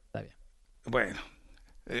 Está bien. Bueno,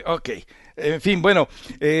 ok. En fin, bueno,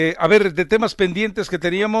 a ver, de temas pendientes que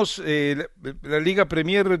teníamos, la Liga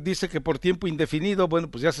Premier dice que por tiempo indefinido,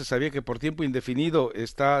 bueno, pues ya se sabía que por tiempo indefinido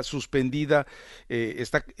está suspendida,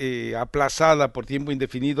 está aplazada por tiempo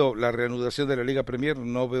indefinido la reanudación de la Liga Premier,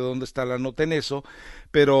 no veo dónde está la nota en eso,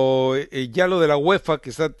 pero ya lo de la UEFA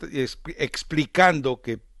que está explicando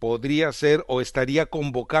que podría ser o estaría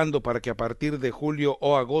convocando para que a partir de julio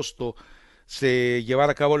o agosto se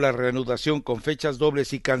llevara a cabo la reanudación con fechas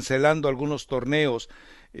dobles y cancelando algunos torneos,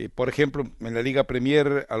 por ejemplo, en la Liga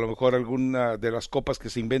Premier, a lo mejor alguna de las copas que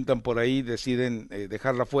se inventan por ahí deciden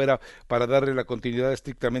dejarla fuera para darle la continuidad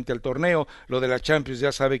estrictamente al torneo. Lo de la Champions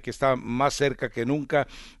ya sabe que está más cerca que nunca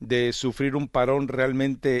de sufrir un parón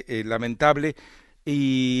realmente lamentable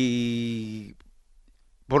y...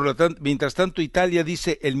 Por lo tanto, mientras tanto, Italia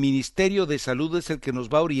dice, el Ministerio de Salud es el que nos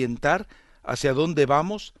va a orientar hacia dónde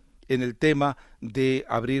vamos en el tema de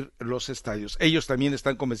abrir los estadios. Ellos también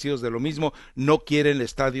están convencidos de lo mismo, no quieren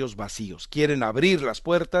estadios vacíos, quieren abrir las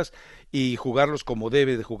puertas y jugarlos como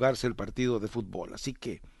debe de jugarse el partido de fútbol. Así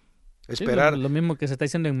que esperar. Sí, lo mismo que se está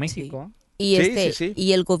diciendo en México. Sí.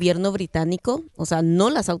 Y el gobierno británico, o sea, no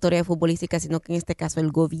las autoridades futbolísticas, sino que en este caso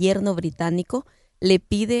el gobierno británico le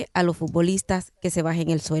pide a los futbolistas que se bajen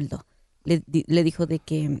el sueldo. Le dijo de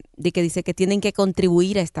que dice que tienen que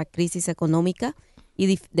contribuir a esta crisis económica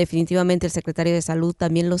y definitivamente el secretario de Salud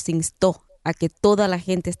también los instó a que toda la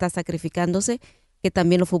gente está sacrificándose, que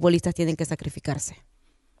también los futbolistas tienen que sacrificarse.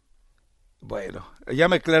 Bueno, ya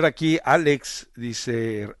me aclara aquí Alex,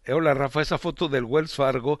 dice, hola Rafa, esa foto del Wells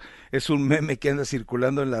Fargo es un meme que anda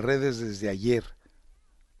circulando en las redes desde ayer.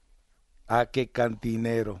 Ah, qué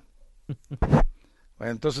cantinero.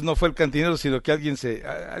 Bueno, entonces no fue el cantinero, sino que alguien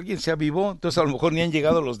se avivó, entonces a lo mejor ni han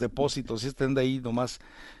llegado los depósitos, y están de ahí nomás.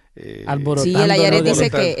 Sí, el Ayaret dice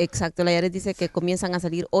que, exacto, el Ayaret dice que comienzan a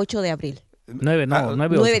salir 8 de abril. 9 de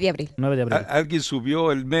abril. 9 de abril. Alguien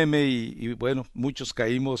subió el meme y bueno, muchos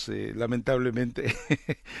caímos lamentablemente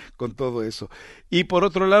con todo eso. Y por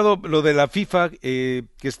otro lado, lo de la FIFA que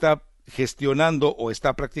está gestionando o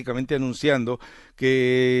está prácticamente anunciando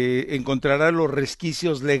que encontrará los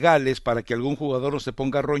resquicios legales para que algún jugador no se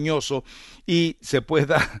ponga roñoso y se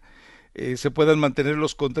puedan mantener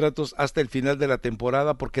los contratos hasta el final de la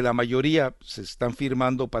temporada, porque la mayoría se están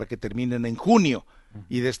firmando para que terminen en junio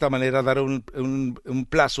y de esta manera dar un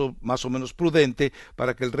plazo más o menos prudente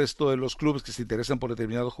para que el resto de los clubes que se interesan por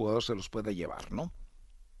determinados jugadores se los pueda llevar, ¿no?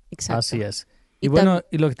 Exacto. Así es. Y bueno,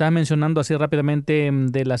 y lo que estaba mencionando así rápidamente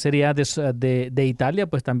de la Serie A de Italia,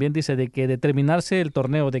 pues también dice de que de terminarse el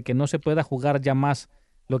torneo, de que no se pueda jugar ya más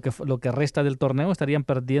lo que resta del torneo, estarían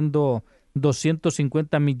perdiendo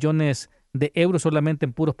 250 millones de euros solamente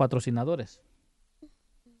en puros patrocinadores.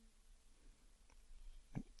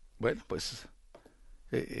 Bueno, pues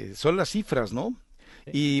son las cifras, ¿no?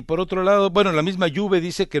 Y por otro lado, bueno, la misma Juve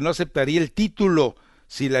dice que no aceptaría el título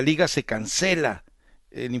si la liga se cancela.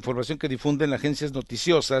 en información que difunden las agencias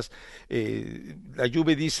noticiosas, la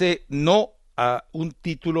Juve dice no a un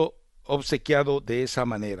título obsequiado de esa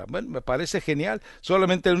manera. Bueno, me parece genial.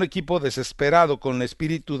 Solamente un equipo desesperado con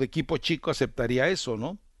espíritu de equipo chico aceptaría eso,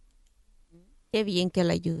 ¿no? Qué bien que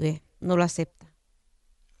la Juve no lo acepta.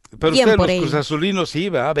 Pero bien ustedes, los ellos. cruzazulinos, sí,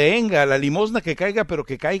 va, venga, la limosna que caiga, pero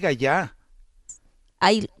que caiga ya.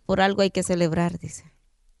 Por algo hay que celebrar, dice.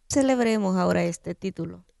 Celebremos ahora este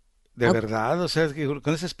título. De verdad, o sea, que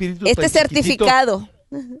con ese espíritu este tan certificado.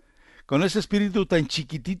 Con ese espíritu tan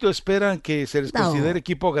chiquitito esperan que se les No. considere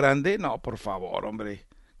equipo grande. No, por favor, hombre.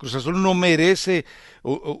 Cruz Azul no merece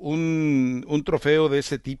un trofeo de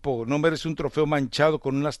ese tipo, no merece un trofeo manchado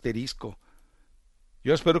con un asterisco.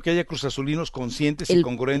 Yo espero que haya cruzazulinos conscientes y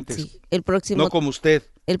congruentes, sí, el próximo, no como usted.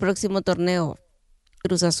 El próximo torneo,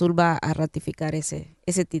 Cruz Azul va a ratificar ese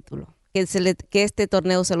título, que este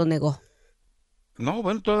torneo se lo negó. No,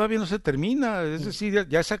 bueno, todavía no se termina, es decir,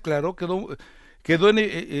 ya se aclaró, quedó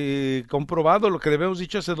comprobado lo que le habíamos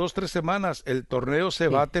dicho hace 2-3 semanas, el torneo se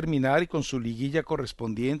va a terminar y con su liguilla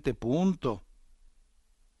correspondiente, punto.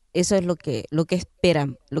 Eso es lo que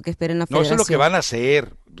esperan la federación. No, eso es lo que van a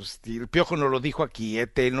hacer. Pues, el Piojo nos lo dijo aquí,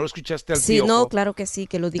 ¿no lo escuchaste al sí, Piojo? No, claro que sí,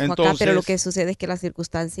 que lo dijo Entonces, acá, pero lo que sucede es que las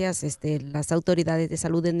circunstancias, las autoridades de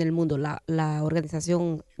salud en el mundo, la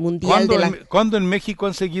Organización Mundial ¿Cuándo en México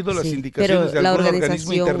han seguido las indicaciones de algún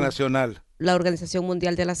organismo internacional? La Organización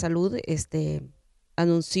Mundial de la Salud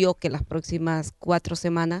anunció que las próximas 4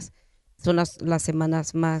 semanas son las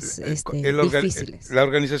semanas más difíciles. La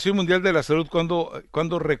Organización Mundial de la Salud,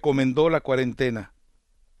 ¿cuándo recomendó la cuarentena?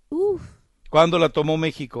 ¿Cuándo la tomó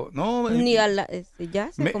México? No,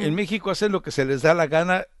 en México hacen lo que se les da la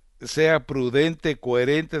gana, sea prudente,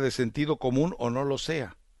 coherente, de sentido común o no lo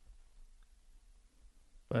sea.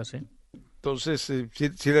 Pues sí. Entonces,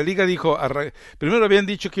 si la liga dijo, primero habían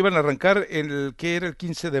dicho que iban a arrancar el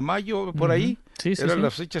 15 de mayo, por ahí, eran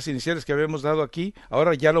las fechas iniciales que habíamos dado aquí,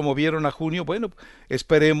 ahora ya lo movieron a junio, bueno,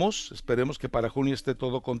 esperemos que para junio esté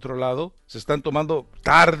todo controlado, se están tomando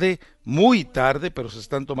tarde, muy tarde, pero se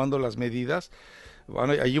están tomando las medidas.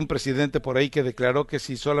 Bueno, hay un presidente por ahí que declaró que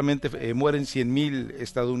si solamente mueren 100,000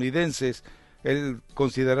 estadounidenses, él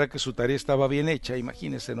considerará que su tarea estaba bien hecha,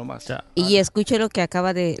 imagínese nomás. Y escuche lo que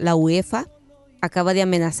la UEFA acaba de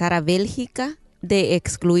amenazar a Bélgica de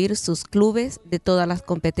excluir sus clubes de todas las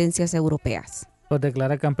competencias europeas. Pues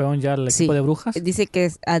declara campeón ya el equipo de brujas. Dice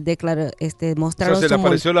que mostraron se le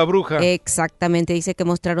apareció la bruja. Exactamente, dice que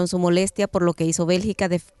mostraron su molestia por lo que hizo Bélgica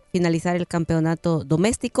de finalizar el campeonato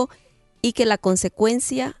doméstico y que la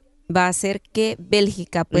consecuencia va a ser que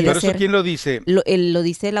Bélgica puede ¿Pero ser... eso quién lo dice? Lo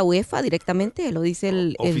dice la UEFA directamente, lo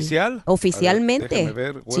dice ¿Oficial? Oficialmente. Déjame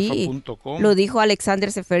ver, UEFA.com. Sí, lo dijo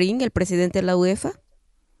Alexander Seferin, el presidente de la UEFA.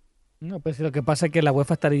 No, pues lo que pasa es que la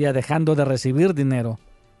UEFA estaría dejando de recibir dinero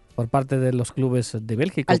por parte de los clubes de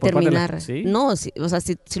Bélgica. Al terminar. No, si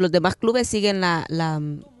los demás clubes siguen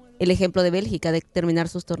el ejemplo de Bélgica de terminar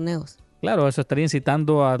sus torneos. Claro, eso estaría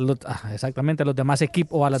incitando exactamente a los demás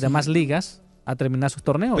equipos o a las demás ligas a terminar sus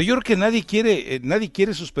torneos. Pero yo creo que nadie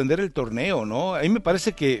quiere suspender el torneo, ¿no? A mí me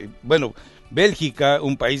parece que, bueno, Bélgica,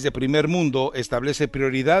 un país de primer mundo, establece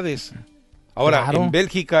prioridades. Ahora, en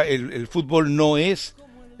Bélgica el fútbol no es,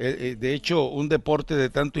 de hecho, un deporte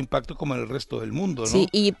de tanto impacto como en el resto del mundo, ¿no? Sí,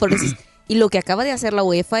 y lo que acaba de hacer la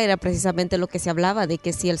UEFA era precisamente lo que se hablaba, de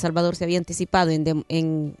que si El Salvador se había anticipado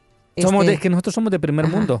que nosotros somos de primer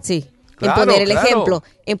mundo. Sí. Claro, en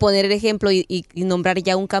poner el ejemplo y nombrar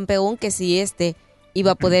ya un campeón que si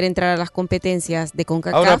iba a poder entrar a las competencias de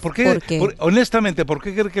CONCACAF. Ahora, honestamente, ¿por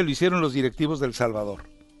qué cree que lo hicieron los directivos de El Salvador?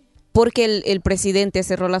 Porque el presidente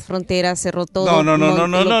cerró las fronteras, cerró todo, no,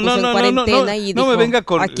 puso en cuarentena y dijo, me venga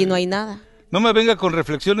con, aquí no hay nada. No me venga con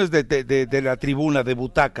reflexiones de la tribuna, de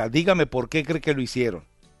butaca. Dígame por qué cree que lo hicieron.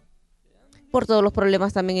 Por todos los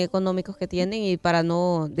problemas también económicos que tienen y para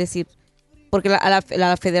no decir... Porque a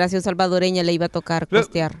la Federación Salvadoreña le iba a tocar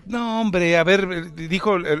costear. No, hombre, a ver,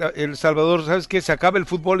 dijo el Salvador, ¿sabes qué? Se acaba el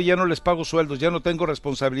fútbol y ya no les pago sueldos, ya no tengo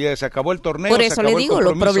responsabilidades, se acabó el torneo. Por eso le digo,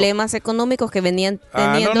 los problemas económicos que venían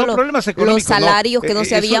teniendo, los salarios que no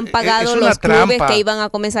se habían pagado, los clubes que iban a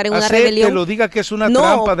comenzar en una rebelión. Lo diga que es una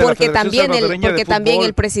trampa de la Federación Salvadoreña de Fútbol. También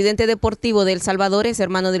el presidente deportivo de El Salvador es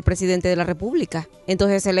hermano del presidente de la República.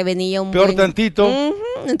 Entonces se le venía un Peor tantito.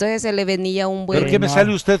 Entonces se le venía un buen... ¿Por qué me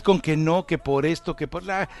sale usted con que no, que por esto, que por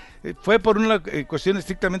fue por una cuestión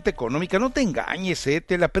estrictamente económica? No te engañes,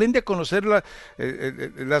 te la aprende a conocer las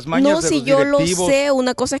mañas de los directivos. No, si yo lo sé,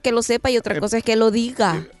 una cosa es que lo sepa y otra cosa es que lo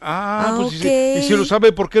diga. Pues okay. Y si lo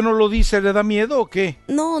sabe, ¿por qué no lo dice? ¿Le da miedo o qué?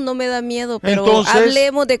 No me da miedo, pero entonces,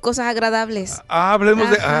 hablemos de cosas agradables. Hablemos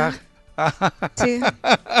de... Sí.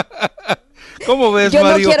 ¿Cómo ves,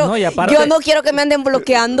 Mario? Yo no quiero que me anden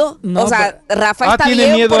bloqueando. No, o sea, Rafa está ¿tiene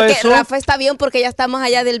bien miedo a porque eso? Rafa está bien porque ya está más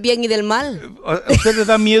allá del bien y del mal. ¿A usted le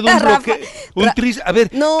da miedo un bloqueo? A ver,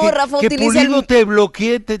 Rafa que utiliza Pulido te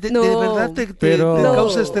bloquee, de verdad te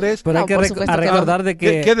causa estrés. Pero hay que recordar de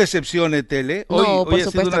que... ¿Qué decepción, Etel? Hoy ha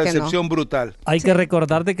sido una decepción brutal. Hay que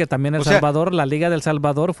recordar de que también El Salvador, la Liga del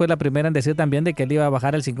Salvador, fue la primera en decir también de que él iba a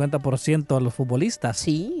bajar el 50% a los futbolistas.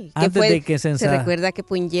 Sí. Antes de que se recuerda que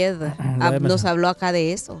Punyed nos habló acá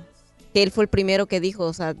de eso. Que él fue el primero que dijo,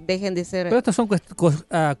 o sea, dejen de ser... Pero estas son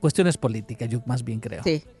cuestiones políticas, yo más bien creo.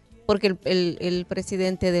 Sí, porque el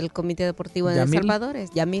presidente del Comité Deportivo de El Salvador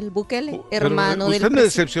es Yamil Bukele, hermano del Usted me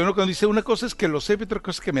decepcionó cuando dice una cosa es que lo sé y otra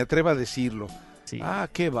cosa es que me atreva a decirlo. Sí. Ah,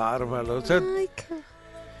 qué bárbaro. O sea,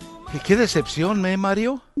 ¿qué decepción,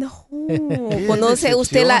 Mario? No. ¿Conoce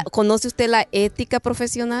usted la ética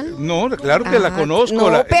profesional? No, claro que la conozco.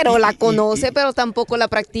 No, pero la conoce, pero tampoco la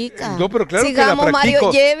practica. No, pero claro Sigamos, que la practico.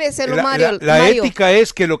 Mario, lléveselo, Mario. La ética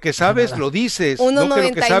es que lo que sabes lo dices, no que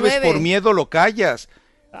lo que sabes por miedo lo callas.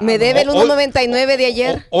 Me debe el 1.99 de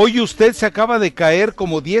ayer. Hoy usted se acaba de caer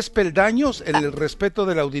como 10 peldaños en el respeto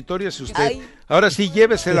del auditorio hacia usted. Ahora sí,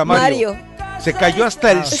 llévesela, Mario. Se cayó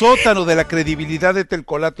hasta el sótano de la credibilidad de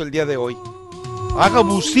Telcolato el día de hoy. Haga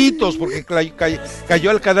bucitos porque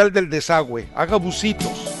cayó al canal del desagüe. Haga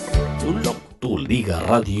bucitos. Tu Liga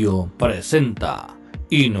Radio presenta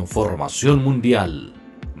Información Mundial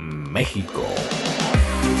México.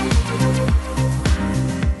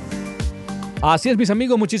 Así es, mis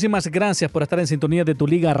amigos, muchísimas gracias por estar en sintonía de Tu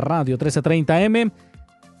Liga Radio 1330M.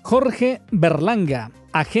 Jorge Berlanga,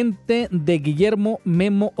 agente de Guillermo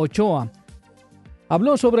Memo Ochoa,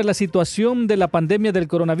 habló sobre la situación de la pandemia del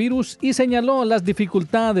coronavirus y señaló las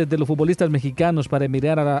dificultades de los futbolistas mexicanos para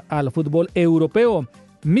emigrar al fútbol europeo,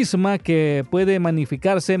 misma que puede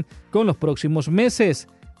magnificarse con los próximos meses.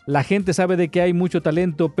 La gente sabe de que hay mucho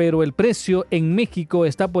talento, pero el precio en México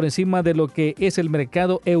está por encima de lo que es el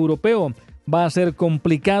mercado europeo. Va a ser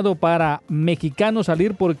complicado para mexicanos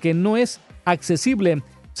salir porque no es accesible,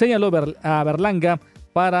 señaló a Berlanga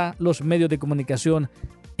para los medios de comunicación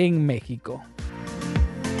en México.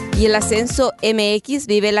 Y el ascenso MX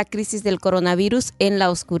vive la crisis del coronavirus en la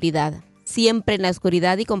oscuridad. Siempre en la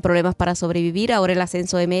oscuridad y con problemas para sobrevivir, ahora el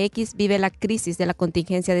ascenso MX vive la crisis de la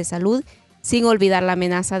contingencia de salud, sin olvidar la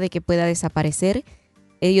amenaza de que pueda desaparecer.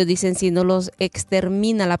 Ellos dicen si no los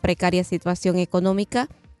extermina la precaria situación económica,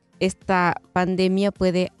 esta pandemia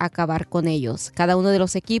puede acabar con ellos. Cada uno de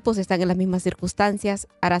los equipos están en las mismas circunstancias,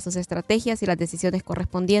 hará sus estrategias y las decisiones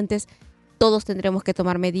correspondientes. Todos tendremos que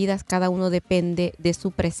tomar medidas, cada uno depende de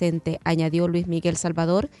su presente, añadió Luis Miguel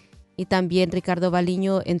Salvador. Y también Ricardo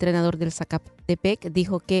Baliño, entrenador del Zacatepec,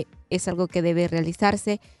 dijo que es algo que debe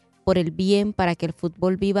realizarse por el bien para que el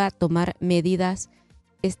fútbol viva, tomar medidas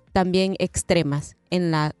también extremas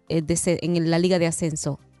en la Liga de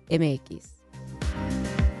Ascenso MX.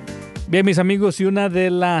 Bien, mis amigos, y una de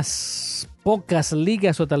las pocas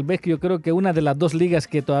ligas, o tal vez que yo creo que una de las dos ligas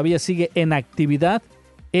que todavía sigue en actividad,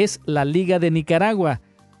 es la Liga de Nicaragua.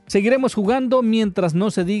 Seguiremos jugando mientras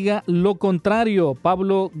no se diga lo contrario.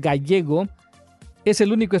 Pablo Gallego es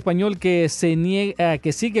el único español que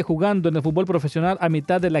sigue jugando en el fútbol profesional en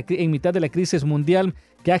mitad de la crisis mundial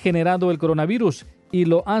que ha generado el coronavirus, y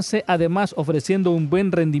lo hace además ofreciendo un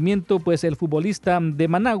buen rendimiento, pues el futbolista de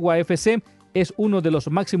Managua FC es uno de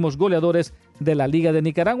los máximos goleadores de la Liga de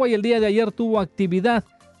Nicaragua y el día de ayer tuvo actividad.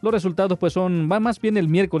 Los resultados pues más bien el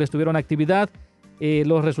miércoles tuvieron actividad.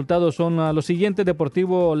 Los resultados son los siguientes.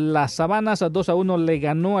 Deportivo Las Sabanas 2-1 le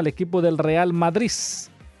ganó al equipo del Real Madrid.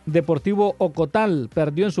 Deportivo Ocotal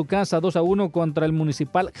perdió en su casa 2-1 contra el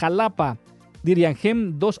Municipal Jalapa.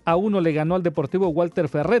 Diriangem 2-1 le ganó al Deportivo Walter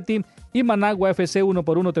Ferretti y Managua FC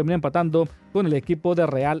 1-1 terminó empatando con el equipo de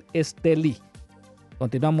Real Estelí.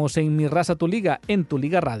 Continuamos en Mi Raza Tu Liga, en Tu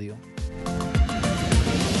Liga Radio.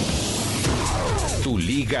 Tu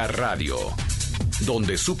Liga Radio,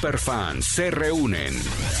 donde superfans se reúnen.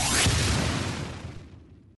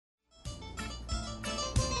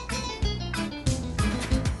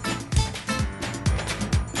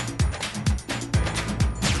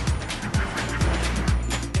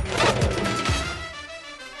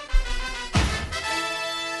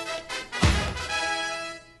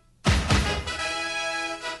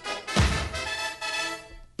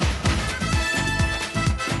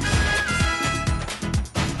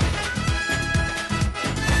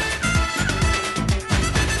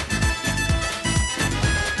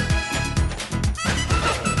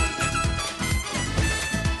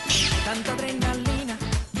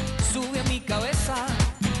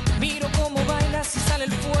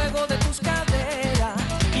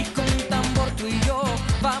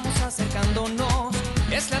 mirándonos.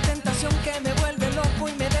 Es la tentación que me vuelve loco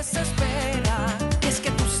y me desespera. Es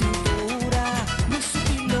que tu cintura, mi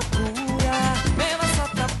sutil locura, me vas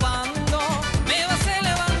atrapando, me vas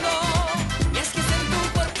elevando. Y es que es en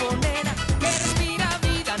tu cuerpo, nena, que respira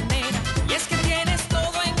vida, nena. Y es que tienes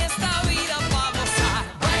todo en esta vida para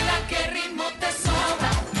gozar. Baila, que ritmo te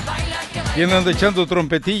sobra. Baila, que baila. ¿Quién anda echando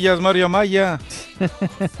trompetillas, Mario Amaya?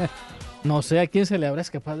 No sé a quién se le habrá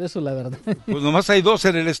escapado eso, la verdad. Pues nomás hay dos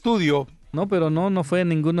en el estudio. No, pero no fue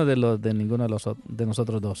ninguno de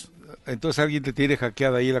nosotros dos. Entonces alguien te tiene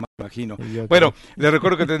hackeada ahí, me imagino. Bueno, le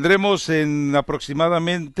recuerdo que tendremos en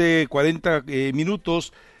aproximadamente 40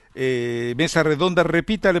 minutos mesa redonda.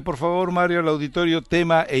 Repítale, por favor, Mario, al auditorio,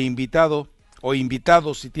 tema e invitado, o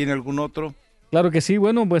invitados, si tiene algún otro. Claro que sí.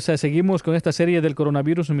 Bueno, pues seguimos con esta serie del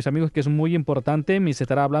coronavirus, mis amigos, que es muy importante. Me se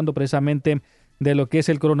estará hablando precisamente de lo que es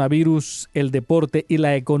el coronavirus, el deporte y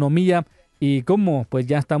la economía, y cómo pues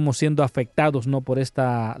ya estamos siendo afectados, ¿no?, por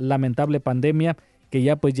esta lamentable pandemia que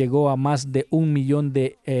ya pues llegó a más de 1 millón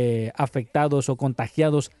de afectados o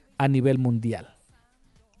contagiados a nivel mundial.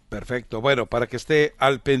 Perfecto, bueno, para que esté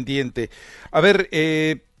al pendiente. A ver,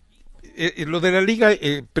 lo de la Liga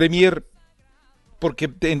Premier,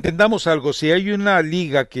 porque entendamos algo, si hay una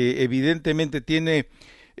liga que evidentemente tiene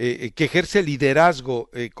que ejerce liderazgo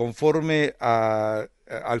conforme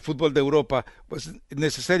al fútbol de Europa, pues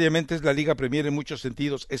necesariamente es la Liga Premier en muchos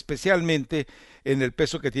sentidos, especialmente en el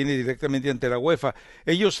peso que tiene directamente ante la UEFA.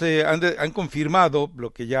 Ellos han confirmado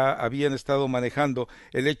lo que ya habían estado manejando,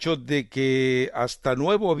 el hecho de que hasta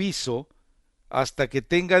nuevo aviso, hasta que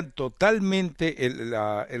tengan totalmente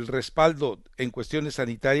el respaldo en cuestiones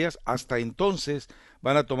sanitarias, hasta entonces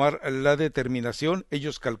van a tomar la determinación.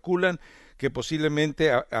 Ellos calculan que posiblemente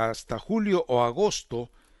hasta julio o agosto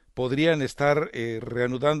podrían estar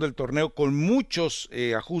reanudando el torneo con muchos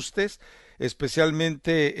ajustes,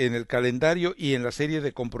 especialmente en el calendario y en la serie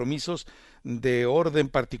de compromisos de orden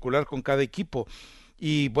particular con cada equipo.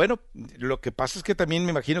 Y bueno, lo que pasa es que también me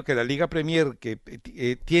imagino que la Liga Premier, que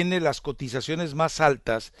tiene las cotizaciones más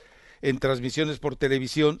altas en transmisiones por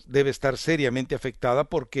televisión, debe estar seriamente afectada,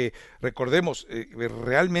 porque recordemos,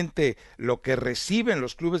 realmente lo que reciben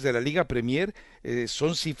los clubes de la Liga Premier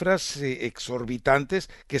son cifras exorbitantes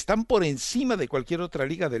que están por encima de cualquier otra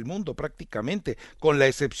liga del mundo prácticamente, con la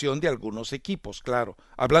excepción de algunos equipos, claro,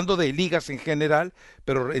 hablando de ligas en general,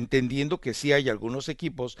 pero entendiendo que sí hay algunos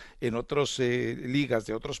equipos en otras ligas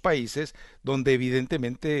de otros países donde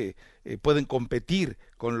evidentemente pueden competir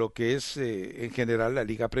con lo que es en general la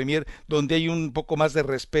Liga Premier, donde hay un poco más de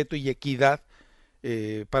respeto y equidad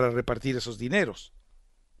para repartir esos dineros.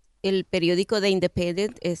 El periódico The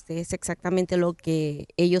Independent es exactamente lo que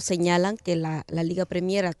ellos señalan, que la Liga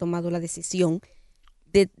Premier ha tomado la decisión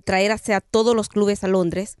de traer hacia todos los clubes a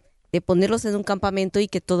Londres, de ponerlos en un campamento y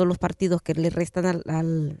que todos los partidos que le restan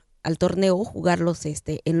al torneo jugarlos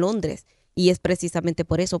en Londres. Y es precisamente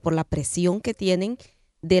por eso, por la presión que tienen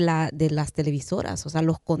de las televisoras, o sea,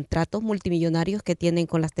 los contratos multimillonarios que tienen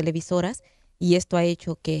con las televisoras, y esto ha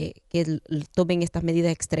hecho que tomen estas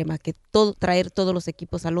medidas extremas, que traer todos los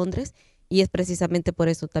equipos a Londres, y es precisamente por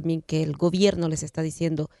eso también que el gobierno les está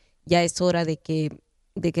diciendo, ya es hora de que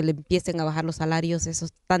le empiecen a bajar los salarios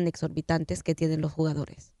esos tan exorbitantes que tienen los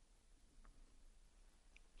jugadores.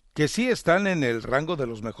 Que sí están en el rango de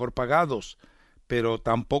los mejor pagados, pero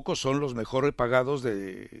tampoco son los mejores pagados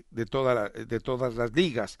de todas las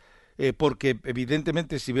ligas, porque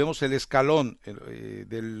evidentemente si vemos el escalón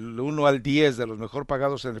del 1 al 10 de los mejor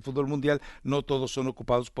pagados en el fútbol mundial, no todos son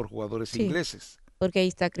ocupados por jugadores ingleses. Porque ahí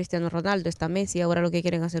está Cristiano Ronaldo, está Messi, ahora lo que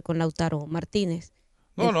quieren hacer con Lautaro Martínez.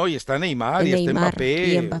 No, y está Neymar, y está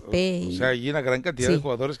Mbappé, o sea, hay una gran cantidad de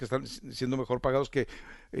jugadores que están siendo mejor pagados que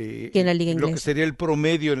en la liga inglesa, lo que sería el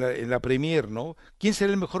promedio en la Premier, ¿no? ¿Quién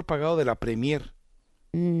sería el mejor pagado de la Premier?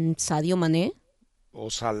 Sadio Mané. ¿O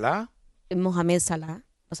Salah? Mohamed Salah.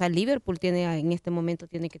 O sea, Liverpool en este momento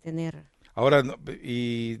tiene que tener... Ahora,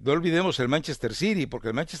 y no olvidemos el Manchester City, porque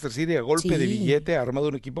el Manchester City a golpe de billete ha armado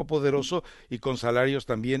un equipo poderoso y con salarios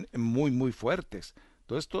también muy, muy fuertes.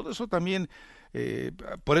 Entonces, todo eso también,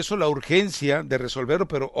 por eso la urgencia de resolverlo,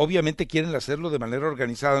 pero obviamente quieren hacerlo de manera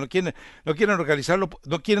organizada, no quieren organizarlo,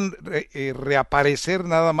 no quieren reaparecer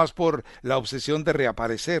nada más por la obsesión de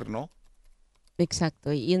reaparecer, ¿no?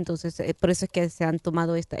 Exacto, y entonces por eso es que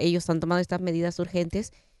ellos han tomado estas medidas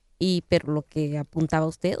urgentes, pero lo que apuntaba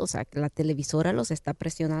usted, o sea, que la televisora los está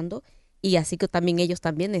presionando, y así que también ellos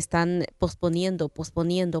también están posponiendo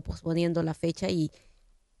la fecha. Y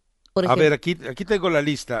por ejemplo, a ver, aquí tengo la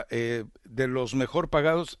lista de los mejor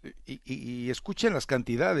pagados, y escuchen las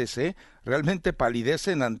cantidades, realmente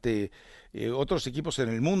palidecen ante otros equipos en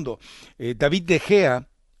el mundo. David De Gea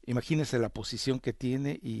Imagínese la posición que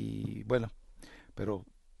tiene y bueno, pero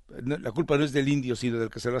la culpa no es del indio, sino del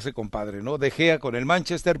que se lo hace compadre, ¿no? De Gea con el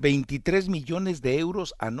Manchester, 23 millones de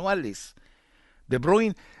euros anuales. De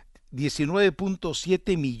Bruyne,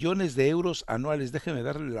 19.7 millones de euros anuales. Déjeme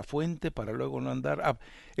darle la fuente para luego no andar.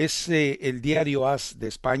 Es el diario AS de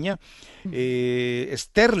España.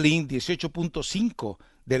 Sterling, 18.5.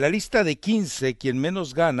 De la lista de 15, quien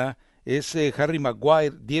menos gana es Harry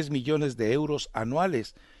Maguire, 10 millones de euros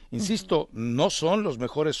anuales. Insisto, no son los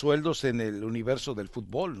mejores sueldos en el universo del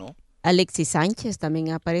fútbol, ¿no? Alexis Sánchez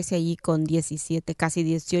también aparece allí con 17, casi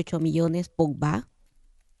 18 millones. Pogba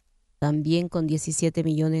también con 17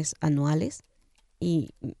 millones anuales. Y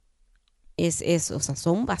o sea,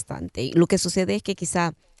 son bastante. Lo que sucede es que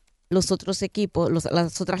quizá los otros equipos,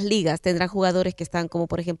 las otras ligas tendrán jugadores que están como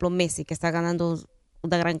por ejemplo Messi, que está ganando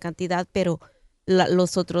una gran cantidad, pero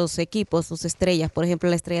los otros equipos, sus estrellas, por ejemplo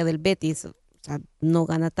la estrella del Betis, o sea, no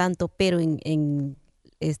gana tanto, pero en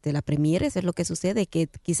la Premier eso es lo que sucede, que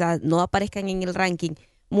quizás no aparezcan en el ranking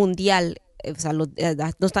mundial, o sea, no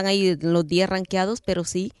están ahí los 10 rankeados, pero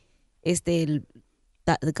sí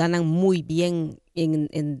ganan muy bien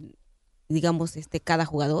en digamos, cada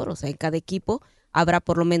jugador, o sea, en cada equipo habrá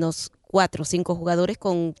por lo menos 4 o 5 jugadores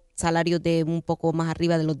con salarios de un poco más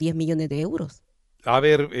arriba de los 10 millones de euros. A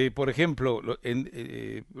ver, por ejemplo,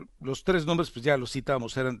 los 3 nombres, pues ya los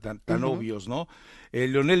citamos, eran tan obvios, ¿no?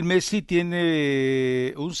 Lionel Messi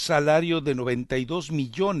tiene un salario de 92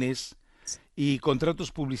 millones y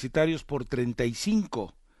contratos publicitarios por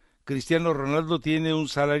 35. Cristiano Ronaldo tiene un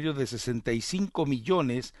salario de 65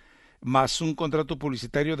 millones más un contrato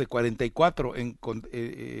publicitario de 44. En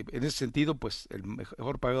ese sentido, pues el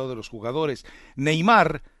mejor pagado de los jugadores.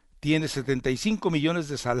 Neymar tiene 75 millones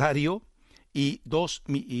de salario y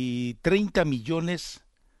 30 millones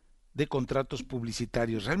de contratos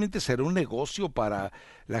publicitarios. ¿Realmente será un negocio para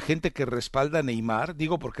la gente que respalda a Neymar?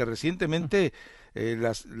 Digo, porque recientemente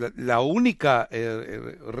la única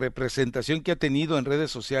representación que ha tenido en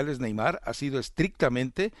redes sociales Neymar ha sido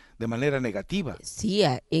estrictamente de manera negativa. Sí,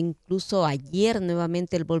 incluso ayer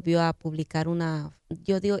nuevamente él volvió a publicar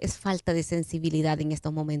yo digo, es falta de sensibilidad en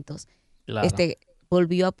estos momentos. Claro.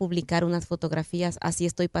 Volvió a publicar unas fotografías, así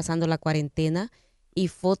estoy pasando la cuarentena, y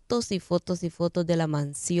fotos y fotos y fotos de la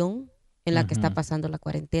mansión en la que está pasando la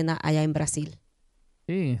cuarentena allá en Brasil.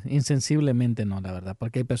 Sí, insensiblemente no, la verdad,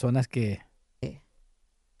 porque hay personas que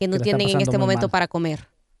no tienen en este momento para comer.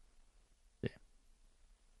 Sí.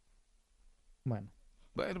 Bueno,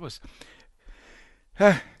 pues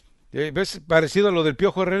 ¿ves? Parecido a lo del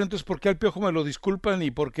Piojo Herrera. Entonces, ¿por qué al Piojo me lo disculpan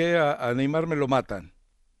y por qué a Neymar me lo matan?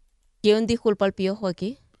 ¿Quién disculpa al Piojo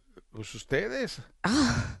aquí? Pues ustedes.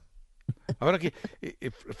 Ahora que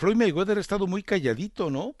Floyd Mayweather ha estado muy calladito,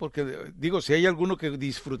 ¿no? Porque digo, si hay alguno que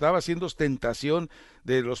disfrutaba haciendo ostentación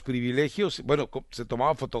de los privilegios, bueno, se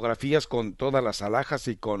tomaba fotografías con todas las alhajas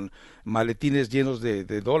y con maletines llenos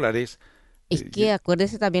de dólares. Es que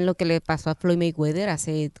acuérdese también lo que le pasó a Floyd Mayweather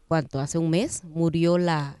hace un mes, murió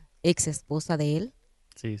la ex esposa de él.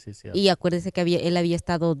 Sí. Y acuérdese que él había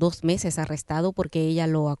estado 2 meses arrestado porque ella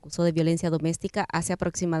lo acusó de violencia doméstica. Hace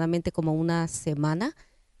aproximadamente como una semana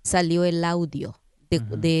salió el audio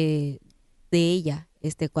de ella,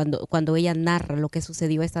 cuando ella narra lo que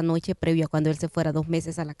sucedió esta noche previo a cuando él se fuera 2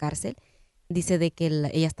 meses a la cárcel. Dice de que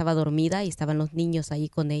ella estaba dormida y estaban los niños ahí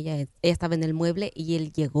con ella. Ella estaba en el mueble y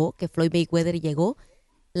él llegó, que Floyd Mayweather llegó,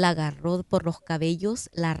 la agarró por los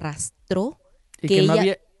cabellos, la arrastró. Y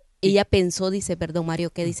que ella pensó, dice, perdón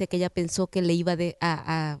Mario, que dice que ella pensó que le iba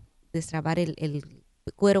a destrabar el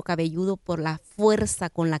cuero cabelludo por la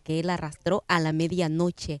fuerza con la que él arrastró. A la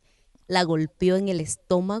medianoche la golpeó en el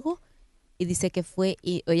estómago y dice que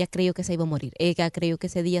y ella creyó que se iba a morir. Ella creyó que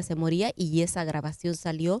ese día se moría y esa grabación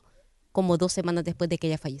salió como 2 semanas después de que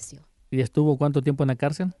ella falleció. ¿Y estuvo cuánto tiempo en la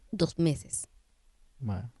cárcel? 2 meses.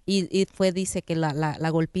 Bueno. Y dice que la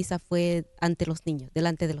golpiza fue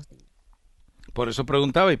delante de los niños. Por eso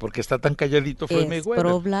preguntaba, ¿y por qué está tan calladito Floyd Mayweather?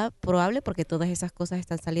 Es probable porque todas esas cosas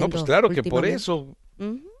están saliendo. No, pues claro que por eso.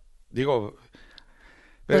 Digo,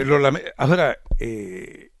 ahora,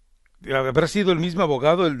 ¿habrá sido el mismo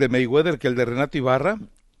abogado, el de Mayweather, que el de Renato Ibarra?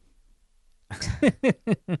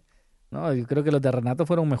 No, yo creo que los de Renato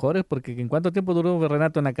fueron mejores, porque ¿en cuánto tiempo duró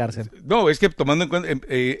Renato en la cárcel? No, es que tomando en cuenta,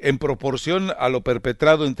 en proporción a lo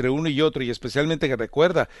perpetrado entre uno y otro, y especialmente que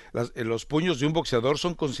recuerda, los puños de un boxeador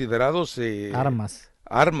son considerados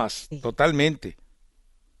armas, sí. Totalmente.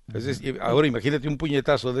 Entonces, ahora imagínate un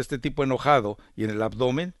puñetazo de este tipo enojado y en el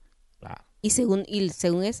abdomen. Claro. Y según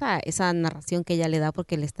esa narración que ella le da,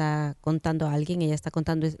 porque le está contando a alguien, ella está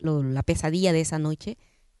contando la pesadilla de esa noche,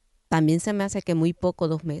 también se me hace que muy poco,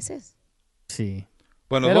 2 meses. Sí.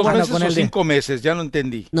 Bueno, Pero 2 meses con o el 5 meses, ya no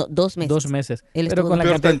entendí. No, 2 meses. 2 meses. Él Pero estuvo con la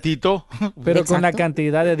Peor cantidad, tantito. pero con la Exacto.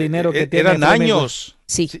 cantidad de dinero que tiene. Eran Floyd Mayweather. años.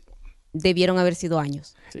 Sí, debieron haber sido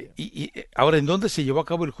años. Y ahora, ¿en dónde se llevó a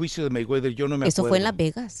cabo el juicio de Mayweather? Yo no me Eso acuerdo. fue en Las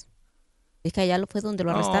Vegas. Es que allá fue donde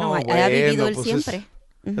lo arrestaron. No, Allá ha vivido bueno, él pues siempre.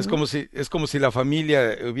 Es como si la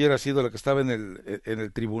familia hubiera sido la que estaba en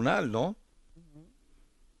el tribunal, ¿no?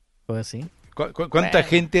 Pues sí. ¿Cuánta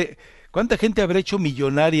gente habrá hecho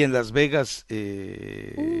millonaria en Las Vegas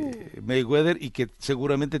Mayweather y que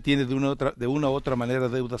seguramente tiene de una u otra manera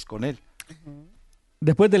deudas con él?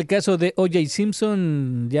 Después del caso de O.J.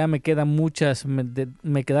 Simpson, ya me quedaron muchas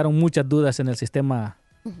dudas en el sistema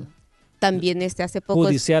También hace poco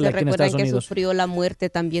judicial se aquí en recuerdan Estados que Unidos. sufrió la muerte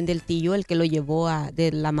también del tío, el que lo llevó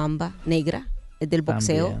de la mamba negra, del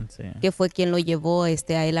boxeo, También, sí. que fue quien lo llevó a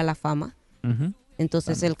él a la fama. Ujú.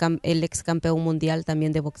 Entonces el ex campeón mundial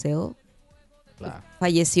también de boxeo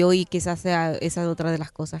falleció, y quizás sea esa otra de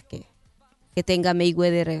las cosas que tenga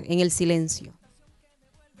Mayweather en el silencio.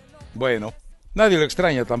 Bueno, nadie lo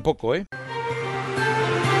extraña tampoco, ¿eh?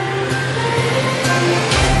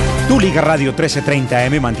 Tu Liga Radio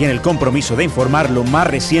 1330M mantiene el compromiso de informar lo más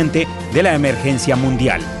reciente de la emergencia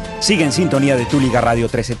mundial. Sigue en sintonía de Tu Liga Radio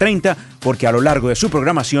 1330 porque a lo largo de su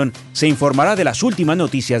programación se informará de las últimas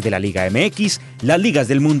noticias de la Liga MX, las ligas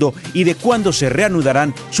del mundo y de cuándo se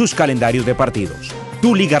reanudarán sus calendarios de partidos.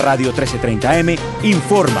 Tu Liga Radio 1330M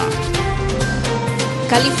informa.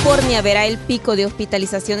 California verá el pico de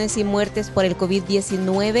hospitalizaciones y muertes por el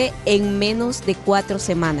COVID-19 en menos de 4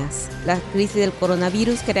 semanas. La crisis del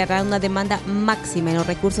coronavirus creará una demanda máxima en los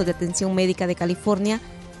recursos de atención médica de California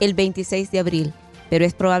el 26 de abril, pero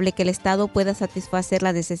es probable que el estado pueda satisfacer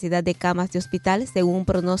la necesidad de camas de hospital según un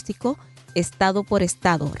pronóstico estado por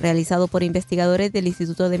estado realizado por investigadores del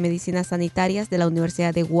Instituto de Medicinas Sanitarias de la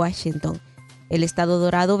Universidad de Washington. El estado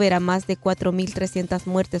dorado verá más de 4.300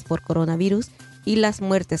 muertes por coronavirus y las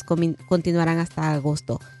muertes continuarán hasta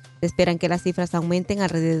agosto. Se esperan que las cifras aumenten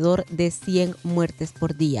alrededor de 100 muertes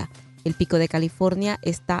por día. El pico de California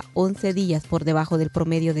está 11 días por debajo del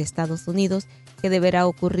promedio de Estados Unidos, que deberá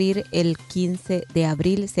ocurrir el 15 de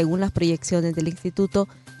abril. Según las proyecciones del instituto,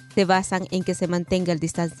 se basan en que se mantenga el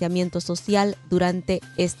distanciamiento social durante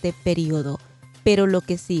este periodo. Pero lo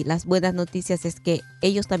que sí, las buenas noticias es que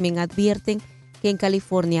ellos también advierten que en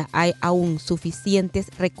California hay aún suficientes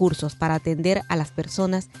recursos para atender a las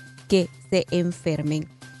personas que se enfermen.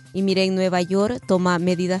 Y mire, en Nueva York toma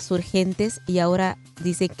medidas urgentes y ahora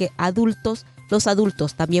dice que los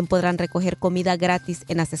adultos también podrán recoger comida gratis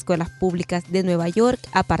en las escuelas públicas de Nueva York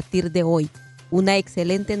a partir de hoy. Una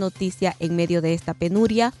excelente noticia en medio de esta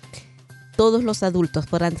penuria. Todos los adultos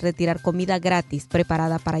podrán retirar comida gratis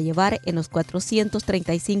preparada para llevar en los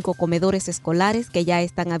 435 comedores escolares que ya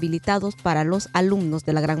están habilitados para los alumnos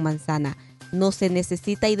de la Gran Manzana. No se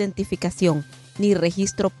necesita identificación ni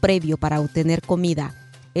registro previo para obtener comida.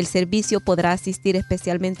 El servicio podrá asistir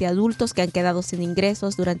especialmente a adultos que han quedado sin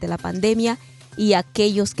ingresos durante la pandemia y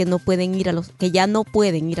aquellos que ya no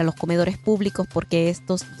pueden ir a los comedores públicos porque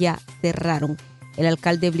estos ya cerraron. El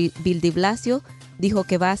alcalde Bill de Blasio dijo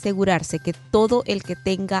que va a asegurarse que todo el que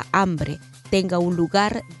tenga hambre tenga un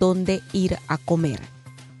lugar donde ir a comer.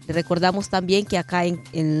 Le recordamos también que acá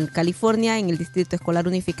en California, en el Distrito Escolar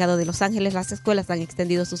Unificado de Los Ángeles, las escuelas han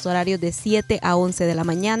extendido sus horarios de 7 a 11 de la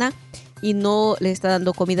mañana y no le está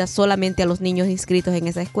dando comida solamente a los niños inscritos en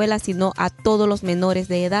esa escuela, sino a todos los menores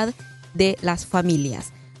de edad de las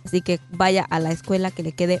familias. Así que vaya a la escuela que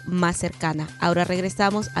le quede más cercana. Ahora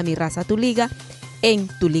regresamos a Mi Raza Tu Liga en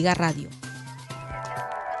Tu Liga Radio.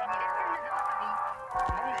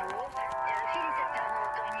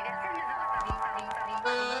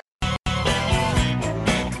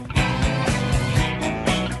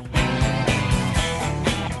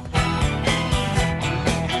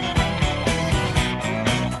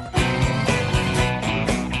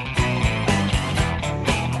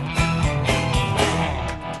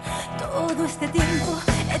 Todo este tiempo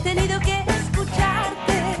he tenido que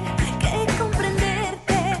escucharte, que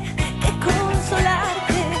comprenderte, que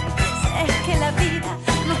consolarte. Sé que la vida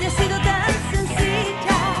no te ha sido tan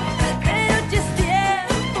sencilla, pero ya es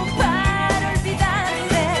tiempo para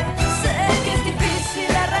olvidarte. Sé que es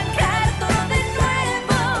difícil arrancar todo de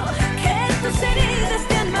nuevo, que tus heridas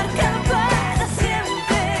te han marcado para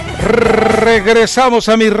siempre. Regresamos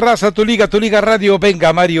a Mi Raza Tu Liga Radio.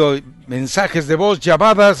 Venga, Mario, mensajes de voz,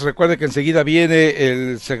 llamadas. Recuerde que enseguida viene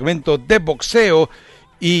el segmento de boxeo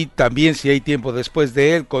y también, si hay tiempo después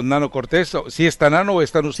de él, con Nano Cortés. ¿Sí está Nano o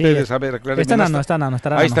están ustedes? Sí, a ver, aclárenme. Está Nano.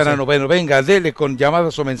 Ahí está Nano. Sí. Bueno, venga, dele con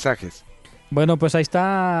llamadas o mensajes. Bueno, pues ahí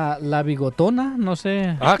está la bigotona, no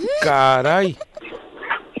sé. Ah, caray.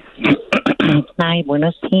 Ay,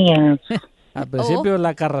 buenos días. Al principio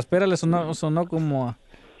la carraspera le sonó como a...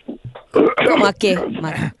 ¿Cómo a qué,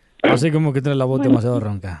 Mario? Así como que tiene la voz demasiado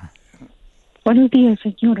ronca. Buenos días,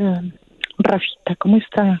 señora Rafita, ¿cómo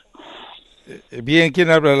está? Bien,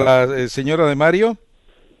 ¿quién habla? ¿La señora de Mario?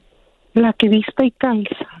 La que viste y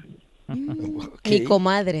calza. Mi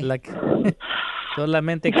comadre.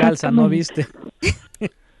 Solamente calza, no viste.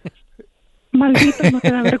 Maldito, no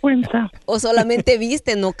te da vergüenza. O solamente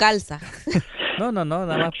viste, no calza. No,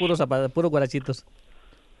 nada más puros zapatos, puros guarachitos.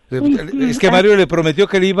 Es que Mario le prometió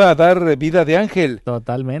que le iba a dar vida de ángel.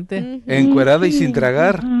 Totalmente. Encuerada y sin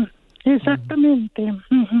tragar. Exactamente.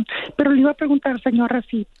 Pero le iba a preguntar, señor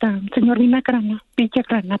Rafita, señor Vinacrana,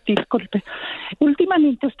 disculpe.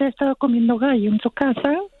 Últimamente usted ha estado comiendo gallo en su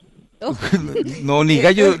casa. No, ni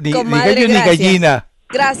gallo, ni Comadre, gallo ni gallina.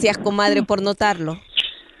 Gracias, comadre, por notarlo.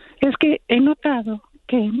 Es que he notado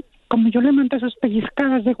que como yo le mando sus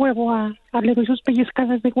pellizcadas de huevo le doy sus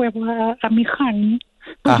pellizcadas de huevo a mi Hani,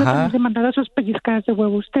 pues yo también le he mandado sus pellizcadas de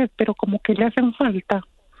huevo a usted, pero como que le hacen falta,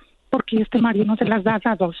 porque este Mario no se las ha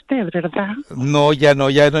dado a usted, ¿verdad? No, ya no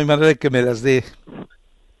hay manera de que me las dé.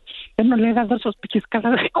 Yo no le he dado sus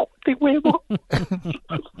pellizcadas de huevo.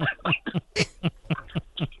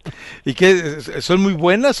 ¿Y qué? ¿Son muy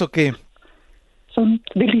buenas o qué? Son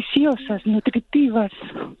deliciosas, nutritivas,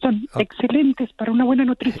 son excelentes para una buena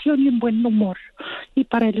nutrición y un buen humor, y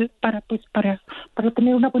para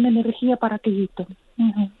tener una buena energía para aquellito.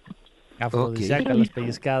 Afrodisíaca las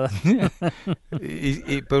pellizcadas.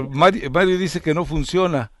 Pero Mario dice que no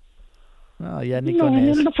funciona. No, ya ni con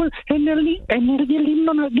eso.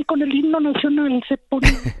 Ni con el himno nacional se pone.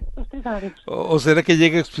 Usted sabe. ¿O será que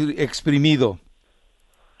llega exprimido?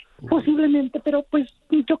 Posiblemente, pero pues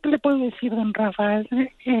yo qué le puedo decir, don Rafa,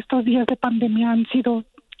 estos días de pandemia han sido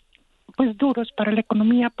pues duros para la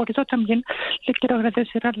economía, por eso también le quiero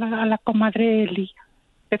agradecer a la comadre Eli,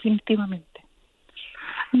 definitivamente.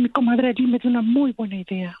 Mi comadre Eli me dio una muy buena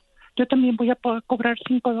idea. Yo también voy a poder cobrar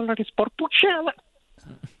 $5 por puchada.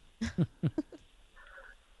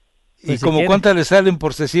 ¿Y como cuántas le salen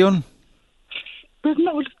por sesión? Pues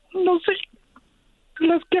no sé,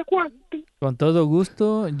 las que aguante. Con todo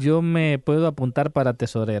gusto, yo me puedo apuntar para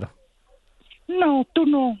tesorero. No, tú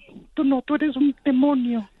eres un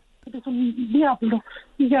demonio, eres un diablo,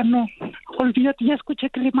 y ya no, olvídate, ya escuché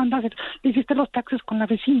que le hiciste los taxes con la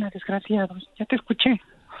vecina, desgraciados, ya te escuché.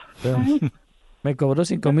 Pero, me cobró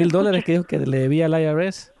 $5,000 que dijo que le debía al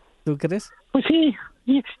IRS, ¿tú crees? Pues sí,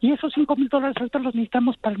 y esos $5,000 ahorita los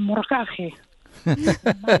necesitamos para el morgaje.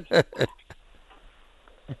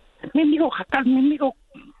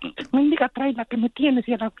 Mendiga traila que me tienes,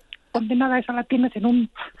 y a la condenada esa la tienes en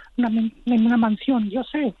una mansión, yo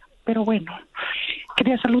sé, pero bueno,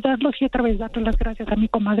 quería saludarlos y otra vez darle las gracias a mi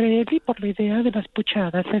comadre Eli por la idea de las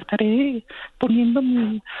puchadas. Estaré poniendo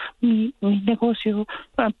mi negocio,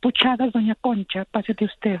 puchadas Doña Concha, pásate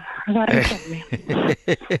usted, agárreme.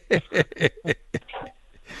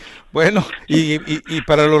 Bueno, ¿y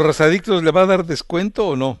para los razadictos le va a dar descuento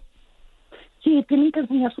o no? Sí, tienen que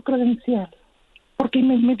enseñar su credencial, porque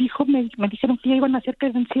me dijeron que ya iban a hacer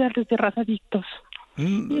credenciales de razadictos.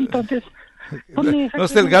 Y entonces, ¿no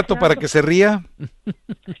está el gato para que se ría?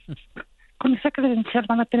 Con esa credencial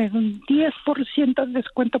van a tener un 10% de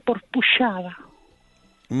descuento por puchada.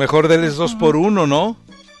 Mejor denles 2 por 1, ¿no?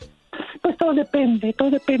 Pues todo depende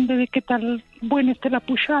de qué tal buena esté la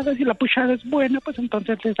puchada. Si la puchada es buena, pues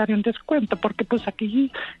entonces les daré un descuento, porque pues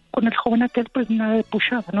aquí con el joven aquel pues nada de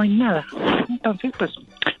puchada, no hay nada. Entonces pues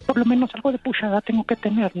por lo menos algo de puchada tengo que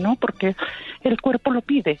tener, ¿no? Porque el cuerpo lo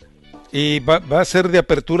pide. ¿Y va a ser de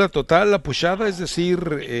apertura total la puchada? Es decir,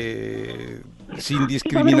 sin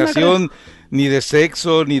discriminación ni de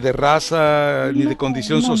sexo, ni de raza, ni de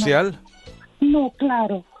condición social. No,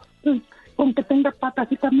 claro. Con que tenga patas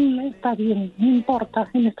y camine está bien, no importa.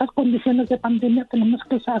 En estas condiciones de pandemia tenemos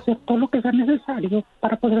que hacer todo lo que sea necesario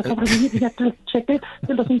para poder sobrevivir. Ya que el cheque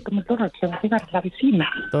de los $5,000 que va a llegar a la vecina,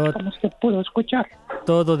 como usted pudo escuchar.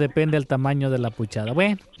 Todo depende del tamaño de la puchada.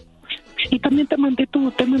 Bueno. Y también te mandé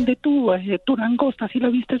tu langosta, ¿sí la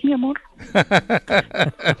viste, mi amor?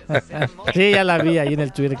 Sí, ya la vi ahí en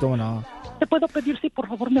el Twitter, ¿cómo no? ¿Te puedo pedir si por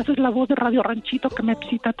favor me haces la voz de Radio Ranchito que me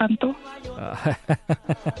excita tanto?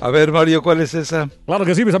 A ver, Mario, ¿cuál es esa? Claro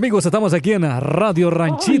que sí, mis amigos, estamos aquí en Radio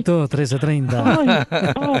Ranchito 1330.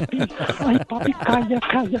 Ay, papi, calla.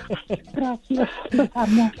 Gracias, los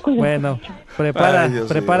amo. Bueno,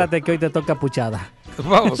 prepárate que hoy te toca puchada.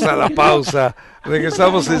 Vamos a la pausa,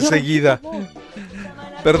 regresamos enseguida.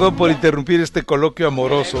 Perdón por interrumpir este coloquio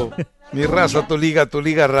amoroso. Mi raza, tu liga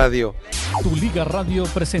radio. Tu Liga Radio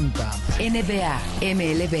presenta NBA,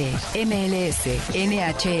 MLB, MLS,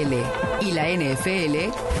 NHL y la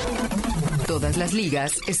NFL. Todas las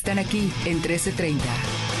ligas están aquí en 1330.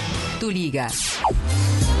 Tu Liga.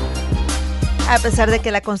 A pesar de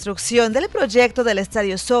que la construcción del proyecto del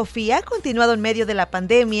Estadio Sophie ha continuado en medio de la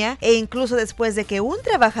pandemia e incluso después de que un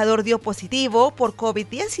trabajador dio positivo por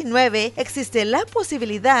COVID-19, existe la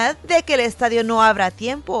posibilidad de que el estadio no abra a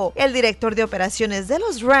tiempo. El director de operaciones de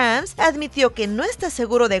los Rams admitió que no está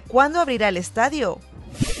seguro de cuándo abrirá el estadio.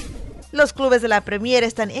 Los clubes de la Premier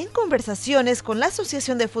están en conversaciones con la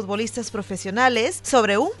Asociación de Futbolistas Profesionales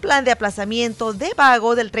sobre un plan de aplazamiento de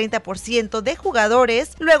pago del 30% de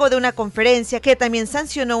jugadores luego de una conferencia que también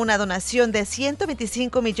sancionó una donación de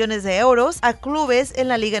 125 millones de euros a clubes en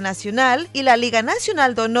la Liga Nacional, y la Liga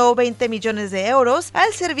Nacional donó 20 millones de euros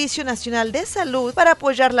al Servicio Nacional de Salud para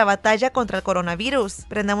apoyar la batalla contra el coronavirus.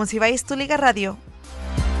 Brenda Monsiváis, Tu Liga Radio.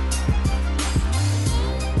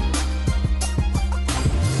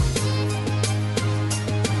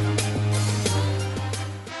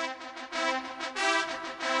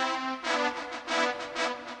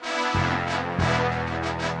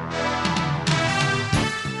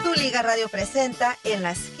 Radio presenta En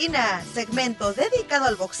la Esquina, segmento dedicado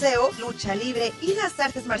al boxeo, lucha libre y las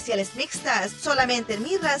artes marciales mixtas, solamente en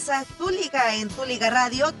Mi Raza, Tu Liga, en Tu Liga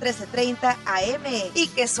Radio 1330 AM. Y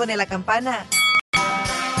que suene la campana.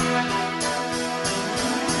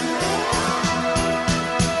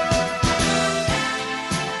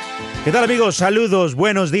 ¿Qué tal, amigos? Saludos,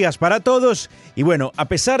 buenos días para todos. Y bueno, a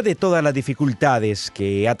pesar de todas las dificultades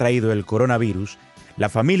que ha traído el coronavirus, la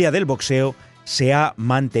familia del boxeo se ha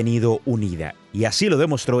mantenido unida, y así lo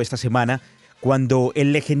demostró esta semana cuando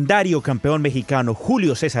el legendario campeón mexicano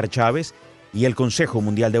Julio César Chávez y el Consejo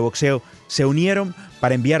Mundial de Boxeo se unieron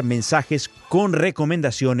para enviar mensajes con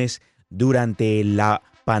recomendaciones durante la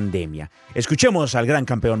pandemia. Escuchemos al gran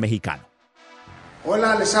campeón mexicano.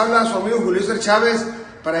 Hola, les habla su amigo Julio César Chávez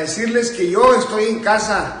para decirles que yo estoy en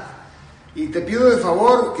casa y te pido de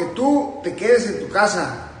favor que tú te quedes en tu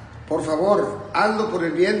casa. Por favor, hazlo por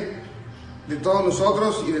el bien de todos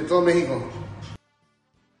nosotros y de todo México.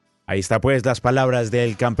 Ahí está pues las palabras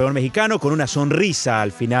del campeón mexicano con una sonrisa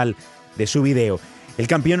al final de su video. El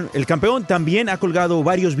campeón también ha colgado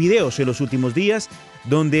varios videos en los últimos días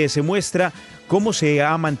donde se muestra cómo se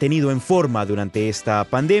ha mantenido en forma durante esta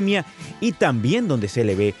pandemia, y también donde se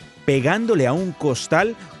le ve pegándole a un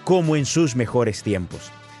costal como en sus mejores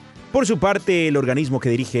tiempos. Por su parte, el organismo que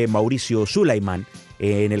dirige Mauricio Sulaimán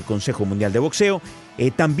en el Consejo Mundial de Boxeo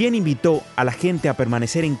también invitó a la gente a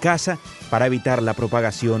permanecer en casa para evitar la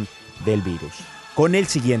propagación del virus, con el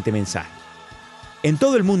siguiente mensaje. En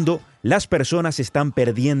todo el mundo, las personas están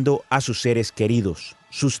perdiendo a sus seres queridos,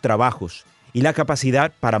 sus trabajos y la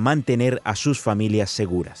capacidad para mantener a sus familias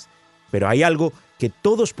seguras. Pero hay algo que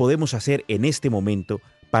todos podemos hacer en este momento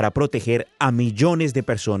para proteger a millones de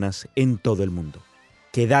personas en todo el mundo: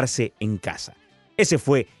 quedarse en casa. Ese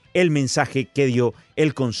fue el mensaje que dio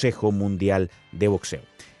el Consejo Mundial de Boxeo.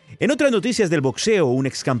 En otras noticias del boxeo, un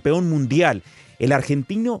excampeón mundial, el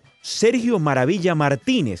argentino Sergio Maravilla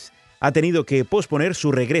Martínez, ha tenido que posponer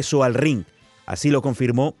su regreso al ring. Así lo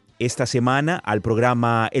confirmó esta semana al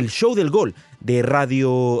programa El Show del Gol de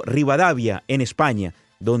Radio Rivadavia en España,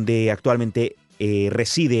 donde actualmente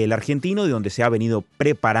reside el argentino, de donde se ha venido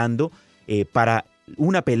preparando para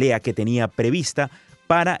una pelea que tenía prevista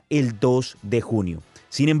para el 2 de junio.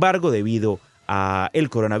 Sin embargo, debido a el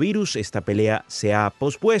coronavirus, esta pelea se ha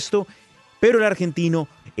pospuesto, pero el argentino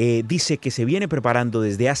dice que se viene preparando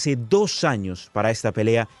desde hace 2 años para esta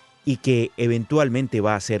pelea y que eventualmente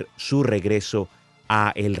va a hacer su regreso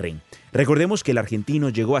a el ring. Recordemos que el argentino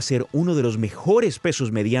llegó a ser uno de los mejores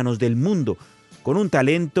pesos medianos del mundo, con un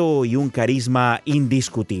talento y un carisma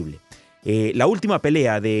indiscutible. La última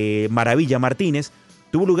pelea de Maravilla Martínez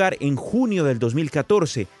tuvo lugar en junio del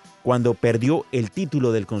 2014, cuando perdió el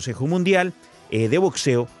título del Consejo Mundial de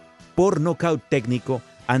Boxeo por nocaut técnico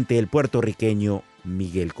ante el puertorriqueño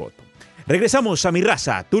Miguel Cotto. Regresamos a Mi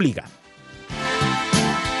Raza, Tu Liga.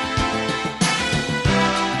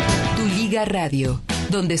 Tu Liga Radio,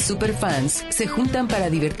 donde superfans se juntan para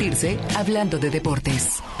divertirse hablando de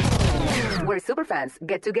deportes. Where superfans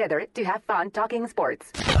get together to have fun talking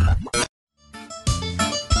sports.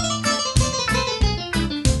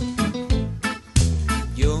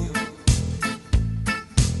 Yo,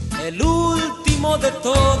 el último de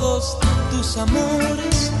todos tus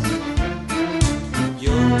amores.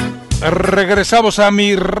 Yo. Regresamos a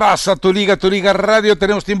Mi Raza, Tu Liga Radio.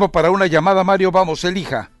 Tenemos tiempo para una llamada, Mario. Vamos,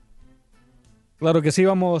 elija. Claro que sí,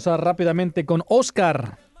 vamos rápidamente con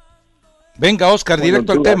Oscar. Venga, Oscar,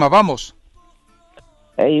 directo al tema, vamos.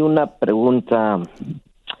 Hay una pregunta.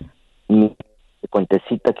 Mi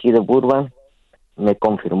cuentecita aquí de Burbank me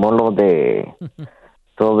confirmó lo de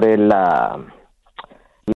sobre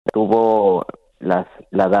tuvo la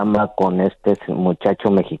dama con este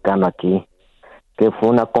muchacho mexicano aquí, que fue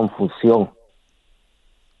una confusión,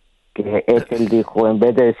 que él dijo, en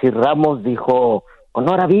vez de decir Ramos, dijo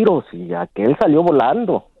coronavirus, y ya que él salió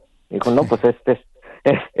volando. Dijo, no, pues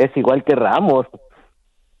es igual que Ramos.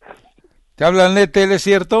 ¿Te hablan, Netel, es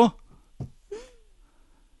cierto?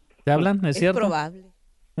 ¿Te hablan? ¿Es cierto?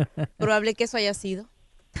 Probable que eso haya sido.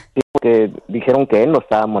 Sí, porque dijeron que él no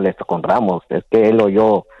estaba molesto con Ramos, es que él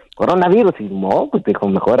oyó coronavirus y no, pues dijo,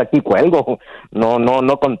 mejor aquí cuelgo,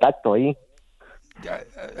 no contacto ahí.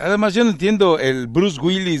 Además, yo no entiendo el Bruce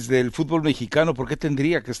Willis del fútbol mexicano, ¿por qué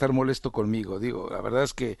tendría que estar molesto conmigo? Digo, la verdad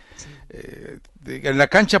es que en la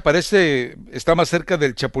cancha está más cerca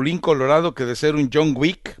del Chapulín Colorado que de ser un John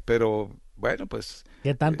Wick, pero bueno, pues...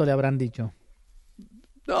 ¿Qué tanto le habrán dicho?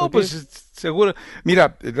 No, pues seguro.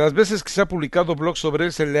 Mira, las veces que se ha publicado blog sobre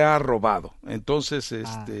él se le ha robado. Entonces,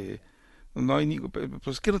 no hay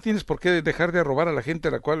pues que no tienes por qué dejar de robar a la gente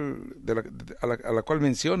a la cual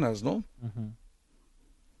mencionas, ¿no? Uh-huh.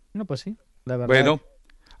 No, pues sí, la verdad. Bueno,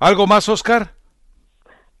 ¿algo más, Oscar?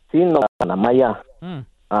 Sí, no, Panamaya.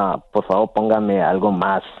 Por favor, póngame algo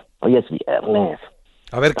más. Hoy es viernes.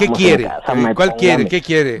 A ver, ¿qué quiere? ¿Cuál quiere? ¿Qué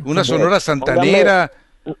quiere? ¿Una sonora santanera?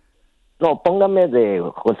 Póngame de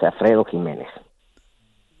José Alfredo Jiménez.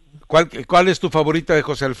 ¿Cuál es tu favorita de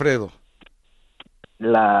José Alfredo?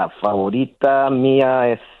 La favorita mía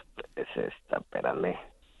es esta, espérame.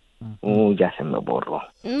 Ya se me borró.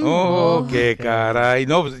 Oh, qué caray.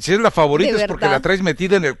 No, si es la favorita es porque la traes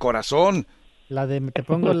metida en el corazón. Te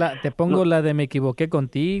pongo la de me equivoqué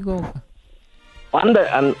contigo.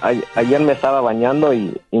 Ayer me estaba bañando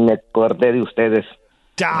y me acordé de ustedes.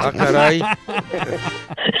 Ah, caray.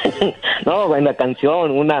 No, buena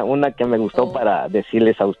canción, una que me gustó para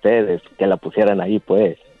decirles a ustedes que la pusieran ahí,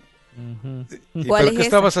 pues. ¿Y pero qué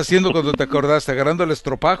estabas haciendo cuando te acordaste? ¿Agarrando el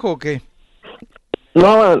estropajo o qué?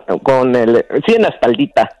 No, sí, en la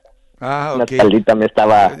espaldita. Ah, ok. En la espaldita me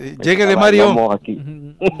estaba... Lléguele, Mario. Aquí.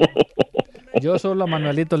 Yo solo a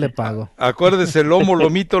Manuelito le pago. Acuérdese,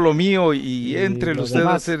 lomito, lo mío, y entre ustedes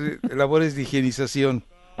a hacer labores de higienización.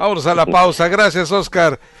 Vámonos a la pausa. Gracias,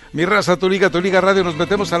 Oscar. Mi Raza, tu Liga Radio. Nos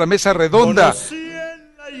metemos a la mesa redonda.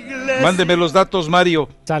 Mándeme los datos, Mario.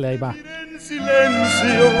 Sale, ahí va.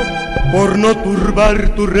 Silencio por no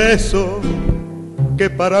turbar tu rezo, que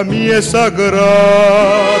para mí es sagrado.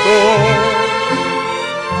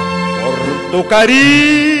 Por tu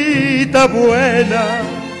carita buena,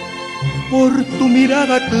 por tu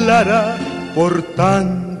mirada clara, por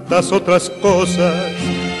tantas otras cosas,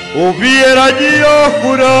 hubiera yo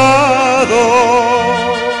jurado.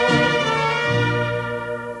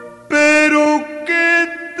 Pero qué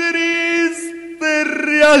triste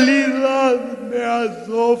realidad me has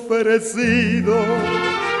ofrecido.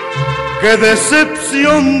 Qué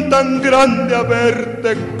decepción tan grande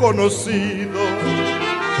haberte conocido.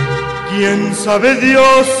 Quién sabe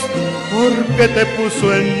Dios por qué te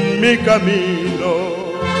puso en mi camino.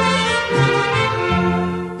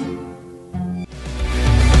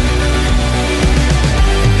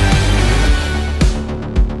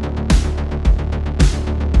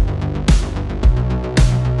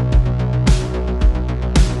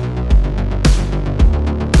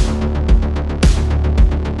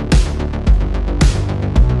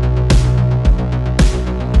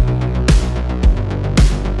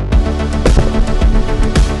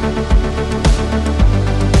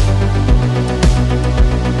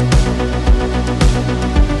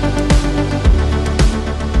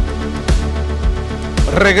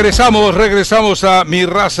 Regresamos a Mi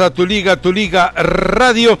Raza, Tu Liga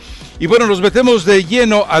Radio. Y bueno, nos metemos de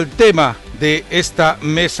lleno al tema de esta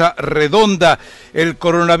mesa redonda, el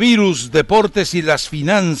coronavirus, deportes y las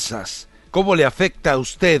finanzas. ¿Cómo le afecta a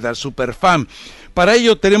usted, al superfan? Para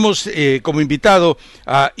ello tenemos como invitado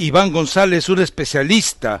a Iván González, un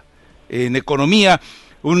especialista en economía,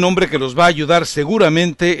 un hombre que nos va a ayudar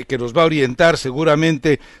seguramente, que nos va a orientar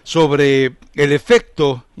seguramente sobre el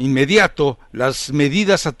efecto inmediato, las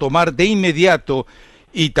medidas a tomar de inmediato,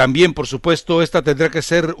 y también, por supuesto, esta tendrá que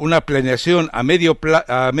ser una planeación a medio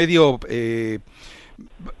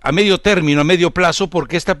término, a medio plazo,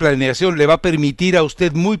 porque esta planeación le va a permitir a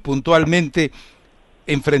usted muy puntualmente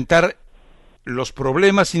enfrentar los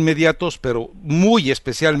problemas inmediatos, pero muy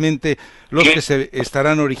especialmente los que se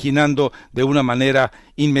estarán originando de una manera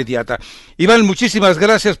inmediata. Iván, muchísimas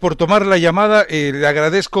gracias por tomar la llamada. Le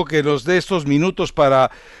agradezco que nos dé estos minutos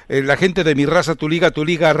para la gente de Mi Raza, Tu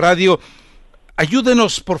Liga Radio.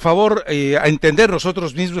 ayúdenos, por favor, a entender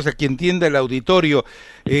nosotros mismos, a quien entienda el auditorio,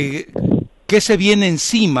 qué se viene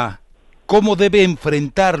encima, cómo debe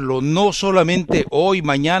enfrentarlo, no solamente hoy,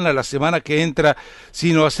 mañana, la semana que entra,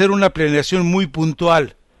 sino hacer una planeación muy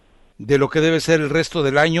puntual de lo que debe ser el resto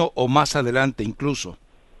del año o más adelante incluso.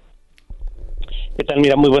 ¿Qué tal?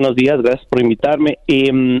 Mira, muy buenos días, gracias por invitarme.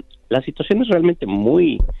 La situación es realmente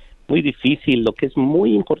muy difícil. Lo que es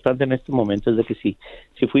muy importante en este momento es de que si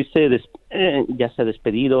fuiste ya sea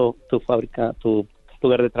despedido, tu fábrica, tu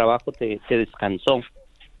lugar de trabajo te descansó,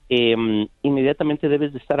 inmediatamente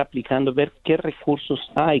debes de estar aplicando, ver qué recursos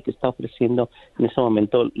hay que está ofreciendo en ese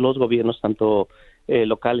momento los gobiernos, tanto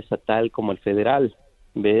local, estatal como el federal.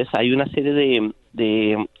 ¿Ves? Hay una serie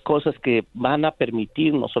de cosas que van a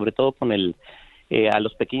permitirnos, sobre todo con a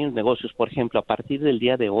los pequeños negocios, por ejemplo, a partir del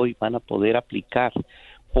día de hoy van a poder aplicar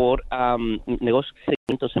por negocios de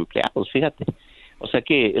 600 empleados, fíjate. O sea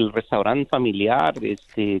que el restaurante familiar,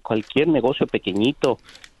 cualquier negocio pequeñito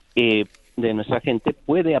de nuestra gente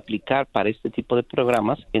puede aplicar para este tipo de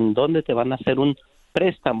programas en donde te van a hacer un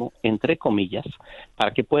préstamo, entre comillas,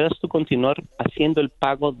 para que puedas tú continuar haciendo el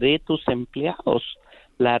pago de tus empleados,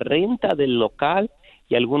 la renta del local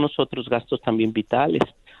y algunos otros gastos también vitales.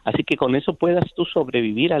 Así que con eso puedas tú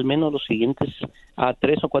sobrevivir al menos los siguientes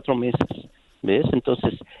 3 o 4 meses, ¿ves?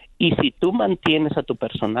 Entonces, y si tú mantienes a tu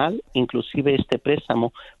personal, inclusive este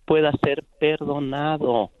préstamo pueda ser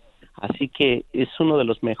perdonado. Así que es una de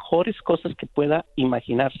las mejores cosas que pueda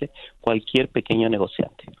imaginarse cualquier pequeño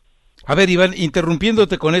negociante. A ver, Iván,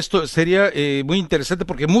 interrumpiéndote con esto, sería muy interesante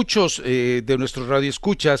porque muchos de nuestros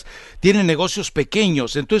radioescuchas tienen negocios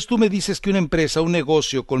pequeños. Entonces tú me dices que una empresa, un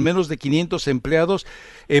negocio con menos de 500 empleados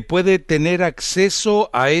puede tener acceso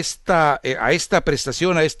a esta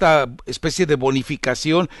prestación, a esta especie de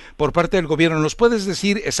bonificación por parte del gobierno. ¿Nos puedes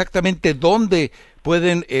decir exactamente dónde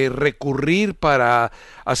pueden recurrir para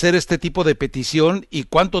hacer este tipo de petición y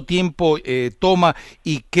cuánto tiempo toma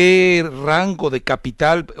y qué rango de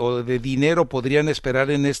capital o de dinero podrían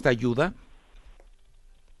esperar en esta ayuda?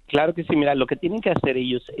 Claro que sí, mira, lo que tienen que hacer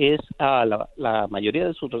ellos es, la mayoría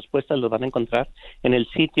de sus respuestas los van a encontrar en el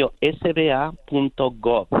sitio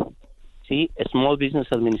sba.gov, ¿sí? Small Business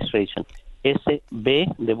Administration,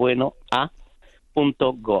 SB de bueno,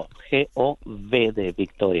 A.gov, G-O-V de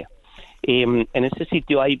Victoria. En este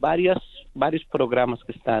sitio hay varios programas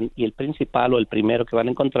que están, y el principal o el primero que van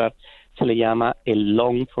a encontrar se le llama el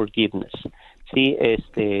Loan Forgiveness, sí,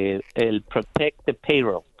 el Protect the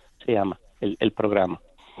Payroll se llama el programa.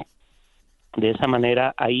 De esa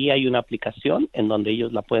manera ahí hay una aplicación en donde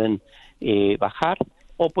ellos la pueden bajar,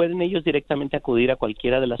 o pueden ellos directamente acudir a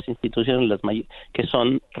cualquiera de las instituciones que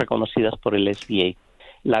son reconocidas por el SBA.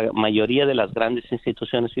 La mayoría de las grandes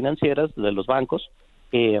instituciones financieras, de los bancos,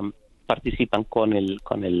 participan con el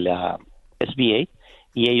SBA,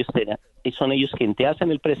 y son ellos quienes te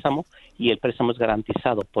hacen el préstamo, y el préstamo es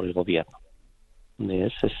garantizado por el gobierno.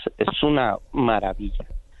 Es una maravilla,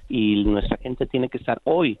 y nuestra gente tiene que estar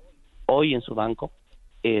hoy en su banco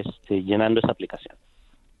llenando esa aplicación.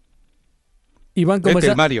 Iván, ¿cómo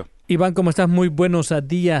estás? Mario. Iván, ¿cómo estás? Muy buenos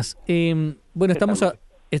días. Bueno,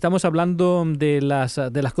 estamos hablando de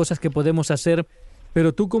las cosas que podemos hacer,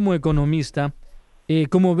 pero tú como economista,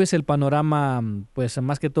 ¿cómo ves el panorama, pues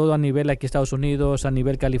más que todo a nivel aquí Estados Unidos, a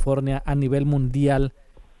nivel California, a nivel mundial?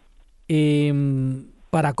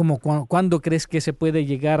 Para ¿cuándo crees que se puede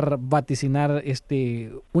llegar a vaticinar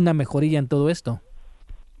una mejoría en todo esto?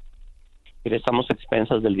 Mira, estamos a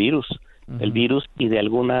expensas del virus, y de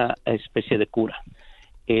alguna especie de cura.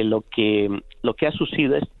 Lo que ha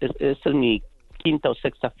sucedido esta es mi quinta o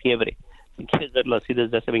sexta fiebre, si quieres verlo así,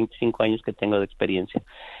 desde hace 25 años que tengo de experiencia.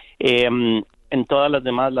 En todas las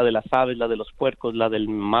demás, la de las aves, la de los puercos, la del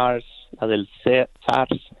MERS, el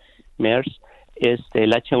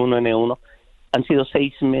H1N1, han sido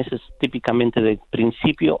 6 meses típicamente de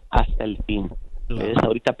principio hasta el fin.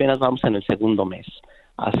 Ahorita apenas vamos en el segundo mes.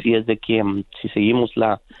 Así es de que si seguimos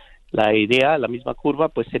la idea, la misma curva,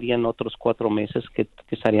 pues serían otros 4 meses que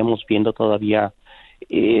estaríamos viendo todavía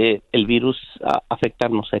el virus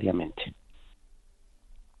afectarnos seriamente.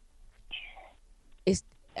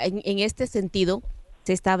 En este sentido,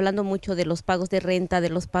 se está hablando mucho de los pagos de renta, de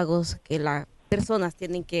los pagos que las personas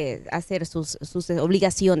tienen que hacer, sus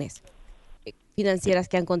obligaciones financieras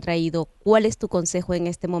que han contraído. ¿Cuál es tu consejo en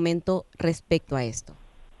este momento respecto a esto?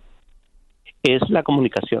 Es la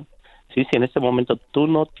comunicación. Sí, si en este momento tú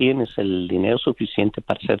no tienes el dinero suficiente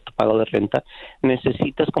para hacer tu pago de renta,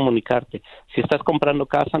 necesitas comunicarte. Si estás comprando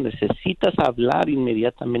casa, necesitas hablar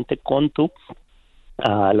inmediatamente con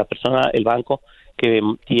la persona, el banco que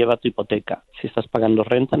lleva tu hipoteca. Si estás pagando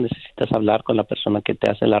renta, necesitas hablar con la persona que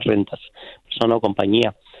te hace las rentas, persona o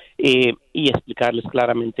compañía, y explicarles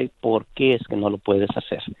claramente por qué es que no lo puedes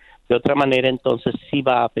hacer. De otra manera, entonces sí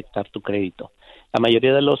va a afectar tu crédito. La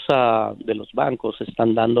mayoría de los bancos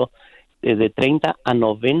están dando de 30 a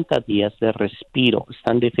 90 días de respiro.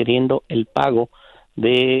 Están difiriendo el pago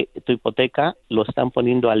de tu hipoteca, lo están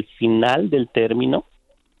poniendo al final del término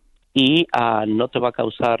y no te va a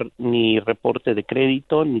causar ni reporte de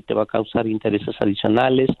crédito, ni te va a causar intereses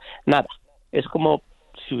adicionales, nada. Es como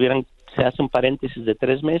si se hace un paréntesis de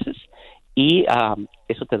 3 meses y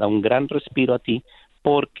eso te da un gran respiro a ti,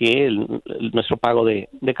 porque nuestro pago de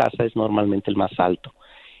casa es normalmente el más alto.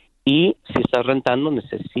 Y si estás rentando,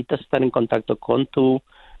 necesitas estar en contacto con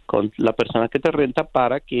la persona que te renta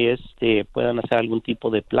para que puedan hacer algún tipo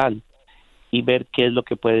de plan y ver qué es lo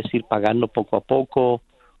que puedes ir pagando poco a poco,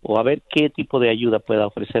 o a ver qué tipo de ayuda pueda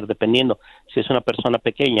ofrecer, dependiendo si es una persona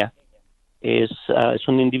pequeña, es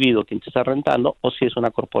un individuo quien te está rentando, o si es una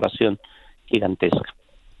corporación gigantesca.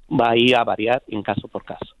 Va a ir a variar en caso por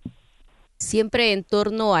caso. Siempre en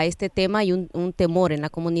torno a este tema hay un temor en la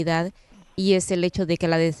comunidad, y es el hecho de que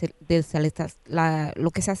lo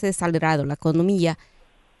que se hace desacelerado, la economía,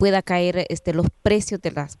 pueda caer, los precios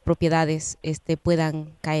de las propiedades puedan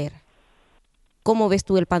caer. ¿Cómo ves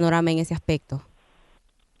tú el panorama en ese aspecto?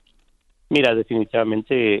 Mira,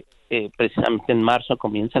 definitivamente, precisamente en marzo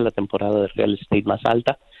comienza la temporada de real estate más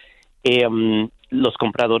alta. Los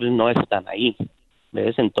compradores no están ahí,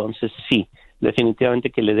 ¿ves? Entonces sí,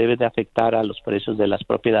 definitivamente que le debe de afectar a los precios de las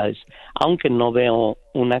propiedades, aunque no veo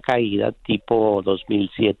una caída tipo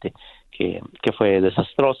 2007, que fue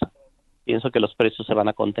desastrosa. Pienso que los precios se van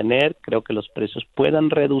a contener, creo que los precios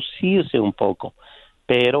puedan reducirse un poco,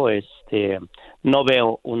 pero no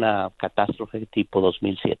veo una catástrofe tipo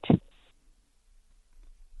 2007.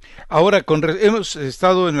 Ahora, hemos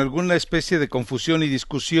estado en alguna especie de confusión y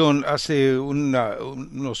discusión hace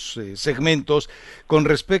unos segmentos con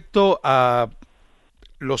respecto a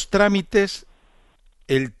los trámites,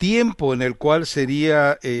 el tiempo en el cual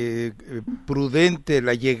sería prudente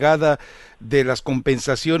la llegada de las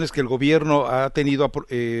compensaciones que el gobierno ha tenido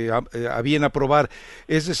a bien aprobar.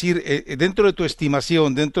 Es decir, dentro de tu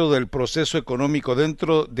estimación, dentro del proceso económico,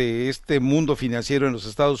 dentro de este mundo financiero en los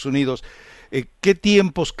Estados Unidos, ¿qué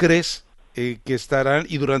tiempos crees que estarán,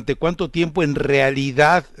 y durante cuánto tiempo en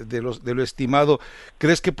realidad de lo estimado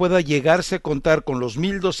crees que pueda llegarse a contar con los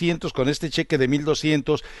 1,200, con este cheque de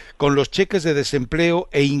 1,200, con los cheques de desempleo,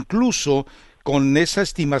 e incluso con esa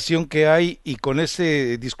estimación que hay y con esa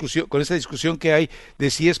discusión que hay de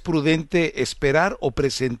si es prudente esperar o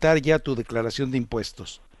presentar ya tu declaración de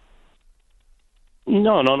impuestos?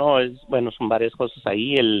 No, son varias cosas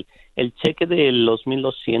ahí. El cheque de los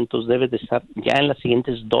 1,200 debe de estar ya en las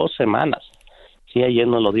siguientes 2 semanas. Sí, ayer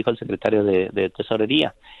nos lo dijo el secretario de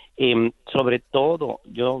Tesorería. Sobre todo,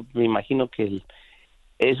 yo me imagino que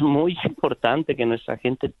es muy importante que nuestra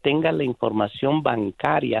gente tenga la información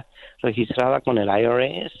bancaria registrada con el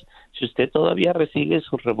IRS. Si usted todavía recibe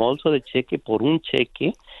su reembolso de cheque por un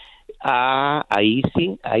cheque, ahí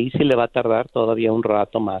sí le va a tardar todavía un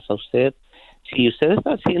rato más a usted. Si usted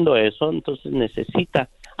está haciendo eso, entonces necesita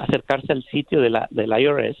acercarse al sitio del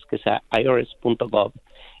IRS, que sea irs.gov,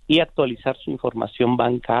 y actualizar su información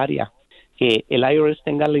bancaria, que el IRS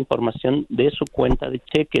tenga la información de su cuenta de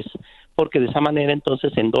cheques, porque de esa manera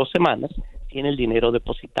entonces en 2 semanas tiene el dinero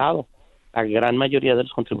depositado. La gran mayoría de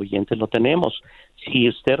los contribuyentes lo tenemos. Si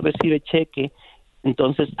usted recibe cheque,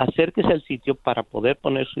 entonces acérquese al sitio para poder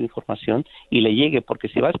poner su información y le llegue, porque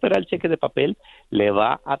si va a esperar el cheque de papel, le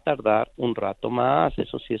va a tardar un rato más.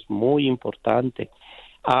 Eso sí es muy importante.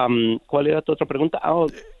 ¿Cuál era tu otra pregunta?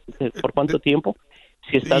 ¿Por cuánto tiempo?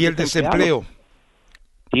 Si estás y el desempleo.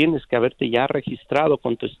 Tienes que haberte ya registrado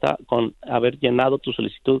con haber llenado tu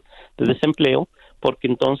solicitud de desempleo, porque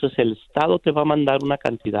entonces el Estado te va a mandar una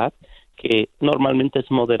cantidad que normalmente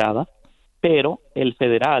es moderada, pero el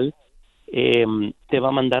federal te va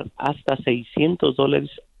a mandar hasta $600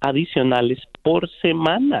 adicionales por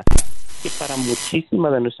semana, que para muchísima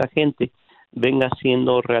de nuestra gente venga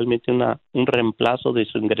siendo realmente un reemplazo de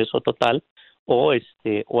su ingreso total, o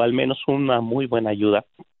al menos una muy buena ayuda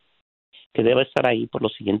que debe estar ahí por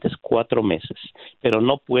los siguientes 4 meses. Pero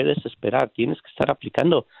no puedes esperar, tienes que estar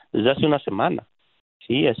aplicando desde hace una semana,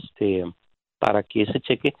 ¿sí? Para que ese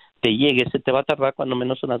cheque te llegue. Se te va a tardar cuando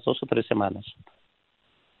menos unas 2 o 3 semanas,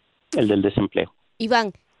 el del desempleo.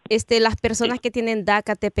 Iván, las personas que tienen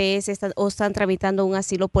DACA, TPS o están tramitando un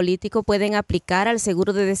asilo político, ¿pueden aplicar al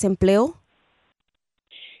seguro de desempleo?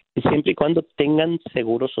 Siempre y cuando tengan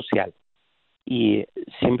seguro social. y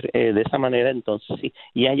siempre de esa manera, entonces sí,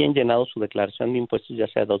 y hayan llenado su declaración de impuestos ya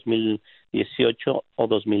sea 2018 o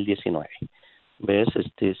 2019. ¿Ves?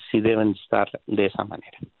 Sí deben estar de esa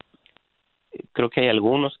manera. Creo que hay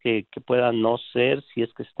algunos que puedan no ser, si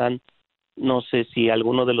es que están, no sé si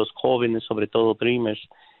alguno de los jóvenes, sobre todo Dreamers,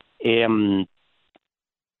 que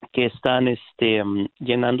están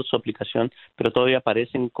llenando su aplicación, pero todavía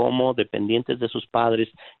aparecen como dependientes de sus padres,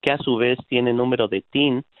 que a su vez tienen número de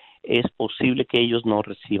TIN, es posible que ellos no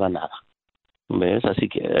reciban nada. ¿Ves? Así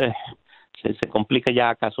que se complica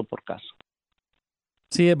ya caso por caso.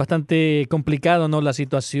 Sí, es bastante complicado, ¿no? La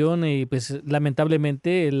situación y pues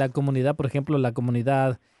lamentablemente la comunidad, por ejemplo,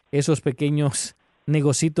 esos pequeños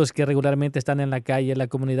negocitos que regularmente están en la calle, la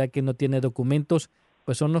comunidad que no tiene documentos,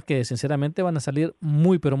 pues son los que sinceramente van a salir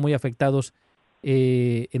muy, pero muy afectados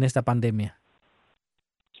en esta pandemia.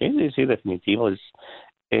 Sí, definitivo. Es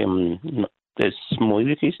muy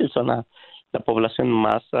difícil, son la población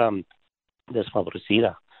más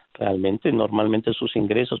desfavorecida. Realmente, normalmente sus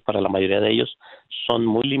ingresos para la mayoría de ellos son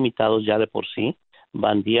muy limitados ya de por sí,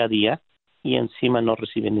 van día a día y encima no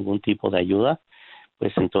reciben ningún tipo de ayuda,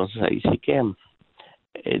 pues entonces ahí sí que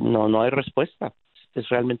no hay respuesta. Es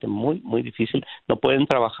realmente muy, muy difícil. No pueden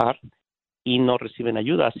trabajar y no reciben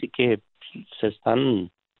ayuda, así que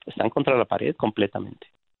están contra la pared completamente.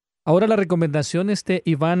 Ahora la recomendación,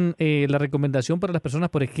 Iván, la recomendación para las personas,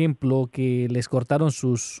 por ejemplo, que les cortaron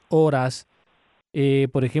sus horas,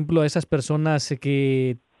 por ejemplo, a esas personas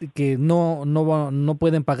que no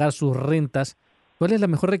pueden pagar sus rentas, ¿cuál es la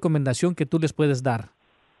mejor recomendación que tú les puedes dar?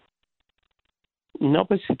 No,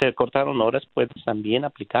 pues si te cortaron horas, puedes también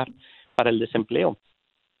aplicar para el desempleo,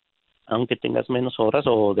 aunque tengas menos horas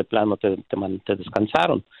o de plano te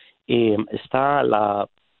descansaron. Está la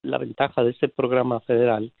ventaja de este programa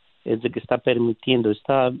federal es de que está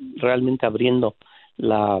realmente abriendo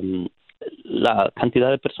la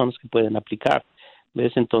cantidad de personas que pueden aplicar.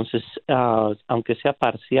 ¿Ves? Entonces, aunque sea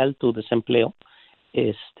parcial tu desempleo,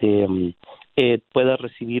 puedes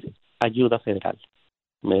recibir ayuda federal.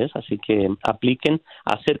 ¿Ves? Así que apliquen,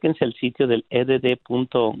 acérquense al sitio del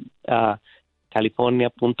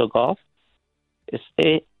edd.california.gov, es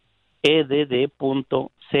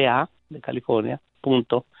edd.ca de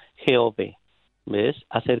California.gov. ¿Ves?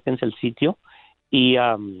 Acérquense al sitio y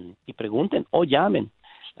pregunten o llamen.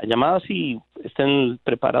 La llamada sí estén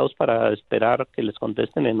preparados para esperar que les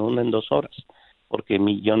contesten en 1 en 2 horas, porque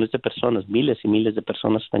millones de personas, miles y miles de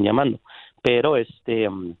personas están llamando. Pero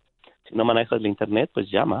si no manejas el internet, pues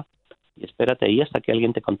llama y espérate ahí hasta que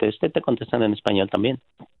alguien te conteste. Te contestan en español también.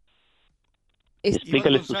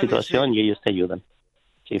 Explícales tu situación y ellos te ayudan.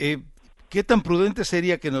 Sí. ¿Qué tan prudente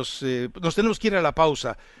sería que nos tenemos que ir a la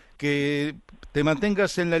pausa? Que te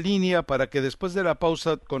mantengas en la línea para que después de la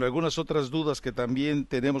pausa, con algunas otras dudas que también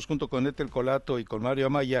tenemos junto con Ethel Colato y con Mario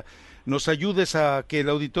Amaya, nos ayudes a que el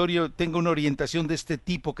auditorio tenga una orientación de este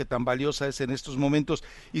tipo que tan valiosa es en estos momentos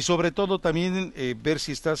y sobre todo también ver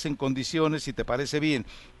si estás en condiciones, si te parece bien,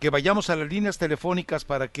 que vayamos a las líneas telefónicas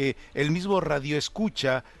para que el mismo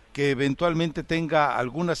radioescucha que eventualmente tenga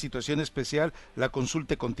alguna situación especial la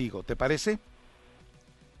consulte contigo. ¿Te parece?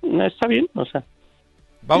 Está bien, o sea.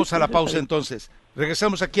 Vamos a la pausa entonces.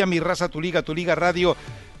 Regresamos aquí a Mi Raza Tu Liga Radio.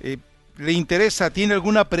 ¿Le interesa? ¿Tiene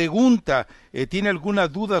alguna pregunta? ¿Tiene alguna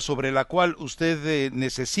duda sobre la cual usted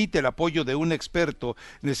necesite el apoyo de un experto?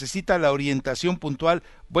 ¿Necesita la orientación puntual?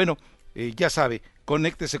 Bueno, ya sabe,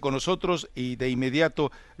 conéctese con nosotros y de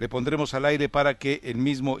inmediato le pondremos al aire para que el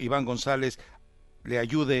mismo Iván González le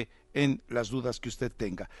ayude en las dudas que usted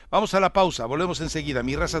tenga. Vamos a la pausa, volvemos enseguida.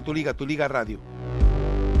 Mi Raza Tu Liga Radio.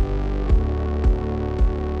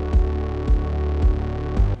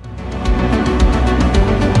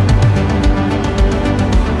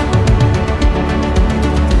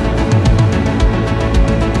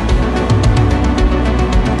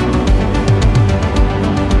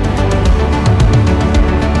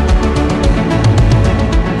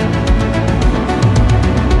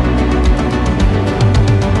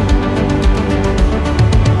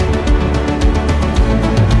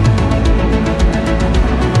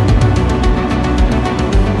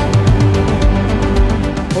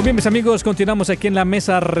 Bien, mis amigos, continuamos aquí en la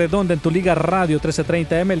mesa redonda en Tu Liga Radio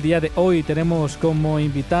 1330M. El día de hoy tenemos como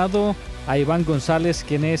invitado a Iván González,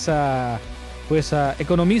 quien es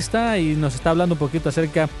economista y nos está hablando un poquito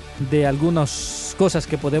acerca de algunas cosas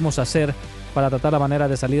que podemos hacer para tratar la manera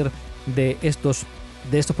de salir de estos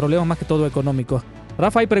problemas, más que todo económicos.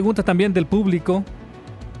 Rafa, hay preguntas también del público.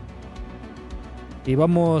 Y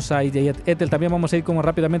Ethel, también vamos a ir como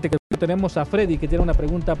rápidamente, que tenemos a Freddy que tiene una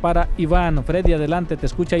pregunta para Iván. Freddy, adelante, te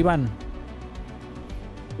escucha Iván.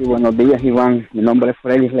 Sí, buenos días Iván, mi nombre es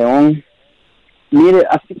Freddy León Mire,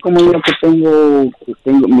 así como yo que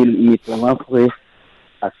tengo mi trabajo es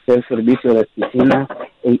hacer servicio de oficina,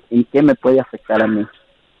 ¿en qué me puede afectar a mí?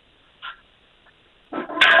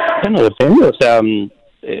 Bueno, depende, o sea,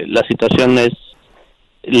 la situación es,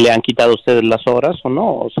 ¿le han quitado a ustedes las horas o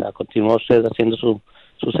no? O sea, ¿continúa usted haciendo su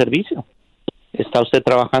servicio? ¿Está usted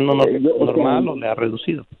trabajando normal o le ha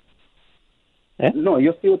reducido? No,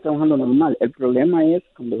 yo sigo trabajando normal. El problema es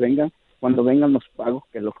cuando vengan los pagos,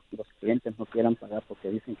 que los clientes no quieran pagar porque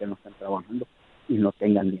dicen que no están trabajando y no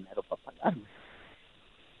tengan dinero para pagarme.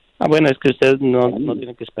 Bueno, es que usted no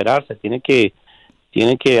tiene que esperarse, tiene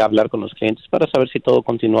que hablar con los clientes para saber si todo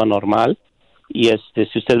continúa normal, y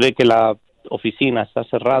si usted ve que la oficina está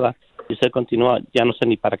cerrada y usted continúa, ya no sé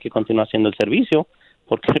ni para qué continúa haciendo el servicio,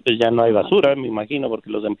 porque pues ya no hay basura, me imagino, porque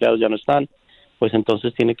los empleados ya no están, pues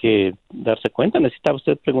entonces tiene que darse cuenta. Necesita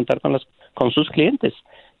usted preguntar con sus clientes,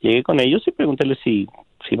 llegue con ellos y pregúntele si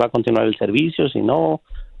va a continuar el servicio, si no,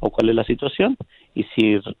 o cuál es la situación, y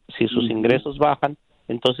si sus ingresos bajan,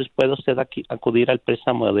 entonces puede usted acudir al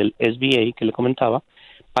préstamo del SBA que le comentaba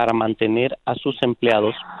para mantener a sus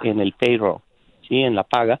empleados en el payroll, ¿sí? En la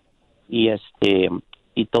paga, y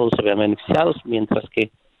todos se vean beneficiados, mientras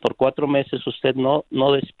que por 4 meses usted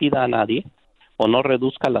no despida a nadie o no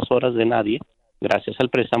reduzca las horas de nadie gracias al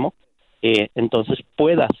préstamo, entonces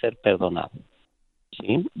pueda ser perdonado,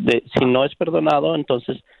 ¿sí? Si no es perdonado,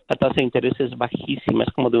 entonces la tasa de interés es bajísima,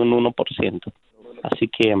 es como de un 1%. Así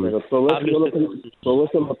que pero todo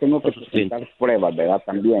eso lo tengo que presentar pruebas, ¿verdad?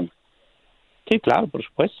 También. Sí, claro, por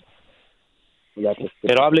supuesto.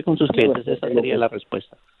 Pero hable con sus clientes, esa sería la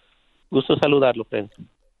respuesta. Gusto saludarlo, Fred.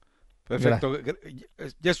 Perfecto.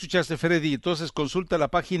 Ya escuchaste, Freddy. Entonces consulta la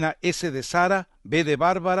página S de Sara, B de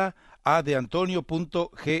Bárbara, A de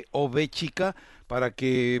Antonio.gov chica, para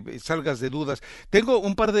que salgas de dudas. Tengo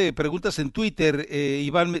un par de preguntas en Twitter.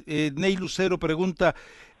 Iván Ney Lucero pregunta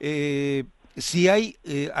si hay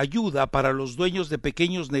ayuda para los dueños de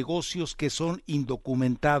pequeños negocios que son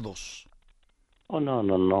indocumentados. Oh,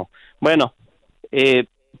 no. Bueno,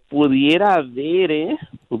 pudiera haber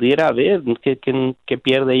que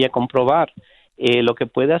pierde ella comprobar. Lo que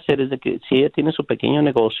puede hacer es de que si ella tiene su pequeño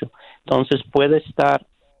negocio, entonces puede estar,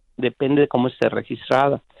 depende de cómo esté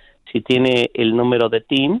registrada. Si tiene el número de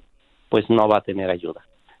TIN, pues no va a tener ayuda.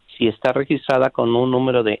 Si está registrada con un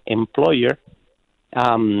número de employer,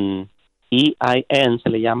 EIN, se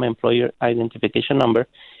le llama Employer Identification Number,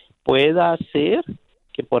 pueda ser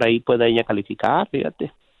que por ahí pueda ella calificar,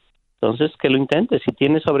 fíjate. Entonces, que lo intente. Si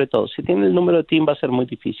tiene el número de TIN va a ser muy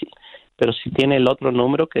difícil, pero si tiene el otro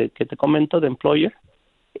número que te comento de employer,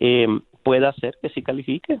 puede hacer que sí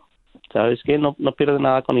califique. ¿Sabes qué? No pierde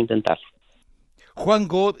nada con intentarlo. Juan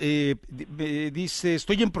God dice,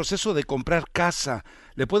 estoy en proceso de comprar casa.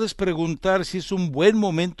 ¿Le puedes preguntar si es un buen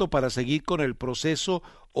momento para seguir con el proceso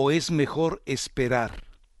o es mejor esperar?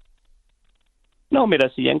 No, mira,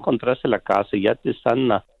 si ya encontraste la casa y ya te están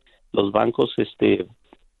los bancos,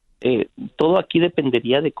 todo aquí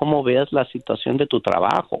dependería de cómo veas la situación de tu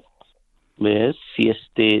trabajo. ¿Ves?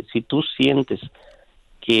 Si tú sientes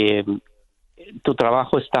que tu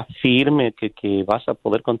trabajo está firme, que vas a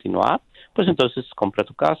poder continuar, pues entonces compra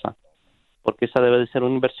tu casa, porque esa debe de ser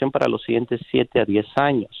una inversión para los siguientes 7 a 10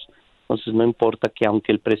 años. Entonces no importa que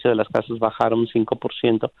aunque el precio de las casas bajara un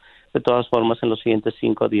 5%, de todas formas en los siguientes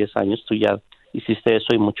 5 a 10 años tú ya hiciste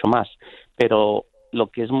eso y mucho más. Pero lo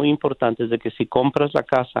que es muy importante es de que si compras la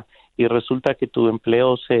casa y resulta que tu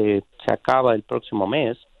empleo se acaba el próximo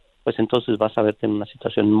mes, pues entonces vas a verte en una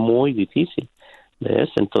situación muy difícil, ¿ves?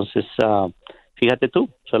 Entonces, fíjate tú,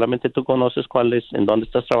 solamente tú conoces en dónde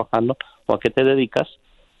estás trabajando o a qué te dedicas,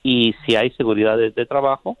 y si hay seguridad de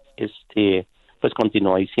trabajo, pues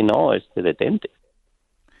continúa, y si no, detente.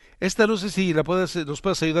 Esta no sé si nos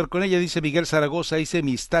puedes ayudar con ella. Dice Miguel Zaragoza, hice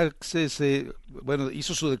mis taxes,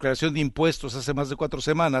 hizo su declaración de impuestos hace más de 4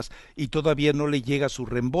 semanas y todavía no le llega su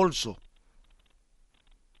reembolso.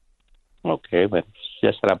 Ok, bueno, ya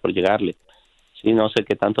estará por llegarle. Sí, no sé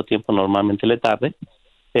qué tanto tiempo normalmente le tarde,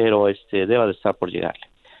 pero deba de estar por llegarle.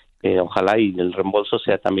 Ojalá y el reembolso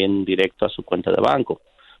sea también directo a su cuenta de banco.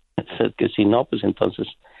 Que si no, pues entonces,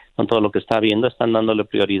 con todo lo que está viendo, están dándole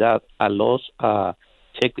prioridad a los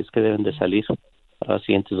cheques que deben de salir para las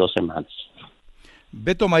siguientes 2 semanas.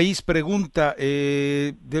 Beto Maíz pregunta,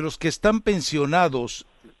 de los que están pensionados,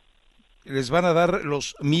 ¿les van a dar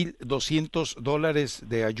los $1,200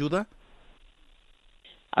 de ayuda?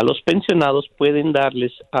 A los pensionados pueden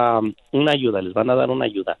darles una ayuda, les van a dar una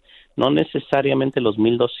ayuda. No necesariamente los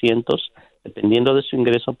 1,200, dependiendo de su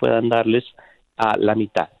ingreso, puedan darles la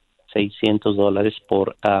mitad, $600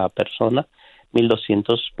 por persona,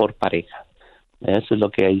 1,200 por pareja. Eso es lo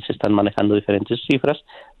que ahí se están manejando diferentes cifras,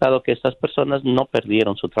 dado que estas personas no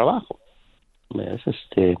perdieron su trabajo, ¿ves?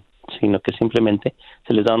 Sino que simplemente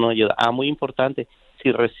se les da una ayuda. Muy importante,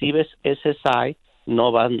 si recibes SSI,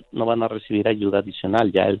 no van a recibir ayuda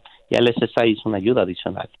adicional. Ya el SSI es una ayuda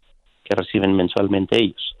adicional que reciben mensualmente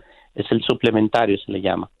ellos. Es el suplementario, se le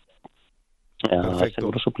llama.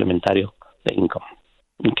 Seguro suplementario de income.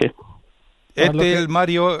 Okay.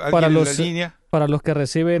 Mario, para ¿alguien en los, la línea? Para los que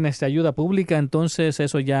reciben ayuda pública, entonces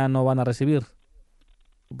eso ya no van a recibir.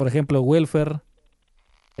 Por ejemplo, welfare,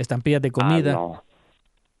 estampillas de comida.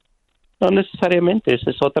 No necesariamente,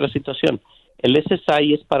 esa es otra situación. El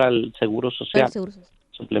SSI es para el seguro social,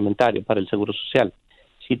 suplementario, para el seguro social.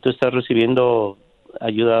 Si tú estás recibiendo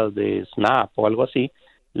ayuda de SNAP o algo así,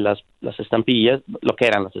 las estampillas, lo que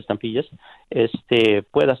eran las estampillas,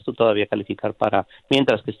 puedas tú todavía calificar para,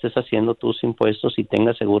 mientras que estés haciendo tus impuestos y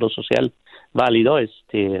tengas seguro social válido,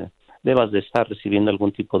 debas de estar recibiendo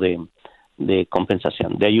algún tipo de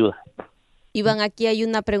compensación, de ayuda. Iván, aquí hay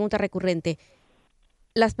una pregunta recurrente.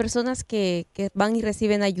 Las personas que van y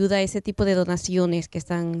reciben ayuda, ese tipo de donaciones que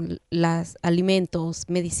están los alimentos,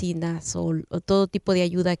 medicinas o todo tipo de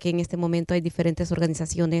ayuda que en este momento hay diferentes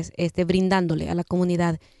organizaciones brindándole a la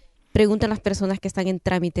comunidad, preguntan las personas que están en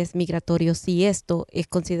trámites migratorios si esto es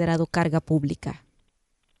considerado carga pública.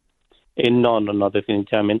 No,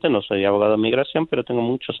 definitivamente no soy abogado de migración, pero tengo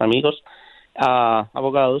muchos amigos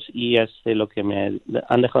abogados y lo que me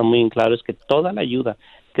han dejado muy en claro es que toda la ayuda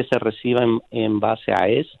que se reciba en base a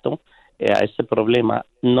esto, a este problema,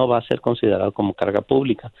 no va a ser considerado como carga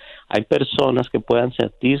pública. Hay personas que puedan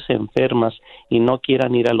sentirse enfermas y no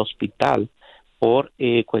quieran ir al hospital por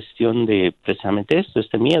cuestión de precisamente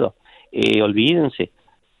este miedo. Olvídense,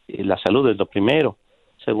 la salud es lo primero.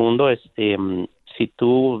 Segundo, si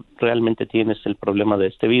tú realmente tienes el problema de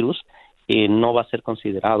este virus, no va a ser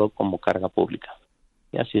considerado como carga pública.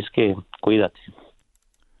 Y así es que cuídate.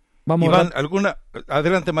 Vamos Iván,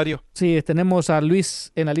 adelante, Mario. Sí, tenemos a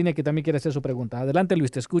Luis en la línea que también quiere hacer su pregunta. Adelante,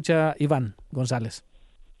 Luis, te escucha Iván González.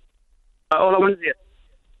 Hola, buenos días.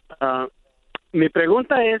 Mi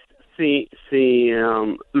pregunta es si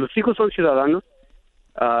los hijos son ciudadanos,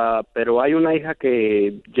 pero hay una hija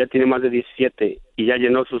que ya tiene más de 17 y ya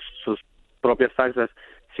llenó sus propias taxas,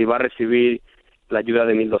 si va a recibir la ayuda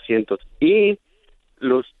de 1,200. Y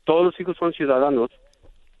todos los hijos son ciudadanos,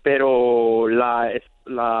 pero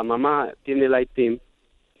la mamá tiene el ITIN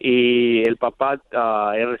y el papá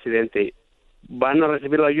es residente. ¿Van a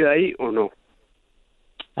recibir la ayuda ahí o no?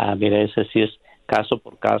 Mira, ese sí es caso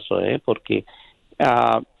por caso, porque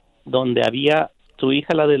donde había tu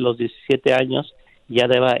hija, la de los 17 años, ya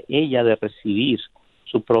debe ella de recibir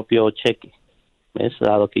su propio cheque, ¿ves?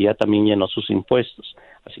 Dado que ya también llenó sus impuestos,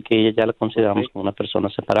 así que ella ya la consideramos como una persona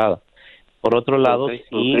separada. Por otro lado,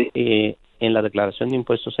 en la declaración de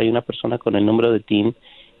impuestos hay una persona con el número de TIN,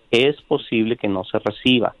 es posible que no se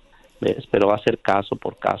reciba, ¿ves? Pero va a ser caso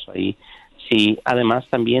por caso ahí. Sí, además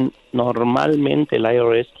también normalmente el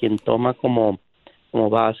IRS quien toma como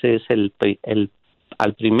base es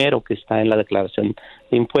al primero que está en la declaración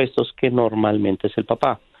de impuestos, que normalmente es el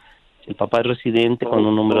papá. Si el papá es residente con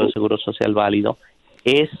un número de seguro social válido,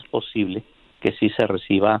 es posible que sí se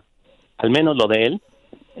reciba, al menos lo de él,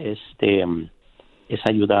 esa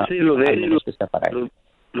ayuda, sí, lo de al menos que sea para él.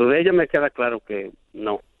 Lo de ella me queda claro que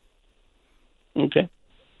no. Okay.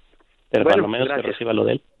 Pero bueno, por lo menos gracias. que reciba lo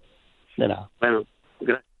de él. De nada. Bueno,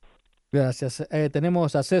 gracias. Gracias.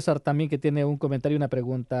 Tenemos a César también que tiene un comentario y una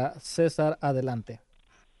pregunta. César, adelante.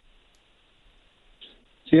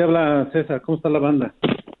 Sí, habla César. ¿Cómo está la banda?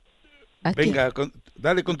 Venga,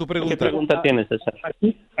 dale con tu pregunta. ¿Qué pregunta tienes, César?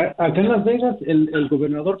 Acá en Las Vegas, el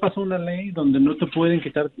gobernador pasó una ley donde no te pueden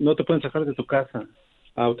sacar de tu casa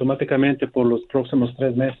automáticamente por los próximos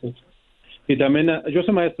 3 meses. Y también, yo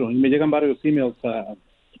soy maestro y me llegan varios emails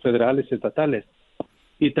federales y estatales.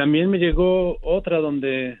 Y también me llegó otra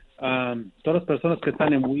donde todas las personas que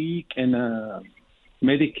están en WIC, en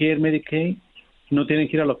Medicare, Medicaid, no tienen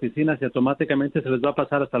que ir a la oficina y automáticamente se les va a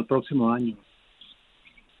pasar hasta el próximo año.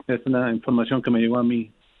 Es una información que me llegó a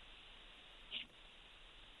mí.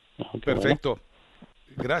 Perfecto.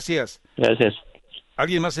 Gracias. Gracias.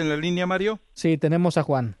 ¿Alguien más en la línea, Mario? Sí, tenemos a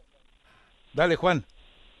Juan. Dale, Juan.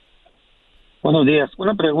 Buenos días.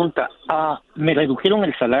 Una pregunta. Me redujeron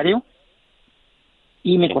el salario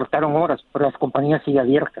y me cortaron horas, pero las compañías siguen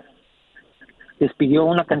abiertas. Despidió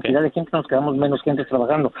una cantidad de gente, nos quedamos menos gente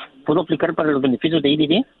trabajando. ¿Puedo aplicar para los beneficios de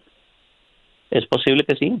IDD? Es posible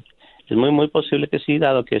que sí. Es muy, muy posible que sí,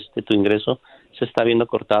 dado que tu ingreso se está viendo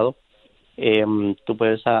cortado. Tú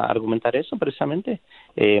puedes argumentar eso precisamente.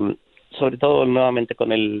 Sobre todo nuevamente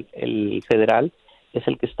con el federal, es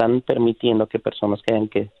el que están permitiendo que personas que hayan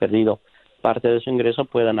perdido parte de su ingreso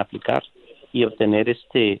puedan aplicar y obtener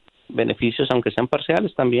beneficios, aunque sean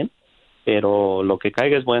parciales también, pero lo que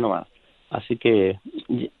caiga es bueno, ¿va? Así que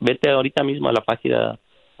vete ahorita mismo a la página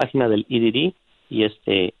del IDD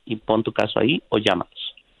y pon tu caso ahí o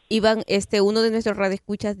llámanos. Iván, uno de nuestros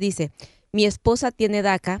radioescuchas dice, mi esposa tiene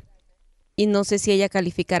DACA y no sé si ella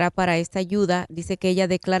calificará para esta ayuda. Dice que ella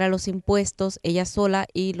declara los impuestos, ella sola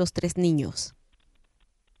y los 3 niños.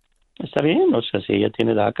 Está bien, o sea, si ella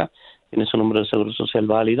tiene DACA, tiene su número de seguro social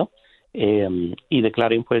válido y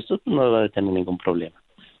declara impuestos, no debe de tener ningún problema.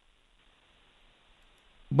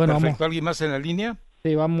 Bueno, Perfecto. vamos. ¿Alguien más en la línea?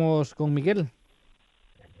 Sí, vamos con Miguel.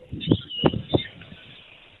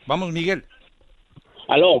 Vamos, Miguel.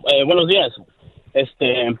 Aló, buenos días.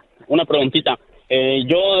 Una preguntita.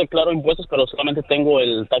 Yo declaro impuestos, pero solamente tengo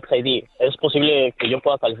el Tax ID. ¿Es posible que yo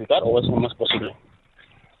pueda calificar o eso no es posible?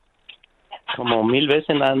 Como 1000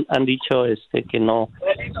 veces han dicho que no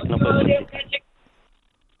puede calificar.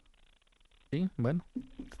 Sí, bueno.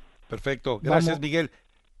 Perfecto. Gracias, Miguel.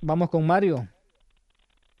 Vamos con Mario.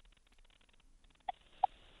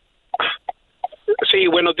 Sí,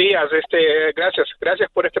 buenos días. Gracias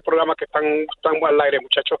por este programa que están al aire,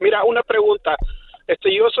 muchachos. Mira, una pregunta.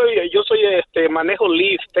 Yo manejo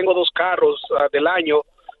Leaf, tengo 2 carros del año,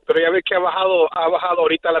 pero ya ves que ha bajado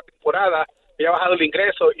ahorita la temporada, ya ha bajado el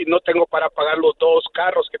ingreso y no tengo para pagar los 2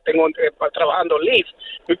 carros que tengo trabajando Leaf.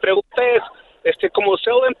 Mi pregunta es, como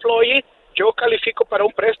self-employee, ¿yo califico para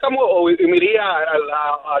un préstamo o me iría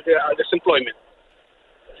al desemployment?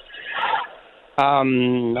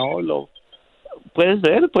 No,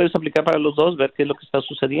 puedes aplicar para los dos, ver qué es lo que está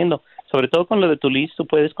sucediendo. Sobre todo con lo de tu list, tú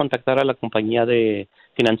puedes contactar a la compañía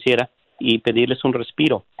financiera y pedirles un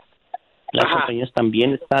respiro. Las compañías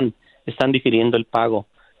también están difiriendo el pago,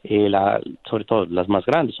 sobre todo las más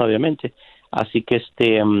grandes, obviamente. Así que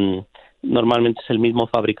normalmente es el mismo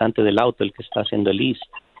fabricante del auto el que está haciendo el list.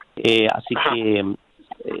 Así que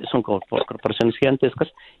son corporaciones gigantescas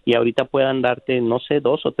y ahorita puedan darte, no sé,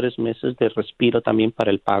 2 o 3 meses de respiro también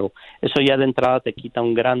para el pago. Eso ya de entrada te quita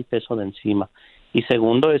un gran peso de encima. Y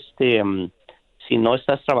segundo, si no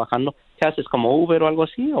estás trabajando, ¿qué haces? ¿Como Uber o algo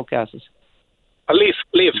así o qué haces?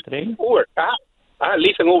 Lyft, Uber,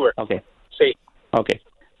 Lyft en Uber. Okay. Sí. Okay.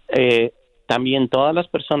 También todas las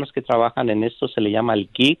personas que trabajan en esto se le llama el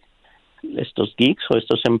gig. Estos gigs o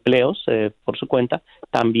estos empleos por su cuenta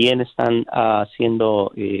también están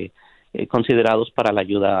siendo considerados para la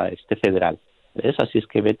ayuda federal. ¿Ves? Así es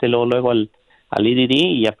que vete luego al IDD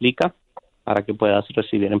y aplica para que puedas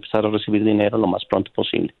empezar a recibir dinero lo más pronto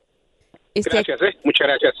posible. Gracias, muchas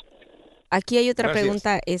gracias. Aquí hay otra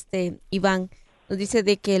pregunta, Iván, nos dice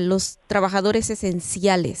de que los trabajadores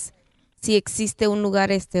esenciales, si existe un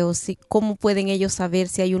lugar o si, ¿cómo pueden ellos saber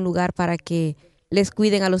si hay un lugar para que les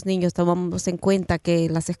cuiden a los niños? Tomamos en cuenta que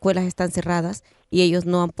las escuelas están cerradas y ellos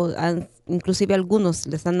no han inclusive algunos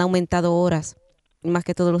les han aumentado horas, más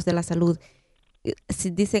que todos los de la salud. Si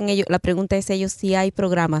dicen ellos, la pregunta es ellos si hay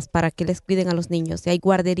programas para que les cuiden a los niños, si hay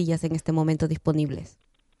guarderías en este momento disponibles.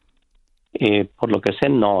 Por lo que sé,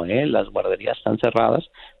 no, las guarderías están cerradas.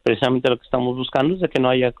 Precisamente lo que estamos buscando es de que no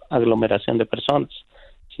haya aglomeración de personas.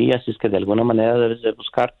 Sí, así es que de alguna manera debes de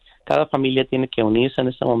buscar. Cada familia tiene que unirse en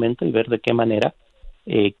este momento y ver de qué manera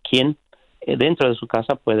quién dentro de su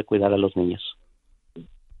casa puede cuidar a los niños.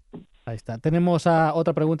 Ahí está. Tenemos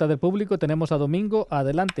otra pregunta del público. Tenemos a Domingo.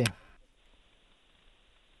 Adelante.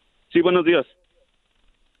 Sí, buenos días.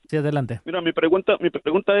 Sí, adelante. Mira, mi pregunta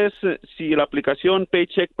es si la aplicación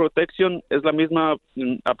Paycheck Protection es la misma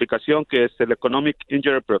aplicación que es el Economic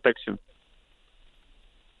Injury Protection.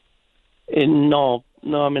 No,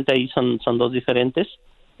 nuevamente ahí son 2 diferentes.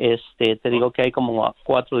 Te digo que hay como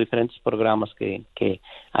 4 diferentes programas que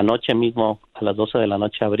anoche mismo a las 12 de la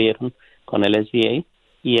noche abrieron con el SBA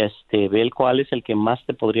y ve el cuál es el que más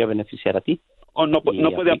te podría beneficiar a ti. ¿O no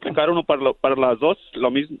puede aplicar uno para las dos, la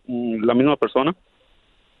misma persona?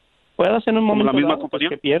 Puedes en un momento la misma dado, compañía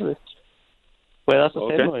que pierdes. Puedas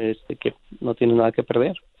hacerlo, que no tienes nada que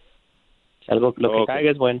perder. Lo que caiga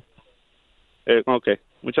es bueno. Ok,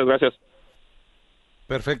 muchas gracias.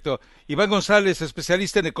 Perfecto. Iván González,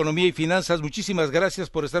 especialista en economía y finanzas, muchísimas gracias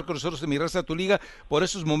por estar con nosotros en Mi Raza Tu Liga, por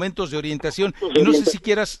esos momentos de orientación. Y no sé si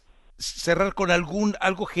quieras cerrar con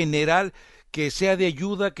algo general que sea de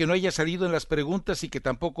ayuda, que no haya salido en las preguntas y que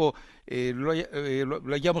tampoco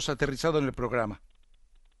lo hayamos aterrizado en el programa.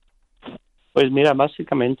 Pues mira,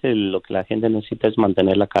 básicamente lo que la gente necesita es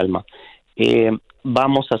mantener la calma.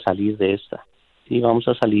 Vamos a salir de esta. Sí, vamos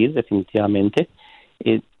a salir definitivamente.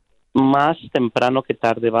 Más temprano que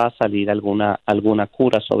tarde va a salir alguna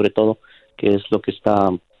cura, sobre todo, que es lo que está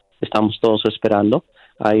estamos todos esperando.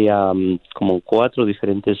 Hay como 4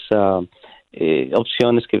 diferentes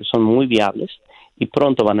opciones que son muy viables y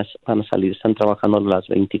pronto van a salir. Están trabajando las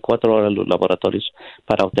 24 horas los laboratorios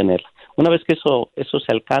para obtenerla. Una vez que eso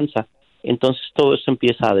se alcanza, entonces todo eso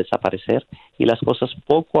empieza a desaparecer y las cosas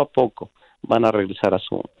poco a poco van a regresar a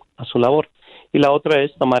su labor. Y la otra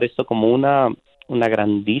es tomar esto como una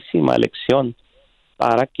grandísima lección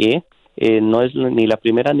para que no es ni la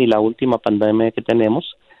primera ni la última pandemia que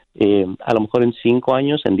tenemos. A lo mejor en 5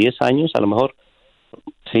 años, en 10 años, a lo mejor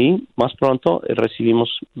sí, más pronto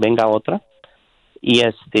venga otra y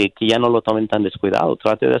que ya no lo tomen tan descuidado.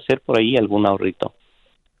 Trate de hacer por ahí algún ahorrito,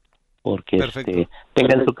 porque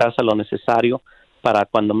tenga en su casa lo necesario para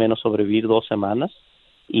cuando menos sobrevivir 2 semanas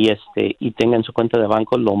y tenga en su cuenta de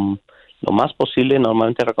banco lo más posible.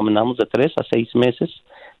 Normalmente recomendamos de 3 a 6 meses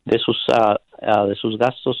de sus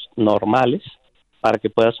gastos normales para que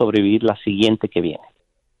pueda sobrevivir la siguiente que viene.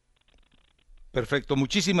 Perfecto,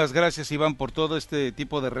 muchísimas gracias, Iván, por todo este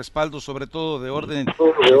tipo de respaldo, sobre todo de orden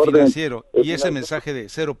financiero, y ese mensaje de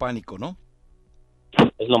cero pánico, ¿no?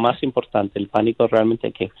 Es lo más importante, el pánico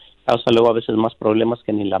realmente que causa luego a veces más problemas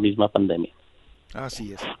que ni la misma pandemia.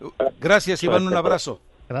 Así es. Gracias, Iván, un abrazo.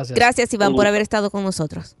 Gracias, Iván, por haber estado con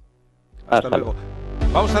nosotros. Hasta luego.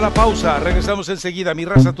 Vamos a la pausa, regresamos enseguida. Mi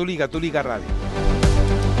Raza, Tu Liga Radio.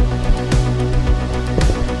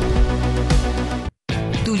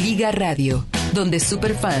 Tu Liga Radio, donde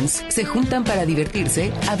superfans se juntan para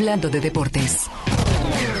divertirse hablando de deportes.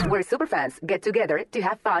 Where superfans get together to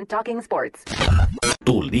have fun talking sports.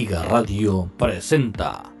 Tu Liga Radio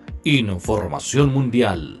presenta Información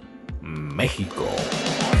Mundial, México.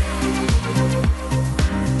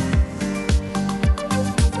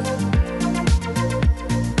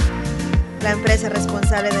 La empresa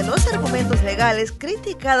responsable de los argumentos legales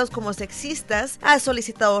criticados como sexistas ha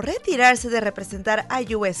solicitado retirarse de representar a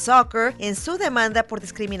US Soccer en su demanda por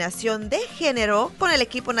discriminación de género con el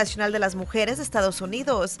equipo nacional de las mujeres de Estados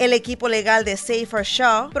Unidos. El equipo legal de Safer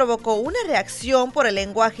Shaw provocó una reacción por el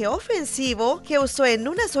lenguaje ofensivo que usó en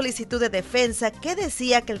una solicitud de defensa que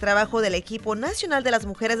decía que el trabajo del equipo nacional de las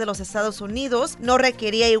mujeres de los Estados Unidos no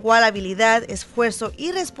requería igual habilidad, esfuerzo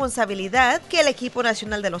y responsabilidad que el equipo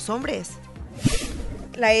nacional de los hombres.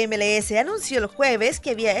 La MLS anunció el jueves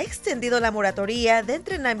que había extendido la moratoria de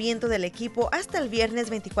entrenamiento del equipo hasta el viernes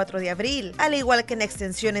 24 de abril. Al igual que en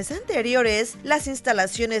extensiones anteriores, las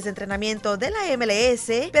instalaciones de entrenamiento de la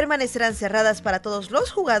MLS permanecerán cerradas para todos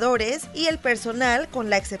los jugadores y el personal, con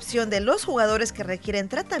la excepción de los jugadores que requieren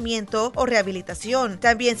tratamiento o rehabilitación.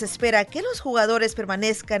 También se espera que los jugadores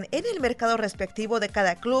permanezcan en el mercado respectivo de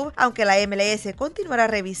cada club, aunque la MLS continuará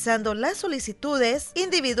revisando las solicitudes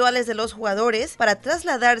individuales de los jugadores para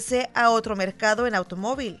trasladarse a otro mercado en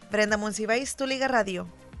automóvil. Brenda Monsiváis, Tu Liga Radio.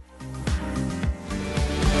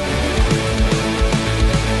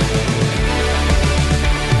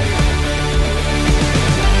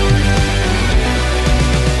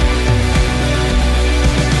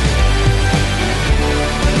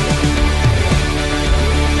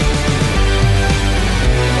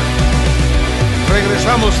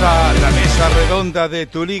 Regresamos a la mesa redonda de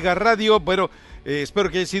Tu Liga Radio. Bueno, espero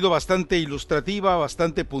que haya sido bastante ilustrativa,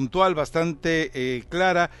 bastante puntual, bastante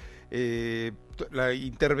clara la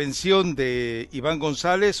intervención de Iván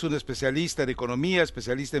González, un especialista en economía,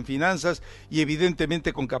 especialista en finanzas y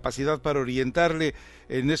evidentemente con capacidad para orientarle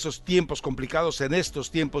en esos tiempos complicados, en estos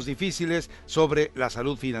tiempos difíciles, sobre la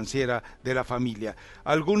salud financiera de la familia.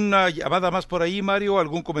 ¿Alguna llamada más por ahí, Mario?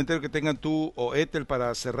 ¿Algún comentario que tengan tú o Ethel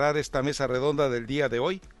para cerrar esta mesa redonda del día de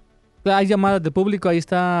hoy? Hay llamadas de público, ahí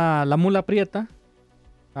está la mula prieta.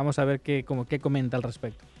 Vamos a ver qué comenta al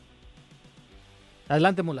respecto.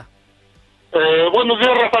 Adelante, mula. Buenos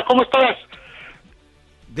días, Rafa, ¿cómo estás?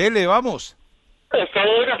 Dele, vamos.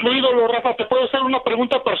 Eres mi ídolo, Rafa, ¿te puedo hacer una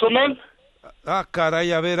pregunta personal? Ah,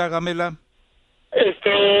 caray, a ver, hágamela.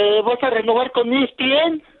 ¿Vas a renovar con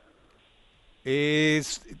ESPN?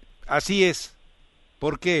 Así es.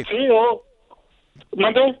 ¿Por qué? Sí, o...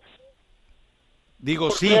 ¿Mande?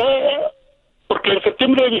 Digo, sí. Porque en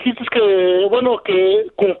septiembre dijiste que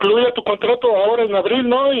concluía tu contrato ahora en abril,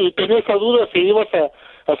 ¿no? Y tenía esa duda si ibas a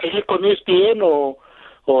seguir con ESPN o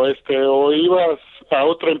ibas a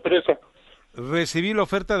otra empresa. Recibí la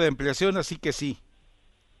oferta de ampliación, así que sí.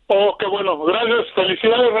 Oh, qué bueno. Gracias.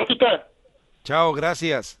 Felicidades, Rafita. Chao,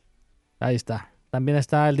 gracias. Ahí está. También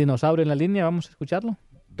está el dinosaurio en la línea. Vamos a escucharlo.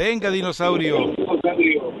 Venga, dinosaurio.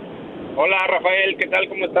 Hola, Rafael. ¿Qué tal?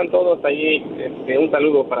 ¿Cómo están todos allí? Un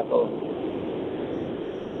saludo para todos.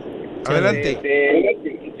 Adelante.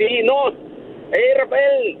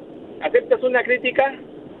 Rafael, ¿aceptas una crítica?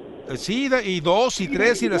 Sí, y 2 y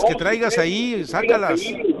 3 y las que traigas ahí, sácalas.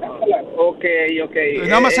 Ok.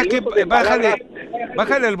 Nada más El que uso de palabras-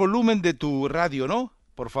 bájale el volumen de tu radio, ¿no?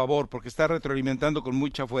 Por favor, porque está retroalimentando con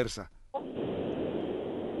mucha fuerza.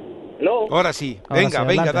 ¿No? Ahora sí, Ahora venga, sí,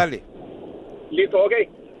 venga, adelante. dale. Listo, ok.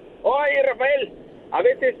 Oye, Rafael, a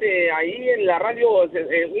veces ahí en la radio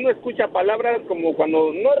uno escucha palabras como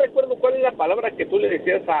cuando, no recuerdo cuál es la palabra que tú le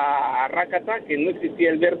decías a Rakata, que no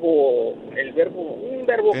existía un verbo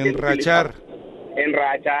que Enrachar. utilizaba.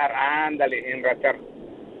 Enrachar, ándale, enrachar.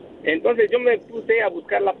 Entonces yo me puse a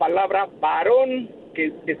buscar la palabra parón,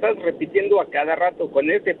 que estás repitiendo a cada rato, con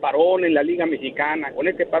este parón en la Liga Mexicana, con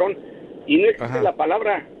este parón, y no existe Ajá. la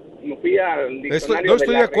palabra. Me fui al diccionario no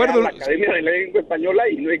estoy de la de acuerdo. Real Academia de la Lengua Española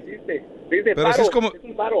y no existe. Se dice Pero paro, así es como-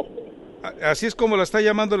 un paro. Así es como la está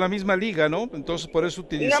llamando la misma liga, ¿no? Entonces por eso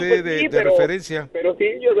utilicé No, pues sí, de pero- referencia. Pero si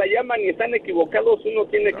ellos la llaman y están equivocados, uno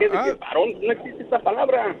tiene que decir parón, no existe esta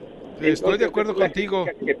palabra. Estoy de acuerdo esa es la contigo.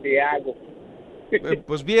 crítica que te hago.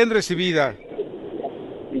 Pues bien recibida.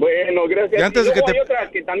 Bueno, gracias. Y antes Y de que luego te- hay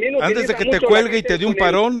otra que también Antes de utiliza que te mucho la cuelgue y gente te dé un con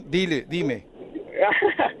el- parón, dime.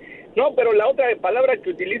 No, pero la otra palabra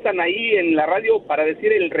que utilizan ahí en la radio para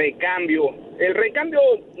decir el recambio. El recambio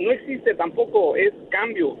no existe tampoco, es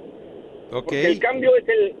cambio. Ok. Porque el cambio es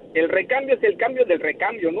el recambio es el cambio del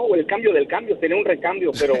recambio, ¿no? O el cambio del cambio sería un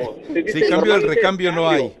recambio, pero se dice Sí, cambio del normalmente recambio no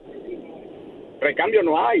hay. Recambio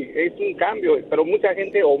no hay, es un cambio, pero mucha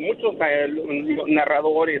gente o muchos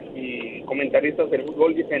narradores y comentaristas del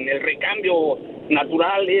fútbol dicen el recambio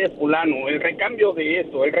natural es fulano, el recambio de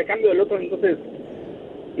esto, el recambio del otro, entonces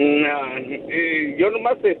yo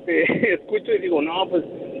nomás escucho y digo, no, pues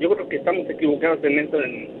yo creo que estamos equivocados en esto,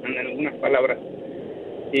 en algunas palabras.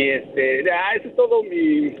 Y esa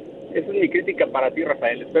es mi crítica para ti,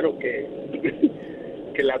 Rafael, espero que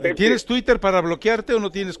la aceptes. ¿Tienes Twitter para bloquearte o no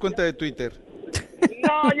tienes cuenta de Twitter?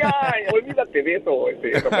 No, ya, olvídate de eso,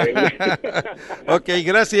 Rafael. Ok,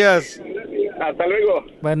 gracias. Hasta luego.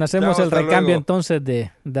 Bueno, hacemos Chao, el hasta recambio luego. entonces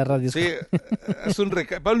de radio. Sí,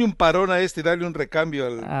 ponle un parón a este y dale un recambio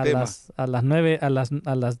al a tema. las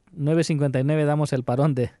 9:59 damos el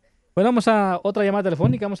parón de. Bueno, vamos a otra llamada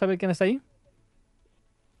telefónica, vamos a ver quién está ahí.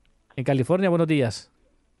 En California, buenos días.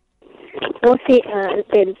 Oh, sí,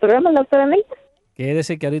 el programa Doctora May.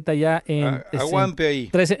 Quédese que ahorita ya Aguante ahí.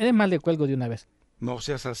 13, es más, le cuelgo de una vez. No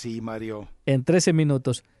seas así, Mario. En 13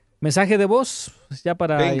 minutos. Mensaje de voz, pues, ya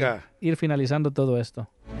para Venga. ir finalizando todo esto.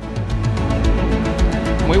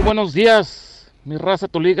 Muy buenos días, mi Raza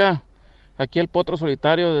Tu Liga. Aquí el Potro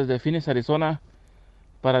Solitario desde Phoenix, Arizona,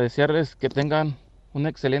 para desearles que tengan un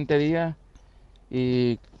excelente día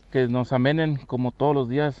y que nos amenen como todos los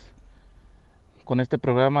días con este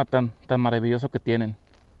programa tan maravilloso que tienen.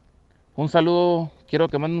 Un saludo, quiero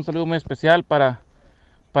que manden un saludo muy especial para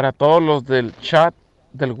todos los del chat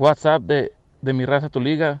del WhatsApp de mi Raza Tu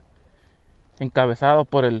Liga, encabezado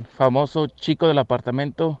por el famoso chico del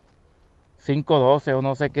apartamento 512 o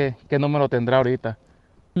no sé qué número tendrá ahorita.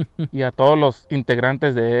 Y a todos los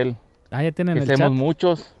integrantes de él. Ah, ya tienen que el seamos chat.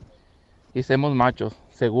 muchos y seamos machos,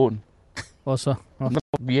 según. Oso. No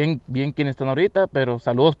bien quienes están ahorita, pero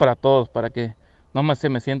saludos para todos, para que no más se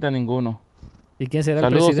me sienta ninguno. ¿Y quién será el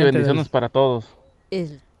Saludos y presidente bendiciones para todos.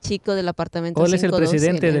 El chico del apartamento. ¿Cuál es el 512,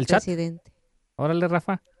 presidente del chat? presidente. Órale,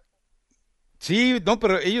 Rafa. Sí, no,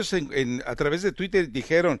 pero ellos a través de Twitter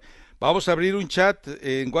dijeron, vamos a abrir un chat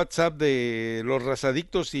en WhatsApp de los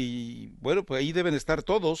razadictos y bueno, pues ahí deben estar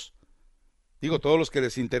todos. Digo, todos los que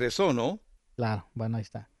les interesó, ¿no? Claro, bueno, ahí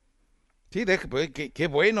está. Sí, pues, qué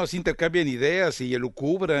bueno, así intercambian ideas y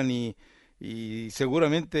elucubran y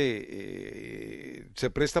seguramente se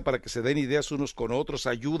presta para que se den ideas unos con otros,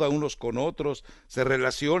 ayuda unos con otros, se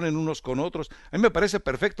relacionen unos con otros. A mí me parece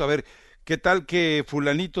perfecto. A ver, ¿qué tal que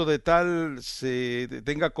fulanito de tal se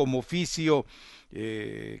tenga como oficio,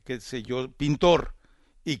 qué sé yo, pintor?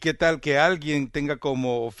 ¿Y qué tal que alguien tenga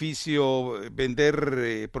como oficio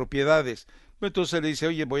vender propiedades? Entonces le dice,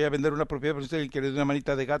 oye, voy a vender una propiedad, pero usted quiere una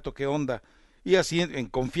manita de gato, ¿qué onda? Y así en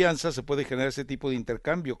confianza se puede generar ese tipo de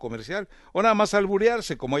intercambio comercial. O nada más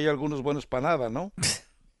alburearse, como hay algunos buenos para nada, ¿no?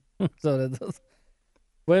 Sobre todo.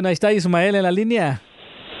 Bueno, ahí está Ismael en la línea.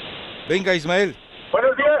 Venga, Ismael.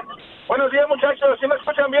 Buenos días muchachos, ¿sí me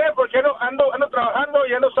escuchan bien? Porque ando trabajando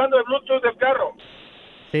y ando usando el Bluetooth del carro.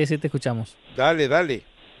 Sí, te escuchamos. Dale.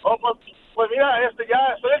 Oh, pues mira, ya estoy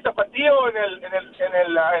el tapatío en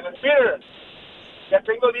el Twitter. Ya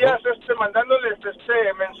tengo días mandándoles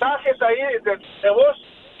mensajes ahí de voz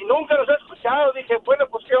y nunca los he escuchado. Dije, bueno,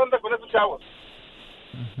 pues ¿qué onda con estos chavos?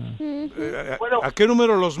 ¿A qué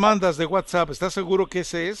número los mandas de WhatsApp? ¿Estás seguro que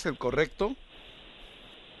ese es el correcto?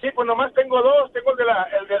 Sí, pues nomás tengo dos. Tengo el de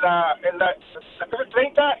la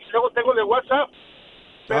 1330 y luego tengo el de WhatsApp.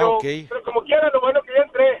 Pero, ok. pero como quiera, lo bueno que ya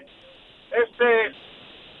entré.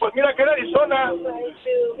 acá en Arizona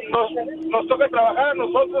nos toca trabajar a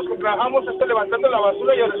nosotros que trabajamos levantando la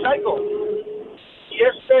basura y el recycle. Y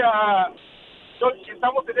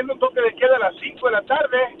estamos teniendo un toque de queda a las 5 de la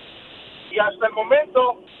tarde y hasta el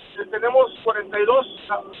momento tenemos 42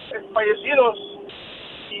 fallecidos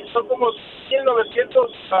y son como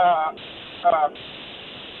 1.900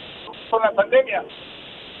 con la pandemia.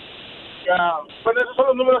 Bueno, esos son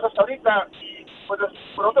los números hasta ahorita. Y pues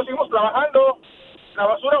nosotros seguimos trabajando. La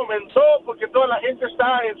basura aumentó porque toda la gente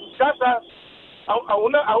está en sus casas. A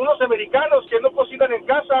unos americanos que no cocinan en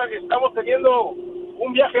casa, estamos teniendo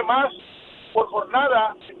un viaje más por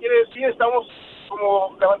jornada. ¿Qué quiere decir? Estamos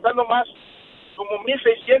como levantando más, como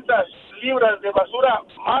 1.600 libras de basura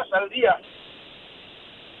más al día.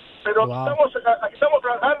 Pero aquí estamos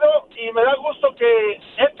trabajando y me da gusto que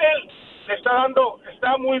Ethel le está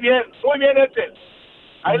muy bien Ethel.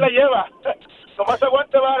 Ahí la lleva. Nomás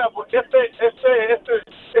aguante vara, porque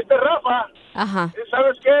este Rafa,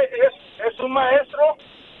 ¿sabes qué? Es un maestro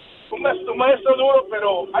duro,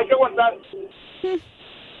 pero hay que aguantar.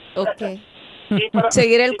 Ok. Y para,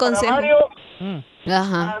 seguir el y para consejo. Mario,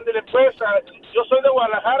 Ajá. ándele pues, yo soy de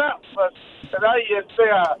Guadalajara, pues, ¿verdad? Y estoy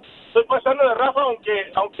pasando de Rafa,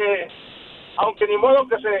 aunque ni modo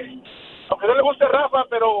aunque no le guste Rafa,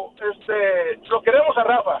 pero lo queremos a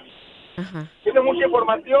Rafa. Ajá. Tiene mucha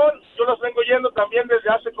información, yo los vengo yendo también desde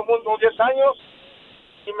hace como unos 10 años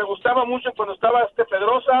y me gustaba mucho cuando estaba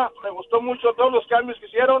Pedrosa, me gustó mucho todos los cambios que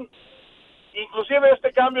hicieron, inclusive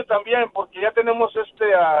este cambio también, porque ya tenemos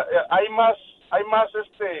hay más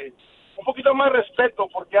un poquito más respeto,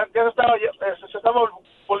 porque antes se estaba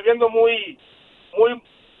volviendo muy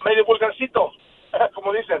medio vulgarcito,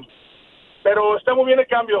 como dicen, pero está muy bien el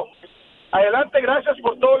cambio. Adelante, gracias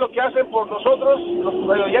por todo lo que hacen por nosotros, los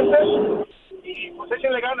oyentes, y pues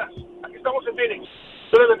échenle ganas. Aquí estamos en Phoenix.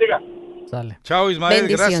 Dios les bendiga. Sale. Chao, Ismael,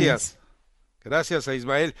 Bendiciones. gracias. Gracias a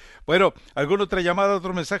Ismael. Bueno, ¿alguna otra llamada,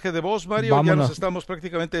 otro mensaje de voz, Mario? Vámonos. Ya nos estamos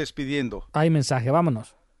prácticamente despidiendo. Hay mensaje,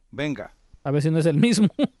 vámonos. Venga. A ver si no es el mismo.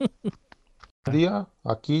 Día,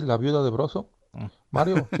 aquí la viuda de Broso.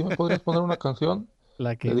 Mario, ¿sí me podrías poner una canción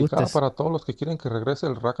La que dedicada gustes. para todos los que quieren que regrese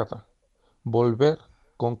el Rácata? Volver,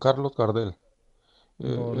 con Carlos Gardel.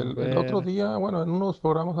 El otro Volver. día, bueno, en unos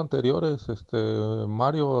programas anteriores,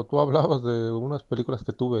 Mario, tú hablabas de unas películas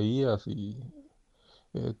que tú veías y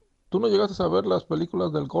tú no llegaste a ver las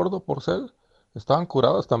películas del Gordo Porcel, estaban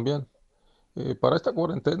curadas también. Para esta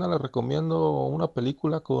cuarentena les recomiendo una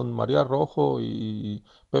película con María Rojo y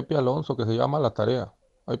Pepe Alonso que se llama La Tarea.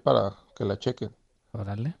 Ahí para que la chequen.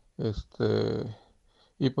 Órale.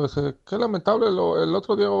 Y pues qué lamentable, el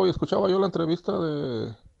otro día hoy escuchaba yo la entrevista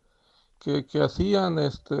que hacían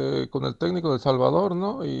con el técnico de El Salvador,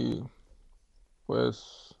 ¿no? Y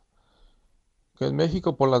pues que en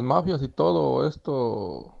México por las mafias y todo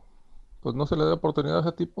esto, pues no se le da oportunidad a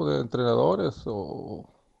ese tipo de entrenadores o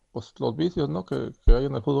pues los vicios, ¿no? que hay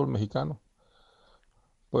en el fútbol mexicano.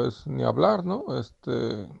 Pues ni hablar, ¿no?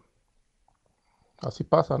 Así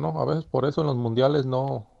pasa, ¿no? A veces por eso en los mundiales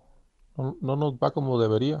no nos va como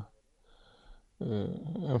debería.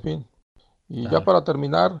 En fin. Y ya para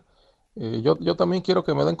terminar, yo también quiero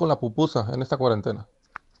que me den con la pupusa en esta cuarentena.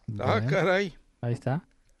 Ah, caray. Ahí está.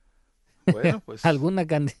 Bueno, pues. ¿Alguna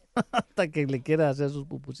candidata que le quiera hacer sus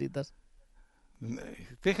pupusitas?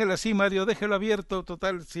 Déjelo así, Mario, déjelo abierto.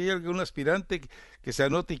 Total, si hay algún aspirante que se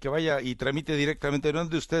anote y que vaya y tramite directamente, no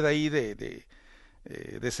ande usted ahí de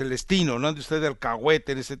Celestino, no ande usted de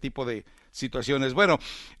alcahuete en ese tipo de situaciones. Bueno,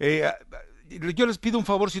 yo les pido un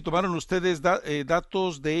favor, si tomaron ustedes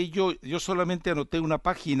datos de ello. Yo solamente anoté una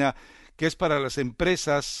página que es para las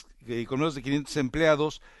empresas con menos de 500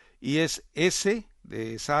 empleados y es S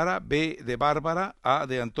de Sara, B de Bárbara, A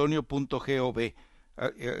de Antonio.gov.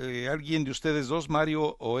 ¿Alguien de ustedes dos,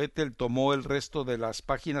 Mario o Ethel, tomó el resto de las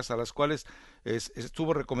páginas a las cuales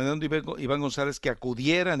estuvo recomendando Iván González que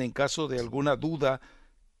acudieran en caso de alguna duda?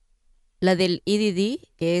 La del IDD,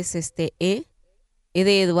 que es E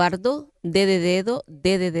de Eduardo, D de dedo,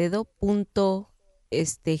 D de dedo, .gov.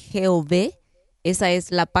 Esa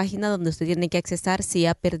es la página donde usted tiene que accesar si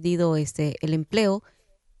ha perdido el empleo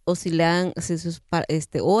o si sus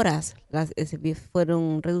horas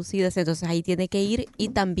fueron reducidas, entonces ahí tiene que ir. Y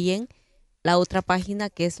también la otra página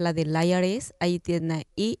que es la del IRS, ahí tiene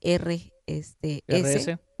IRS.gov.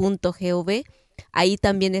 Ahí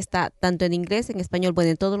también está tanto en inglés, en español, bueno,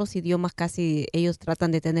 en todos los idiomas casi ellos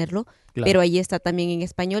tratan de tenerlo, claro. Pero ahí está también en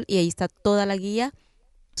español y ahí está toda la guía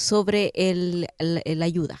sobre la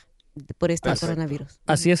ayuda por este coronavirus.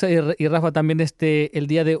 Así es, y Rafa, también el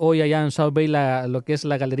día de hoy allá en South Bay, lo que es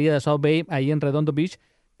la galería de South Bay, ahí en Redondo Beach,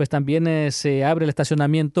 pues también se abre el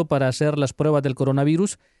estacionamiento para hacer las pruebas del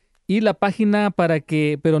coronavirus Y la página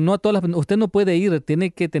pero no a todas usted no puede ir,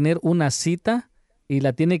 tiene que tener una cita y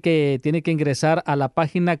la tiene que ingresar a la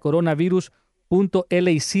página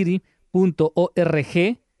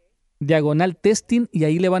coronavirus.lacity.org/testing y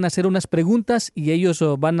ahí le van a hacer unas preguntas y ellos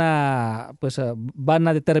van a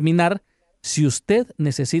determinar si usted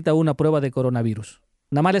necesita una prueba de coronavirus.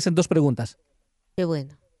 Nada más le hacen 2 preguntas. Qué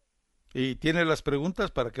bueno. ¿Y tiene las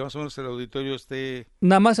preguntas para que más o menos el auditorio esté...?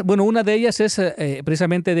 Nada más, bueno, una de ellas es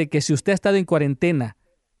precisamente de que si usted ha estado en cuarentena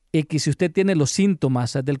y que si usted tiene los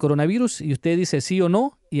síntomas del coronavirus y usted dice sí o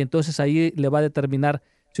no, y entonces ahí le va a determinar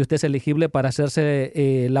si usted es elegible para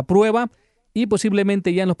hacerse la prueba y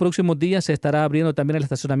posiblemente ya en los próximos días se estará abriendo también el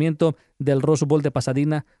estacionamiento del Rose Bowl de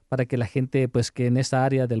Pasadena para que la gente pues que en esta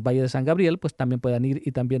área del Valle de San Gabriel pues también puedan ir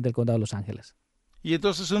y también del Condado de Los Ángeles. Y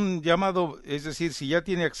entonces un llamado, es decir, si ya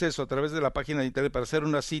tiene acceso a través de la página de internet para hacer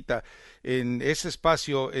una cita en ese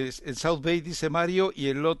espacio, en South Bay, dice Mario, y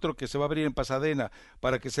el otro que se va a abrir en Pasadena,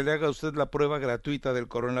 para que se le haga a usted la prueba gratuita del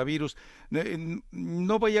coronavirus,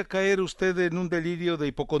 no vaya a caer usted en un delirio de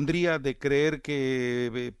hipocondría, de creer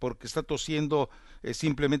que porque está tosiendo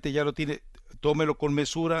simplemente ya lo tiene. Tómelo con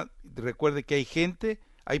mesura, recuerde que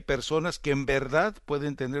hay personas que en verdad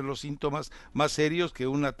pueden tener los síntomas más serios que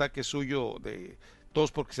un ataque suyo de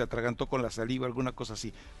tos porque se atragantó con la saliva, alguna cosa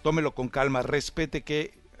así. Tómelo con calma, respete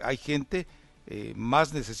que hay gente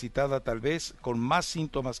más necesitada tal vez, con más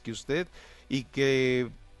síntomas que usted, y que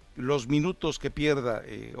los minutos que pierda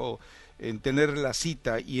o en tener la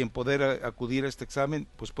cita y en poder acudir a este examen,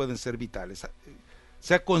 pues pueden ser vitales.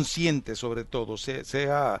 Sea consciente sobre todo,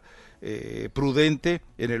 sea prudente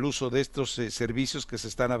en el uso de estos servicios que se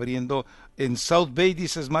están abriendo en South Bay,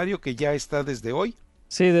 dices Mario, que ya está desde hoy.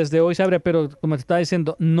 Sí, desde hoy se abre, pero como te estaba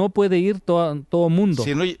diciendo, no puede ir todo mundo.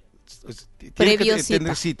 Si no, tiene que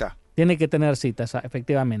tener cita. Tiene que tener cita,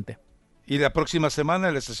 efectivamente. Y la próxima semana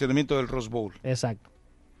el estacionamiento del Rose Bowl. Exacto.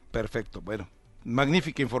 Perfecto, bueno,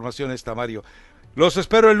 magnífica información esta, Mario. Los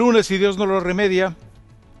espero el lunes si Dios no lo remedia.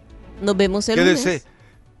 Nos vemos el lunes.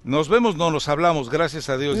 Nos vemos, no nos hablamos, gracias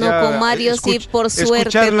a Dios. No, ya, con Mario sí, por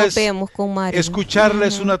suerte nos vemos con Mario. Escucharla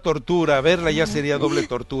es una tortura, verla ya sería doble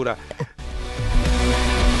tortura.